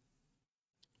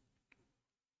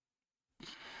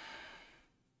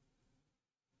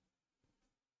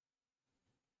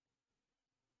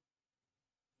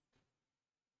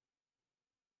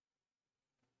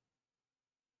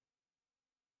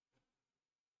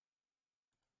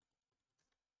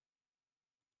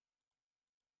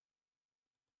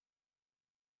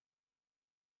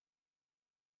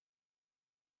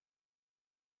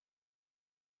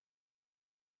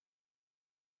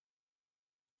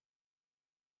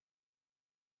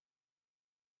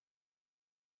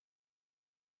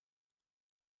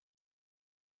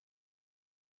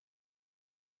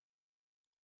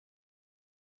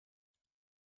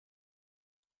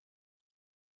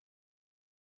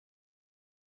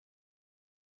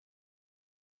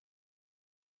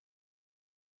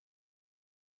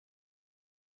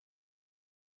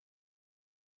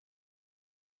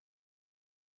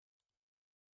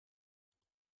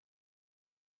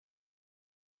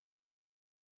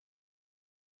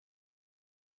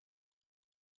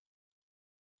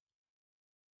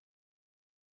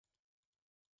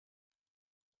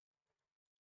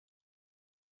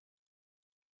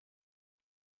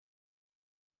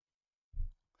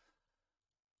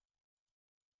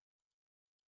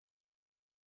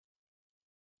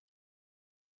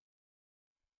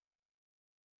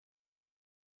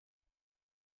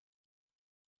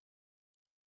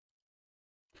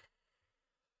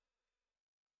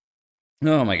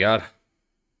 Oh my god.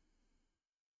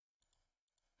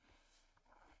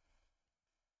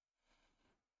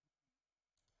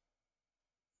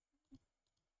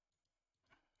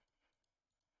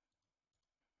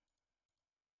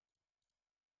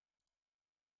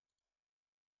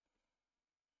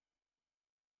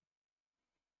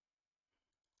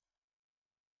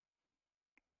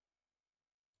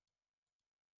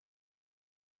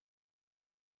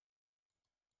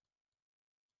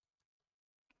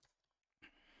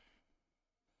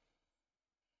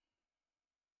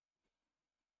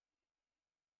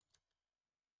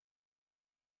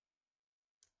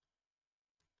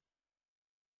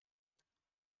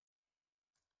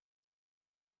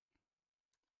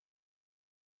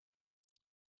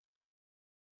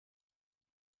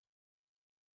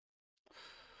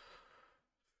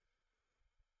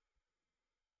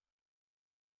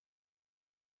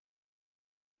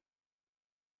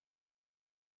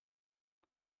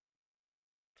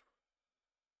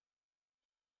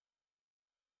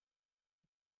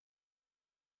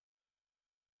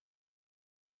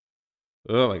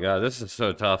 Oh my god, this is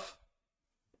so tough.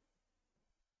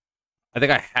 I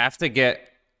think I have to get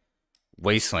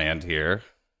Wasteland here.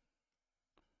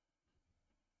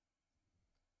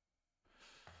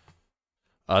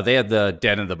 They had the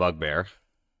Den of the Bugbear.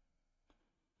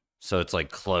 So it's like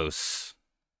close.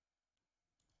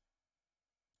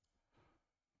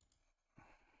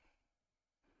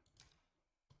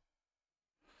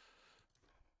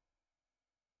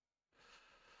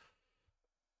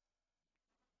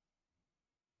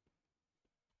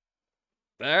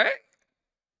 Alright.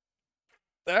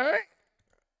 Alright.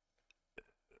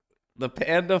 The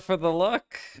panda for the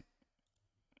luck.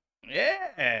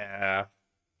 Yeah.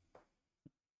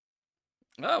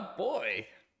 Oh boy.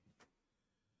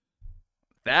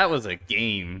 That was a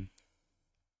game.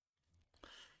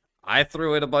 I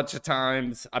threw it a bunch of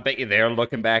times. I bet you they're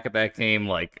looking back at that game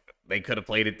like they could have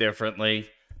played it differently.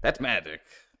 That's magic.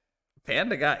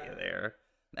 Panda got you there.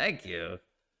 Thank you.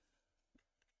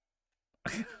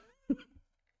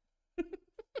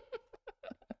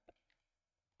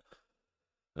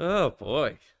 Oh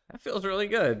boy, that feels really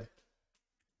good.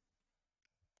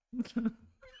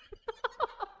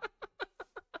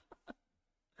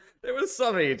 There was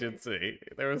some agency.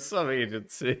 There was some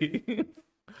agency.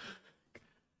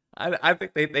 I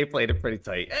think they played it pretty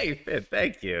tight. Hey, Finn,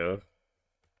 thank you.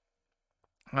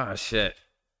 Oh shit.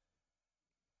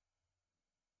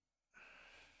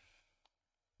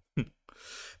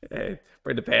 Hey,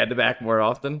 bring the panda back more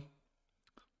often.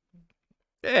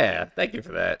 Yeah, thank you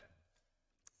for that.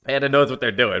 Panda knows what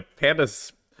they're doing.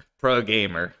 Panda's pro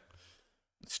gamer.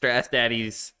 Strass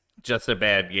Daddy's just a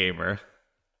bad gamer.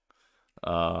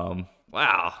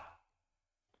 Wow.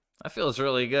 That feels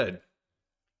really good.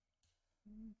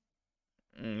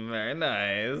 Very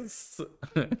nice.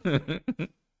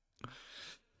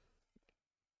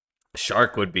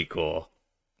 Shark would be cool.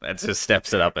 That just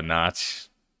steps it up a notch.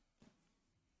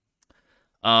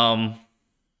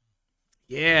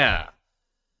 Yeah.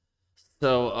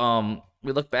 So,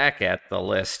 we look back at the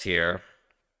list here.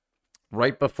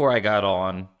 Right before I got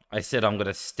on, I said I'm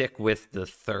gonna stick with the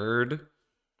third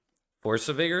Force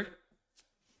of Vigor.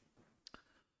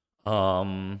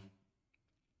 And,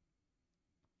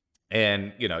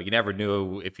 you know, you never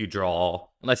knew if you draw,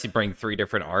 unless you bring 3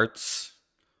 different arts,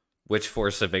 which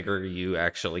Force of Vigor you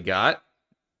actually got.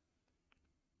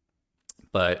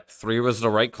 But 3 was the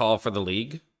right call for the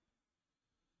league.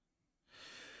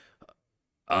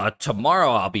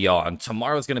 Tomorrow I'll be on.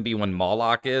 Tomorrow's going to be when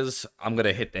Moloch is. I'm going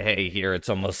to hit the hay here. It's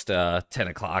almost 10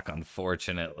 o'clock,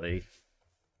 unfortunately.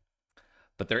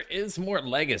 But there is more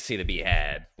Legacy to be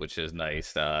had, which is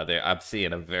nice. I'm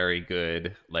seeing a very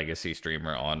good Legacy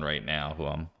streamer on right now who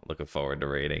I'm looking forward to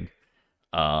rating.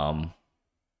 But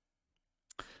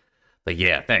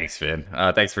yeah, thanks, Finn.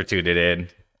 Thanks for tuning in.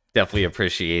 Definitely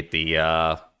appreciate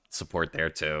the support there,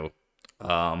 too.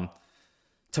 Tomorrow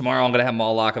I'm going to have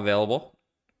Moloch available.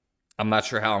 I'm not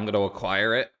sure how I'm going to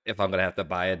acquire it, if I'm going to have to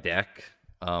buy a deck.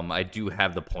 I do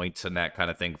have the points and that kind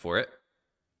of thing for it.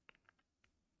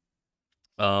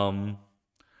 Hard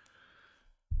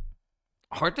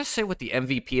to say what the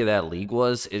MVP of that league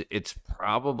was. It's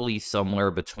probably somewhere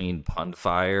between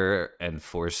Punfire and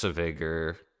Force of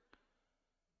Vigor,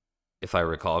 if I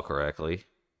recall correctly.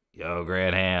 Yo,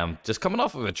 Grand Ham. Just coming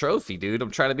off of a trophy, dude.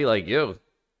 I'm trying to be like you.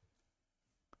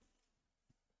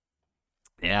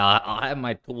 Yeah, I'll have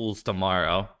my tools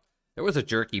tomorrow. There was a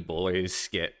Jerky Boys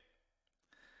skit.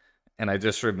 And I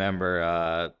just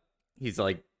remember he's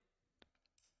like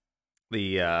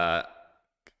I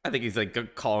think he's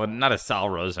like calling, not a Sal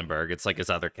Rosenberg, it's like his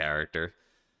other character.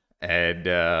 And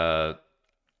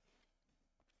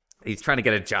he's trying to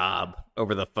get a job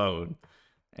over the phone.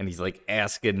 And he's like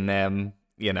asking them,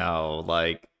 you know,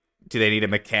 like, do they need a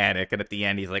mechanic? And at the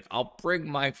end, he's like, I'll bring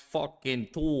my fucking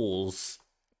tools.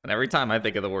 And every time I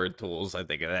think of the word tools, I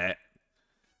think of that.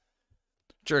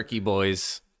 Jerky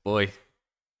Boys. Boy.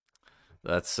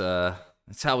 That's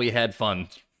how we had fun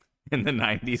in the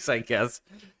 90s, I guess.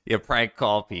 You prank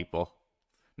call people.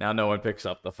 Now no one picks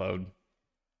up the phone.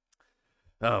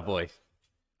 Oh, boy.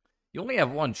 You only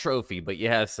have 1 trophy, but you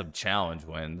have some challenge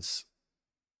wins.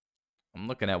 I'm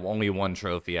looking at only 1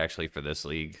 trophy, actually, for this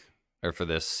league. Or for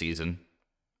this season.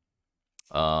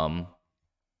 Yeah,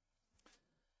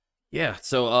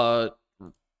 so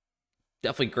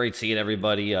definitely great seeing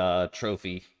everybody.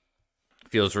 Trophy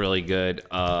feels really good.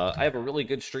 I have a really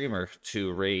good streamer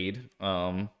to raid.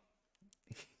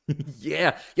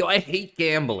 Yeah, yo, I hate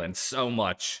gambling so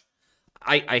much.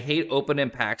 I hate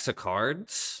opening packs of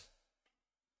cards.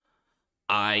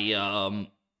 If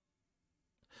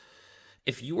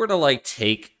you were to like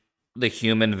take the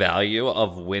human value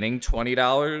of winning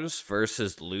 $20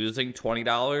 versus losing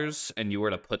 $20, and you were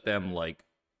to put them like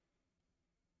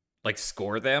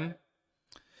score them,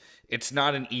 it's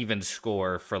not an even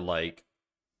score for like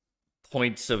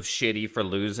points of shitty for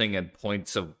losing and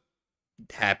points of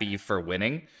happy for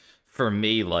winning. For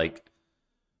me, like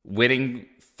winning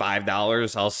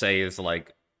 $5, I'll say, is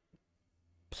like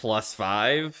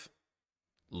 +5.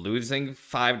 Losing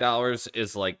 $5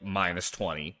 is like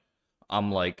 -20.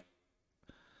 I'm like,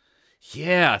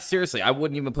 yeah, seriously, I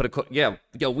wouldn't even put a yeah,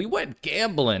 yo, we went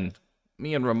gambling,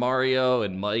 me and Romario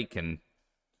and Mike and,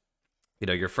 you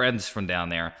know, your friends from down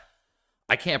there.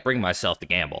 I can't bring myself to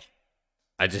gamble.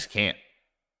 I just can't.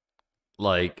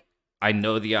 Like, I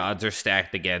know the odds are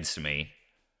stacked against me.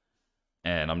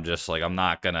 And I'm just like, I'm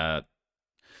not gonna...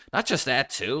 Not just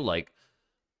that, too. Like,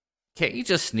 Can't you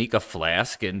just sneak a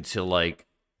flask into like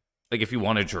if you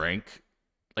want to drink?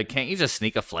 Like, can't you just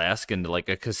sneak a flask into like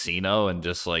a casino and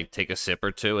just like take a sip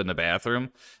or two in the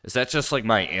bathroom? Is that just like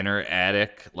my inner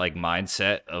addict like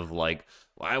mindset of like,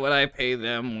 why would I pay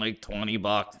them like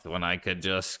 $20 when I could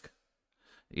just,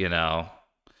 you know,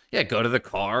 yeah, go to the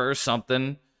car or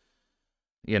something,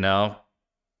 you know,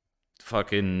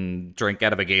 fucking drink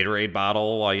out of a Gatorade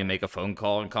bottle while you make a phone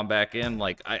call and come back in.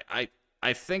 Like,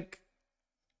 I think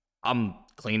I'm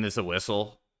clean as a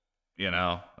whistle, you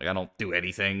know, like I don't do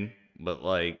anything, but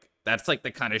like that's like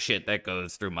the kind of shit that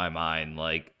goes through my mind.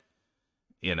 Like,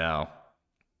 you know,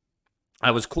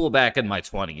 I was cool back in my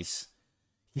 20s,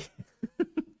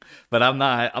 but I'm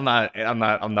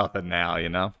nothing now, you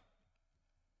know.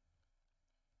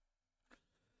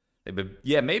 But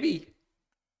yeah, maybe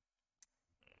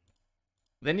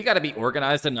then you got to be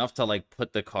organized enough to like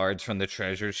put the cards from the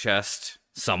treasure chest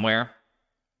somewhere.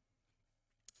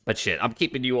 But shit, I'm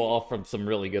keeping you all from some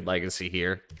really good legacy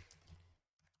here.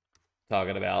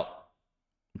 Talking about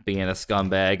being a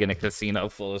scumbag in a casino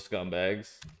full of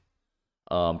scumbags.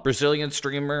 Brazilian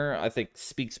streamer, I think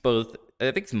speaks both.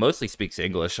 I think mostly speaks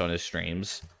English on his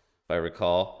streams, if I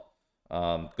recall.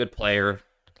 Good player,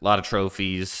 a lot of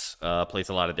trophies. Plays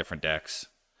a lot of different decks.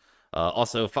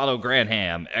 Also follow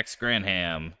Granham, ex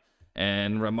Granham,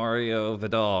 and Romario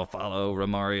Vidal. Follow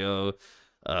Romario,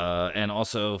 and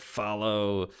also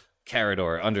follow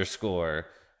Carador _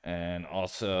 and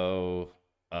also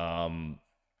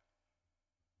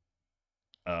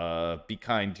be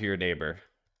kind to your neighbor.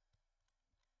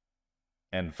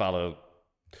 And follow,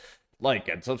 like,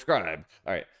 and subscribe.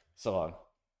 All right, so on.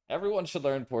 Everyone should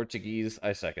learn Portuguese.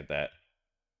 I second that.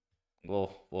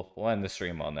 We'll end the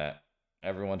stream on that.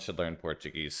 Everyone should learn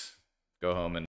Portuguese. Go home and